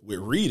is, with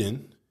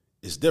reading,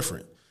 it's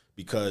different,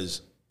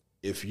 because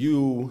if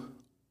you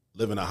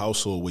live in a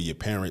household where your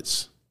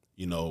parents,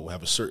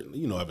 have a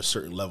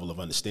certain level of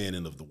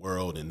understanding of the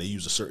world, and they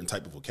use a certain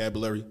type of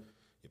vocabulary,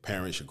 your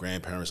parents, your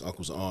grandparents,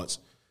 uncles, aunts,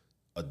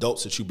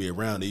 adults that you be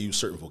around, they use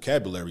certain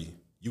vocabulary,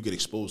 you get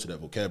exposed to that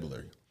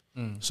vocabulary.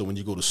 So when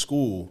you go to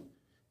school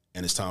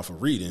and it's time for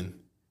reading,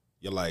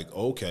 you're like,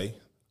 oh, okay,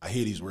 I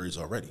hear these words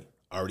already.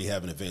 I already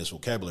have an advanced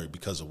vocabulary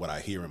because of what I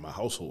hear in my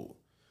household.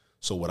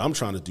 So what I'm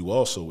trying to do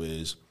also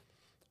is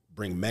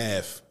bring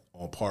math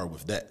on par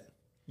with that.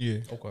 Yeah.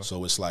 Okay.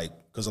 So it's like,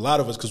 because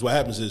what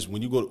happens is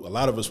when we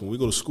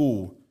go to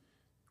school,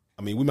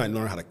 I mean, we might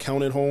learn how to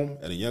count at home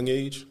at a young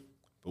age,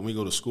 but when we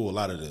go to school, a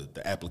lot of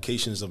the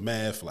applications of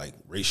math, like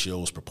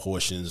ratios,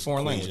 proportions,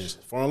 foreign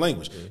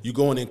language, you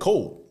going in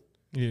cold.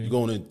 Yeah. You're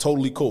going in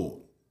totally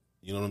cold.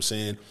 You know what I'm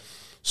saying?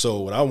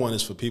 So what I want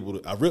is for people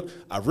to,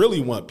 I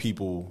really want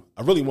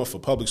for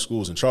public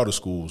schools and charter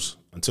schools,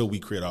 until we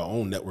create our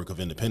own network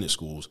of independent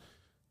schools,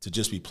 to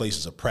just be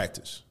places of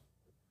practice.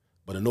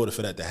 But in order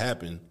for that to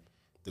happen,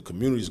 the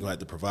community is going to have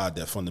to provide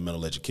that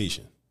fundamental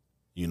education,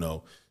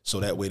 so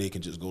that way they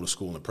can just go to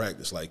school and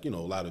practice. Like, a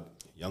lot of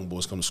young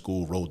boys come to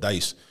school, roll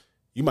dice.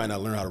 You might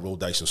not learn how to roll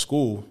dice in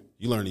school.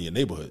 You learn in your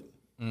neighborhood,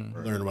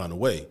 learn around the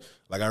way.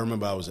 Like I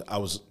remember I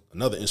was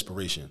another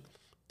inspiration.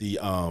 The,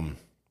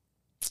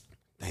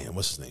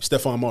 what's his name?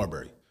 Stephon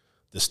Marbury.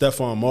 The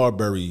Stephon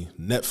Marbury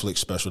Netflix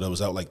special that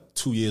was out like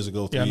 2 years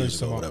ago, 3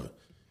 years ago, whatever.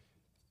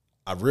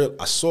 I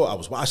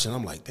was watching,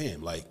 I'm like,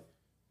 damn, like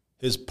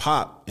his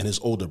pop and his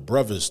older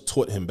brothers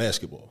taught him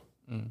basketball.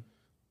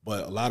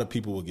 But a lot of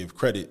people will give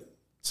credit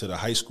to the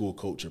high school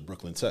coach at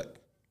Brooklyn Tech,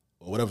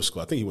 or whatever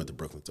school. I think he went to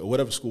Brooklyn Tech, or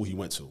whatever school he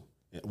went to,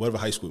 whatever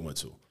high school he went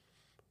to.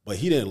 But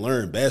he didn't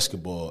learn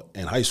basketball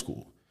in high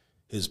school.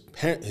 His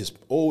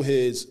old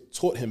heads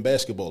taught him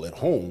basketball at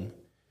home.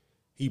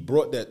 He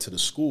brought that to the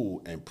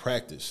school and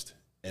practiced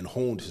and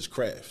honed his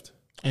craft.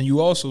 And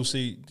you also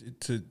see,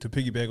 to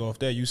piggyback off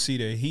that, you see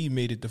that he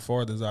made it the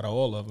farthest out of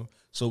all of them.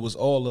 So it was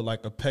all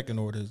like a pecking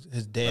order.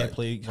 His dad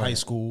played high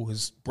school,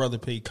 his brother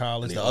played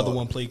college, the other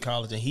one played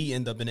college, and he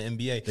ended up in the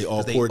NBA. They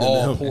all poured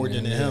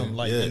into him.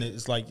 Like, and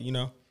it's like,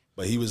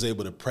 But he was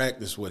able to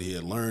practice what he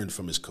had learned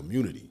from his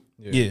community.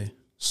 Yeah.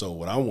 So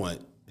what I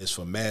want is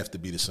for math to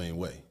be the same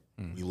way.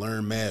 We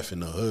learn math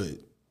in the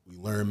hood. We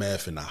learn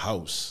math in the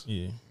house.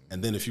 Yeah.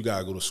 And then if you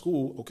gotta go to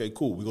school, okay,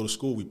 cool. We go to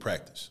school, we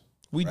practice.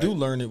 We do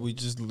learn it. We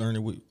just learn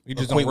it. You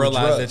just don't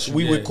realize that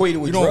we equate it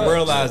with drugs. You don't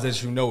realize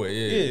that you know it.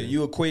 Yeah,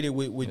 you equate it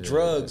with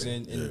drugs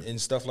and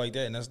stuff like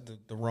that, and that's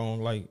the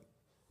wrong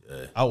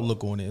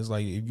outlook on it. It's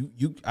like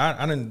if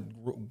I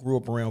didn't grew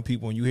up around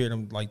people and you hear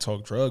them like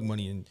talk drug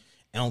money and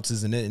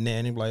ounces and that, and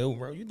they're like, oh,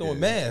 bro, you doing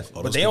math,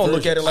 but they don't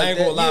look at it like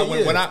that. I ain't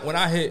gonna lie. When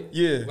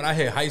I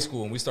hit high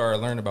school and we started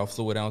learning about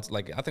fluid ounces,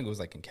 like I think it was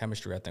like in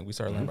chemistry. I think we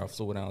started learning about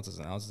fluid ounces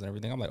and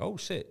everything. I'm like, oh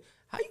shit.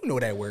 How you know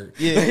that word?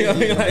 Yeah.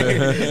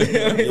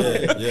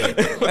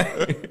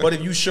 But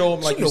if you show them,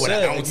 like you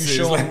said, if you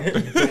show them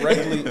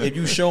directly, if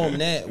you show them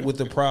that with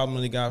the problem,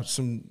 they got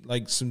some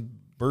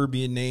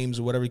Burbian names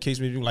or whatever the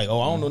case may be, like,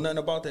 oh, I don't know nothing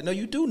about that. No,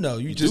 you do know.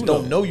 You just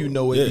don't know you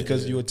know it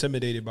because you're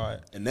intimidated by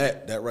it. And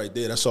that right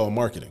there, that's all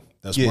marketing.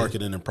 That's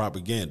marketing and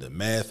propaganda.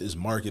 Math is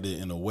marketed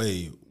in a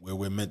way where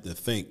we're meant to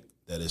think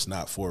that it's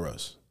not for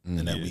us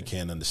and that we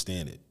can't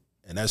understand it.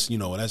 And that's,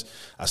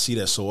 I see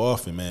that so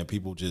often, man.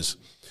 People just,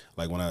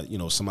 like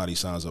when somebody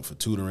signs up for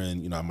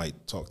tutoring, I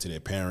might talk to their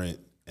parent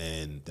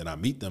and then I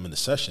meet them in the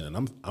session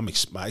and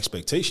my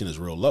expectation is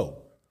real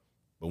low.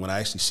 But when I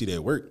actually see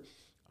their work,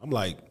 I'm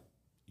like,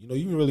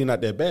 you're really not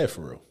that bad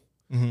for real.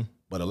 Mm-hmm.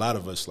 But a lot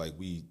of us, like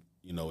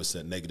it's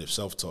that negative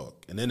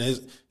self-talk. And then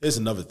there's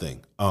another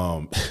thing,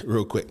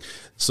 real quick.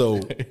 So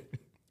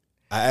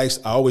I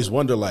always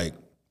wonder, like,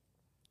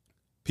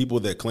 people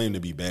that claim to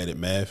be bad at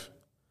math,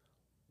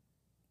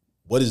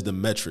 what is the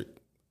metric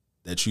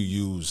that you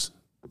use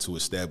to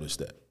establish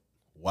that?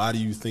 Why do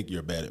you think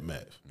you're bad at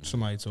math?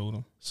 Somebody told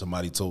them.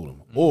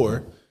 Mm-hmm.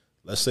 Or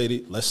let's say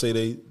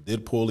they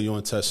did poorly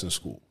on tests in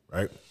school,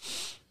 right?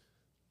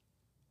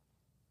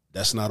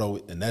 That's not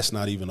always, and that's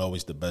not even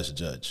always the best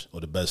judge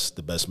or the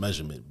best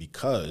measurement,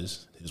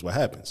 because here's what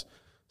happens.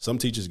 Some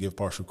teachers give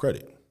partial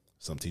credit.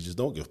 Some teachers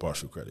don't give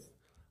partial credit.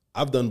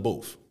 I've done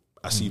both.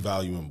 I see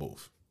value in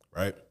both,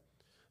 right?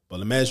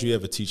 But imagine you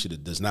have a teacher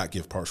that does not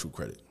give partial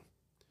credit.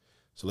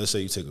 So let's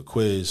say you take a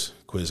quiz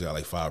got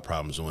like 5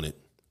 problems on it,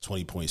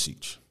 20 points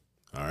each,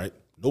 all right?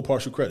 No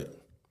partial credit.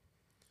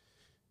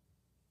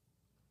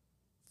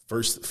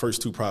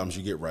 First 2 problems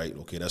you get right,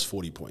 okay, that's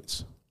 40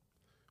 points.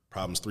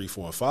 Problems 3,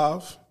 4, and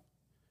 5,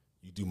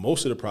 you do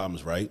most of the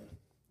problems right,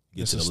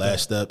 get to the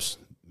last steps,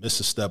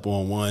 miss a step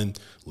on one,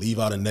 leave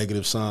out a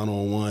negative sign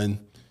on one,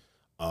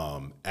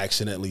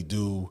 accidentally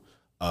do,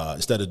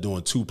 instead of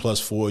doing 2 plus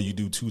 4, you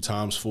do 2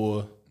 times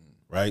 4,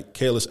 right?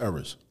 Careless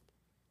errors.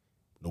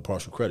 No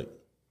partial credit.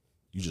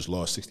 You just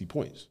lost 60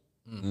 points.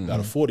 Got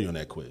a 40 on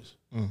that quiz.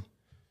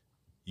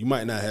 You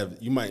might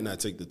not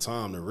take the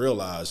time to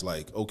realize,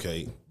 like,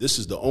 okay, this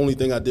is the only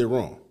thing I did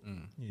wrong.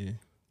 Yeah.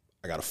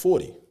 I got a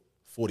 40.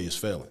 40 is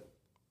failing.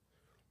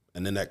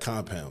 And then that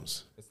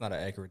compounds. It's not an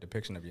accurate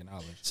depiction of your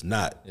knowledge. It's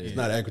not. Yeah. It's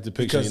not an accurate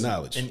depiction of your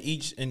knowledge.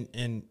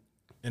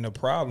 In a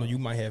problem, you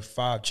might have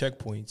 5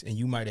 checkpoints, and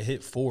you might have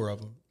hit 4 of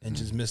them and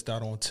just missed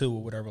out on 2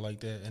 or whatever like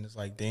that. And it's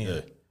like, damn.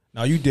 Yeah.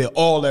 Now you did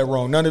all that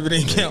wrong. None of it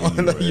ain't count.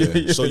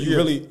 So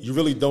you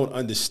really don't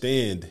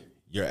understand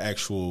your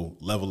actual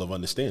level of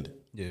understanding.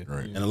 Yeah.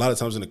 Right. And a lot of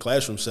times in the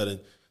classroom setting,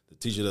 the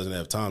teacher doesn't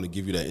have time to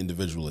give you that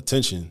individual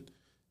attention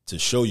to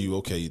show you,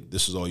 okay,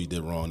 this is all you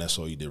did wrong, that's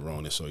all you did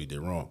wrong, that's all you did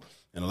wrong.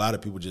 And a lot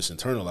of people just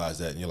internalize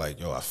that, and you're like,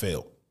 yo, I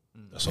failed.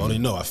 That's all they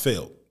know, I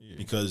failed.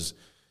 Because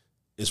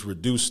it's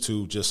reduced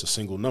to just a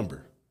single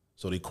number.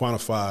 So you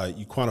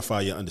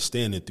quantify your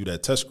understanding through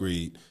that test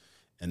grade,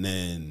 and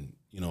then,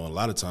 a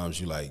lot of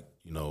times you like,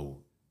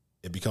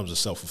 it becomes a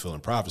self-fulfilling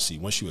prophecy.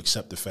 Once you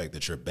accept the fact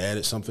that you're bad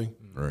at something,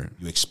 right,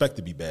 you expect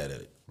to be bad at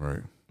it.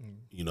 Right.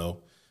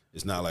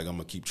 It's not like I'm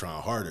gonna keep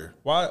trying harder.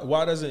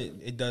 Why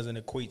doesn't it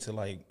equate to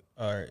like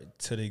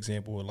to the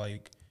example of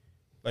like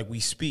we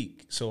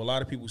speak. So a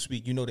lot of people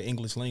speak, the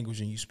English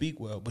language and you speak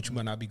well, but you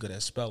might not be good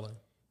at spelling.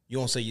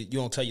 You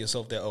don't tell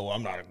yourself that, oh,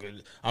 I'm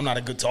not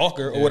a good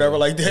talker or whatever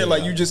like that.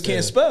 Like you just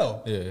can't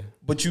spell. Yeah.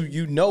 But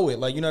you know it,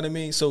 like, you know what I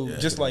mean? So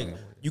just like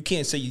you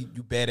can't say you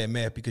bad at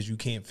math because you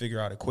can't figure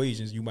out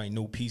equations. You might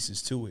know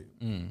pieces to it.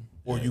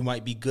 Or you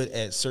might be good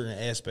at certain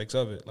aspects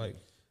of it.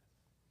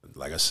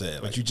 Like I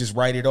said, but you just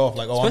write it off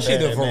like, oh, especially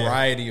I'm bad the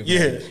variety of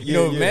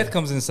math. Math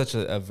comes in such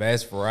a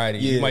vast variety.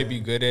 You might be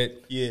good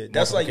at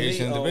that's like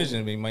multiplication and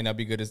division, but you might not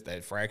be good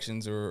at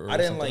fractions or I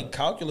didn't something. like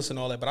calculus and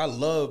all that, but I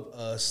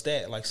love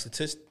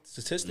statistics.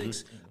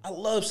 I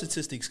love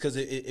statistics because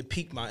it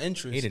piqued my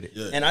interest. Hated it.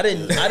 Yeah. And I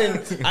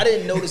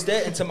didn't notice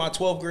that until my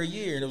 12th grade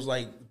year, and it was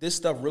like this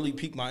stuff really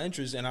piqued my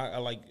interest, and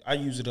I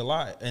use it a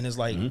lot. And it's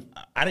like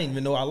I didn't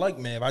even know I liked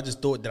math. I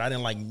just thought that I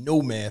didn't like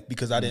no math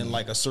because I didn't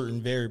like a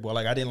certain variable.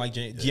 Like I didn't like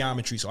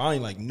geometry, so I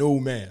didn't like no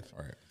math.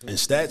 Right. And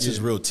stats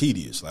is real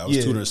tedious. Like I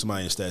was tutoring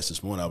somebody in stats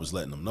this morning. I was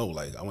letting them know,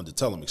 like I wanted to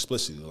tell them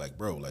explicitly, like,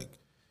 bro, like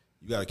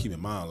you got to keep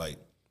in mind, like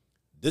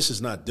this is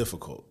not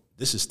difficult.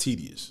 This is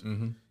tedious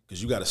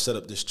because you got to set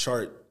up this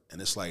chart.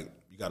 And it's like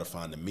you got to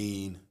find the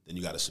mean, then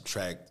you got to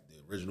subtract the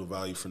original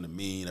value from the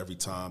mean every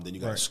time, then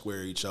you got to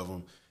square each of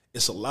them.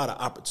 It's a lot of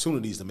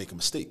opportunities to make a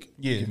mistake.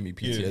 Yeah, giving me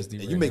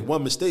PTSD. And you make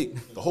one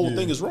mistake, the whole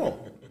thing is wrong.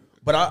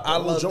 But I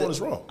love John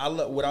is wrong.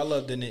 What I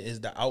loved in it is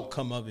the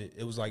outcome of it.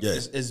 It was like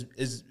is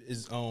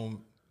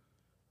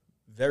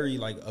very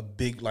like a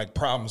big like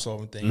problem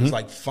solving thing. It's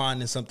like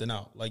finding something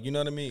out. Like, you know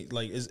what I mean?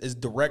 Like it's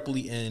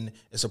directly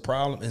it's a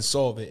problem and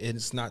solve it. And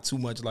it's not too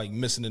much like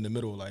missing in the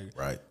middle. Like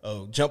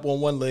jump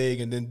on one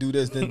leg and then do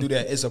this, then do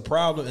that. It's a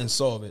problem and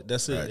solve it.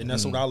 That's it. Right. And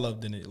that's what I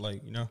loved in it.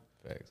 Like,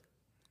 Facts.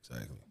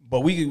 Exactly. But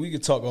we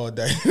could talk all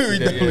day. We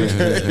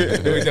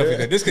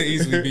definitely this could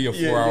easily be a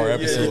 4-hour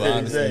episode.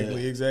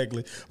 Honestly,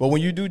 exactly. But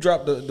when you do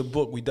drop the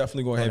book, we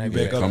definitely gonna have you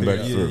back up. Come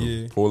back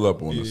through. Pull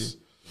up on us.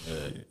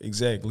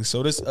 Exactly.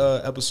 So this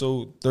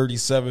episode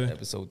 37.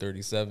 Episode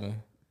 37.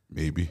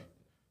 Maybe.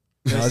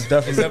 No, it's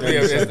definitely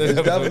 37.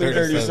 It's definitely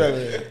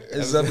 37.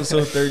 It's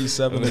episode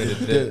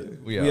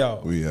 37. We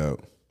out. We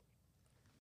out.